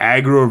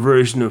aggro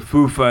version of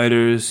Foo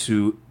Fighters,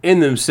 who in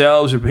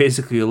themselves are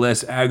basically a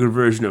less aggro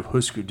version of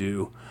Husker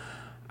Du.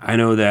 I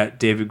know that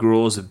David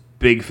Grohl is a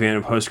big fan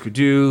of Husker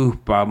Du.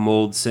 Bob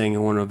Mould sang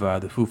in one of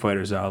the Foo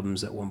Fighters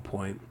albums at one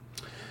point.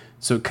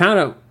 So kind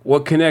of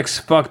what connects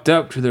Fucked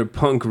Up to their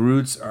punk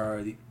roots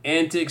are the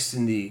antics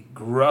and the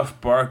gruff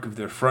bark of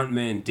their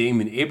frontman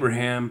Damon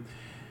Abraham,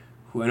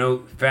 who I know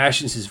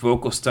fashions his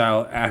vocal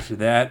style after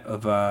that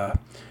of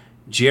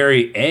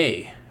Jerry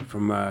A.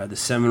 from the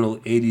seminal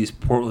 80s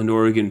Portland,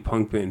 Oregon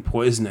punk band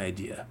Poison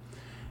Idea.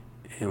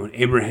 And when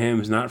Abraham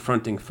is not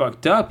fronting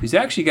Fucked Up, he's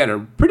actually got a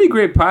pretty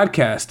great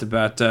podcast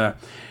about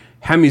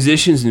how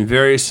musicians and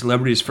various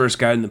celebrities first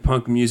got into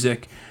punk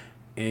music,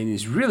 and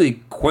he's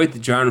really quite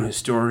the genre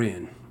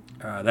historian.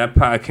 That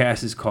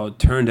podcast is called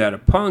Turned Out a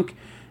Punk,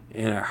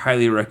 and I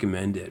highly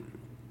recommend it.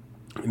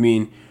 I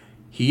mean,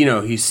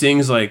 he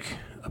sings like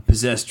a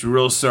possessed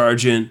drill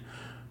sergeant,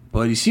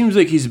 but he seems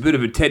like he's a bit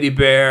of a teddy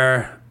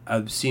bear.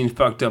 I've seen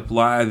Fucked Up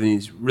live, and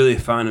he's really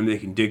fond of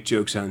making dick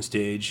jokes on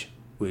stage,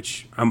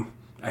 which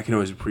I can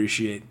always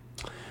appreciate.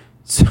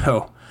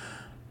 So,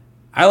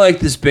 I like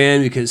this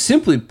band because,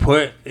 simply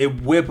put, they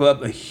whip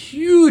up a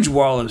huge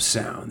wall of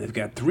sound. They've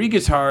got 3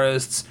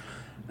 guitarists.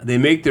 They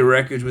make their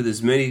records with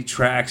as many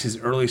tracks as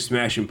early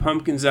Smashing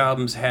Pumpkins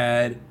albums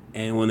had,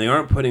 and when they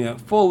aren't putting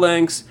out full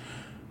lengths,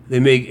 they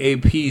make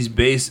EPs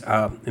based.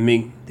 They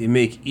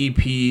make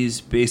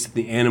EPs based on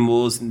the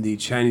animals in the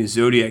Chinese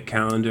zodiac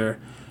calendar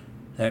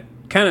that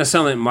kind of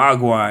sound like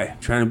Mogwai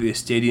trying to be a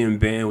stadium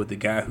band with the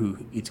guy who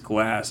eats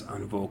glass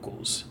on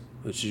vocals,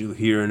 which you'll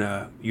hear in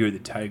Year of the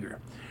Tiger.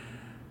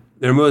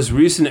 Their most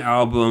recent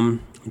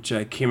album, which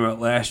came out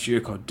last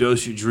year, called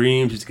Dose Your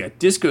Dreams, it's got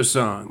disco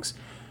songs.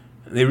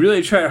 And they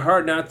really try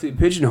hard not to be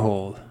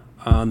pigeonholed.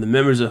 The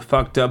members of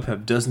Fucked Up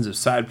have dozens of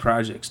side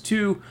projects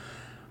too.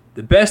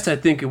 The best, I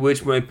think, of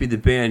which might be the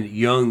band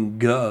Young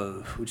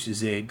Gov, which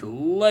is a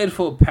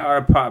delightful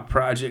power pop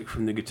project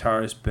from the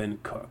guitarist Ben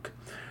Cook.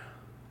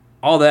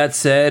 All that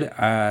said,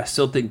 I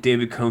still think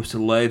David Comes to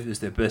Life is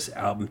their best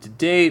album to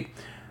date.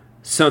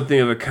 Something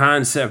of a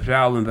concept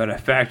album about a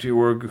factory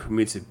worker who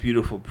meets a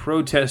beautiful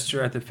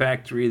protester at the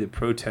factory. The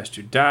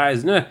protester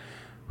dies. Nah,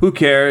 who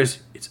cares?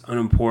 It's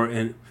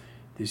unimportant.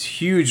 There's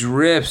huge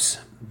riffs,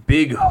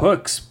 big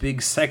hooks, big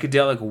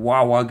psychedelic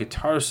wah-wah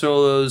guitar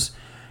solos.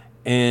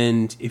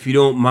 And if you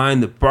don't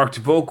mind the barked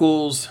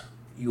vocals,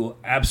 you will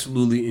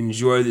absolutely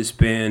enjoy this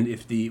band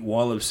if the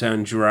wall of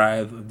sound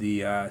drive of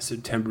the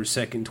September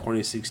 2nd,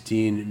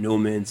 2016 No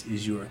Man's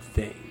is your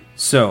thing.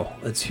 So,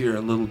 let's hear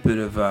a little bit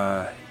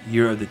of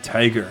Year of the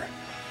Tiger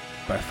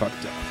by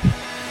Fucked Up.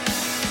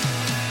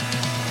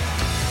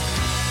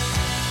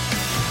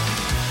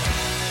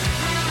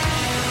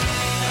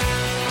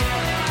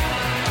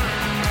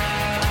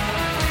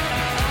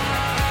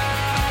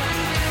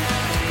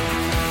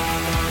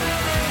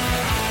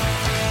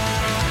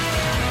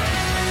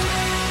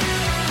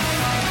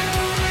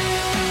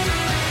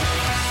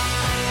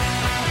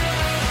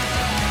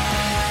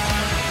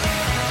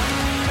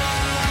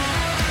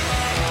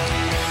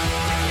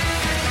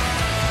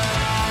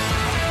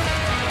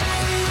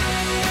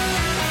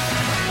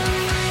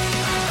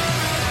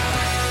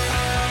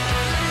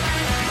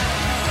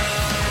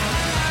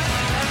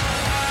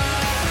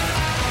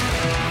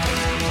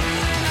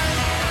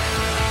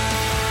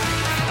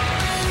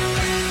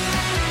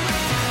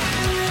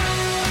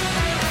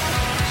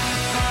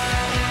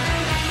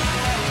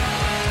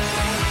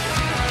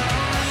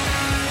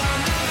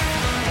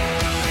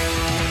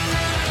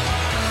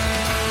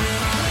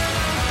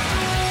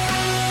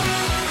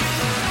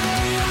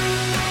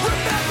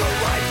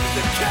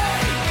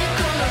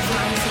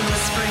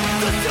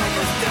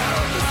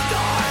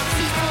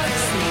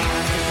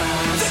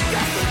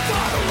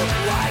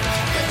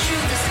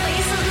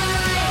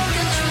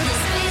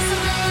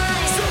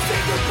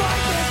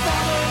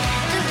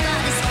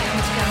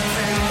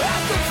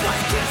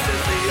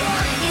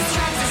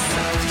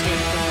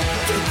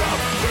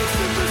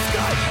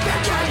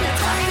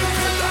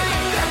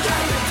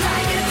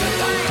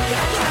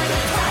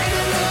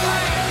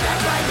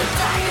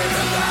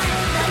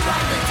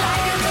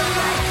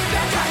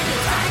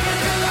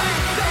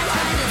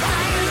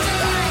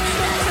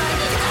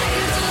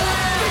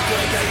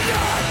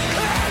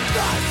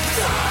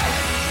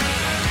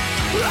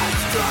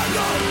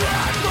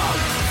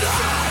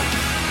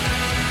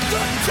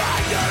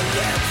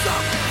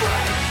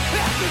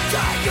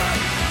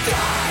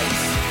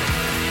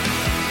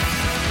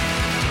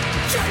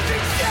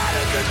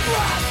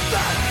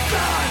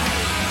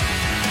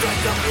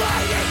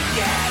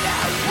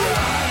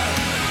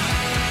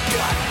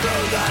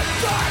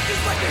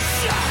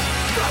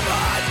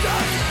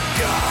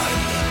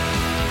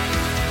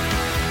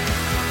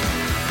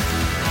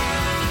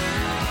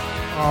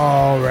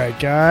 All right,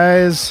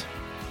 guys.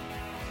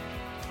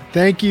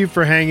 Thank you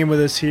for hanging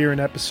with us here in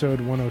episode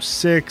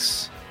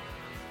 106,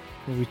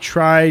 where we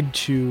tried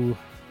to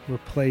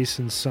replace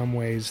in some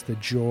ways the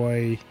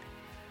joy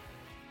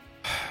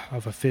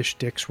of a Fish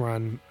Dicks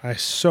run. I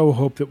so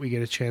hope that we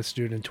get a chance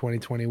to do it in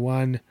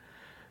 2021. The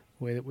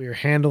way that we are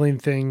handling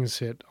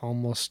things, it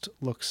almost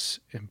looks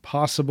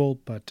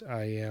impossible, but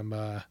I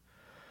am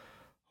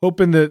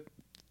hoping that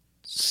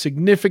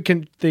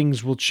significant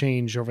things will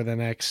change over the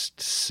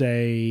next,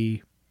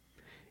 say,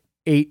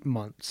 8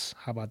 months.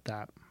 How about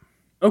that?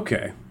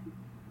 Okay.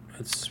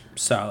 That's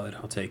solid.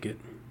 I'll take it.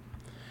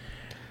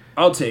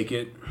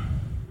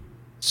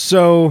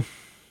 So,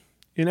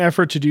 in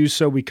effort to do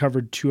so, we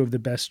covered 2 of the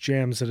best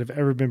jams that have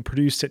ever been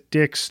produced at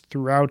Dick's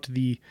throughout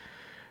the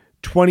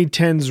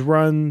 2010s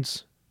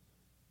runs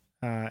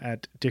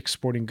at Dick's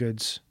Sporting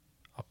Goods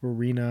Up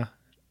Arena,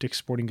 Dick's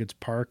Sporting Goods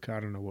Park. I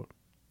don't know what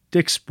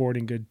Dick's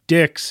Sporting Goods.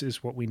 Dick's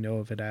is what we know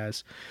of it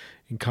as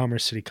in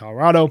Commerce City,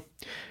 Colorado.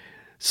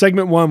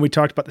 Segment 1, we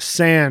talked about the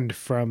Sand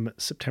from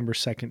September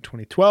 2nd,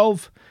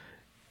 2012.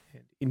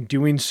 In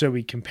doing so,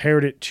 we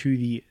compared it to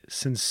the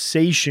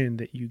sensation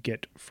that you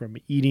get from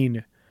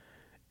eating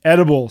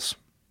edibles,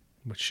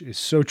 which is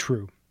so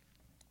true.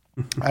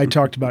 I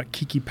talked about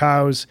Kiki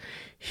Pow's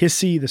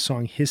Hissy, the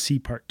song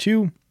Hissy Part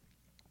 2.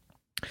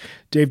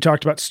 Dave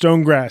talked about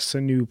Stonegrass,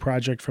 a new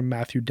project from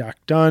Matthew Doc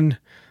Dunn,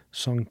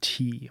 song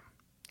T.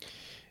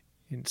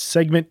 In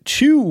segment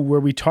 2, where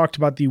we talked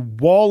about the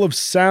Wall of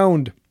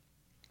Sound,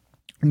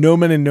 No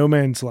Man in No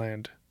Man's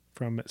Land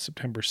from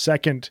September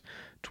 2nd,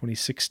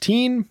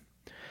 2016.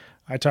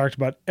 I talked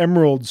about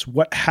Emerald's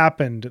What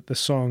Happened, the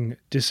song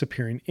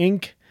Disappearing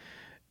Ink.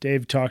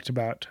 Dave talked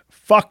about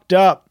Fucked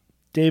Up,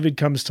 David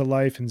Comes to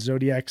Life in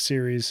Zodiac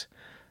series,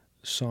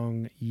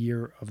 song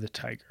Year of the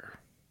Tiger.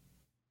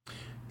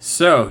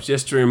 So,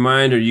 just a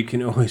reminder, you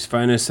can always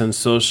find us on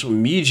social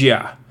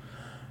media.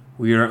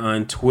 We are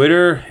on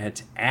Twitter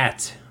at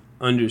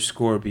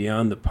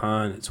 @_Beyond the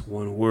Pond. It's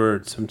one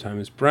word.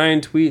 Sometimes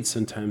Brian tweets,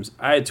 sometimes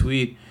I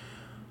tweet.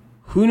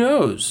 Who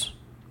knows?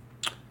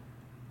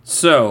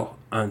 So,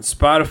 on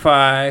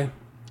Spotify,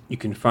 you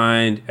can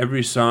find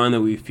every song that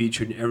we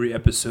featured in every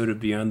episode of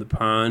Beyond the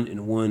Pond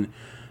in one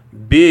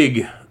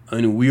big,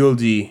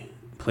 unwieldy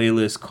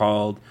playlist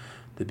called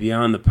the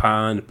Beyond the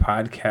Pond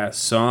Podcast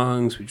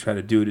Songs. We try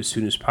to do it as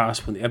soon as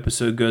possible when the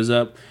episode goes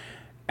up.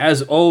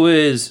 As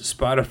always,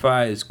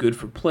 Spotify is good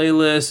for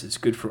playlists. It's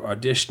good for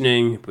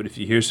auditioning. But if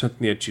you hear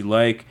something that you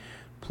like,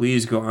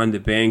 please go on to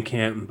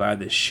Bandcamp and buy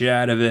the shit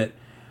out of it.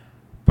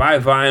 Buy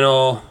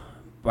vinyl.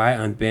 Buy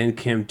on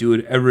Bandcamp. Do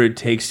whatever it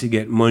takes to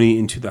get money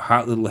into the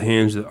hot little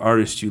hands of the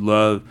artists you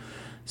love.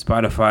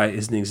 Spotify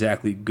isn't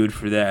exactly good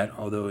for that,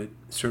 although it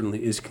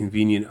certainly is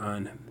convenient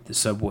on the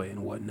subway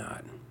and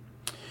whatnot.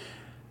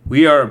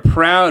 We are a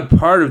proud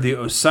part of the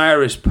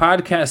Osiris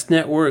Podcast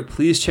Network.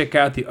 Please check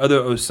out the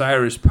other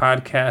Osiris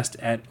podcast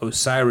at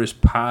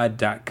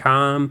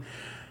osirispod.com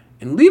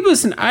and leave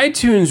us an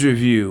iTunes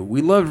review.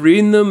 We love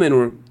reading them, and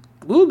we're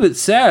a little bit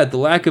sad at the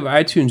lack of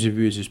iTunes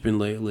reviews there's been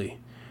lately.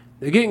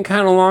 They're getting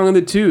kind of long in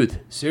the tooth.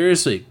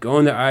 Seriously, go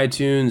into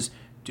iTunes,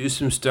 do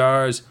some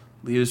stars,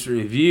 leave us a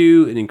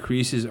review. It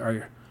increases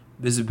our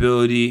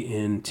visibility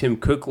in Tim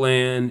Cook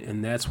land,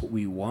 and that's what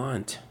we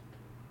want.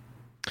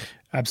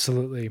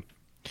 Absolutely.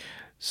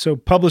 So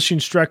publishing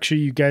structure,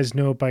 you guys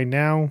know it by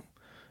now.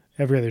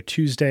 Every other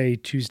Tuesday.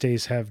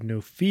 Tuesdays have no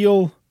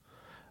feel.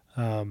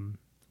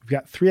 We've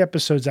got 3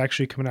 episodes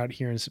actually coming out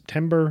here in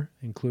September,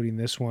 including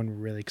this one. We're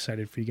really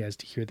excited for you guys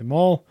to hear them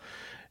all.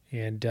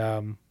 And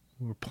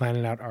we're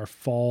planning out our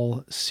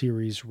fall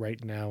series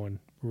right now, and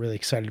we're really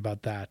excited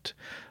about that.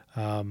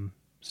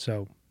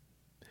 So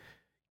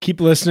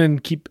keep listening,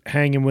 keep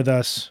hanging with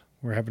us.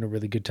 We're having a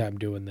really good time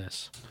doing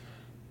this.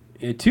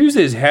 Yeah,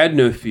 Tuesdays had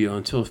no feel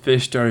until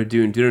Fish started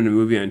doing Dinner and a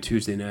Movie on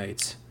Tuesday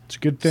nights. It's a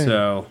good thing.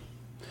 So,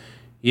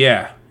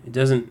 yeah, it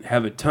doesn't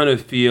have a ton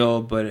of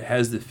feel, but it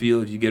has the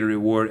feel if you get a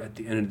reward at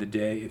the end of the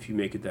day if you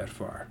make it that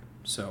far.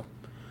 So,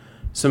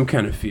 some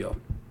kind of feel.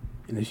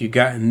 And if you've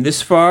gotten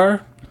this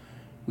far,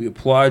 we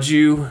applaud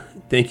you.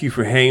 Thank you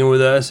for hanging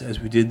with us as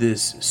we did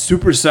this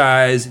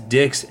supersized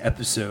Dick's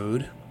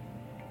episode.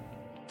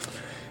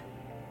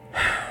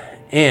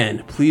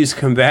 And please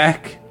come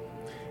back.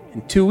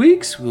 In 2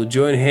 weeks, we'll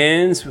join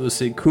hands, we will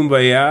say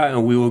kumbaya,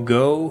 and we will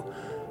go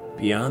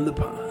beyond the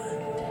pond.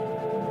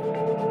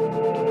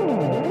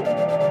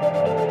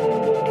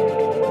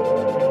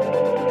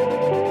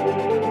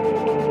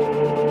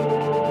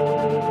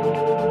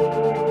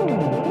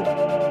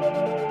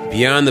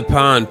 Beyond the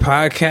Pond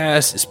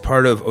podcast is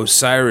part of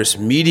Osiris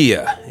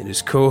Media. It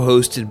is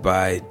co-hosted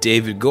by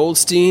David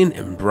Goldstein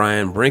and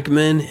Brian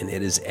Brinkman, and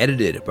it is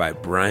edited by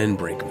Brian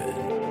Brinkman.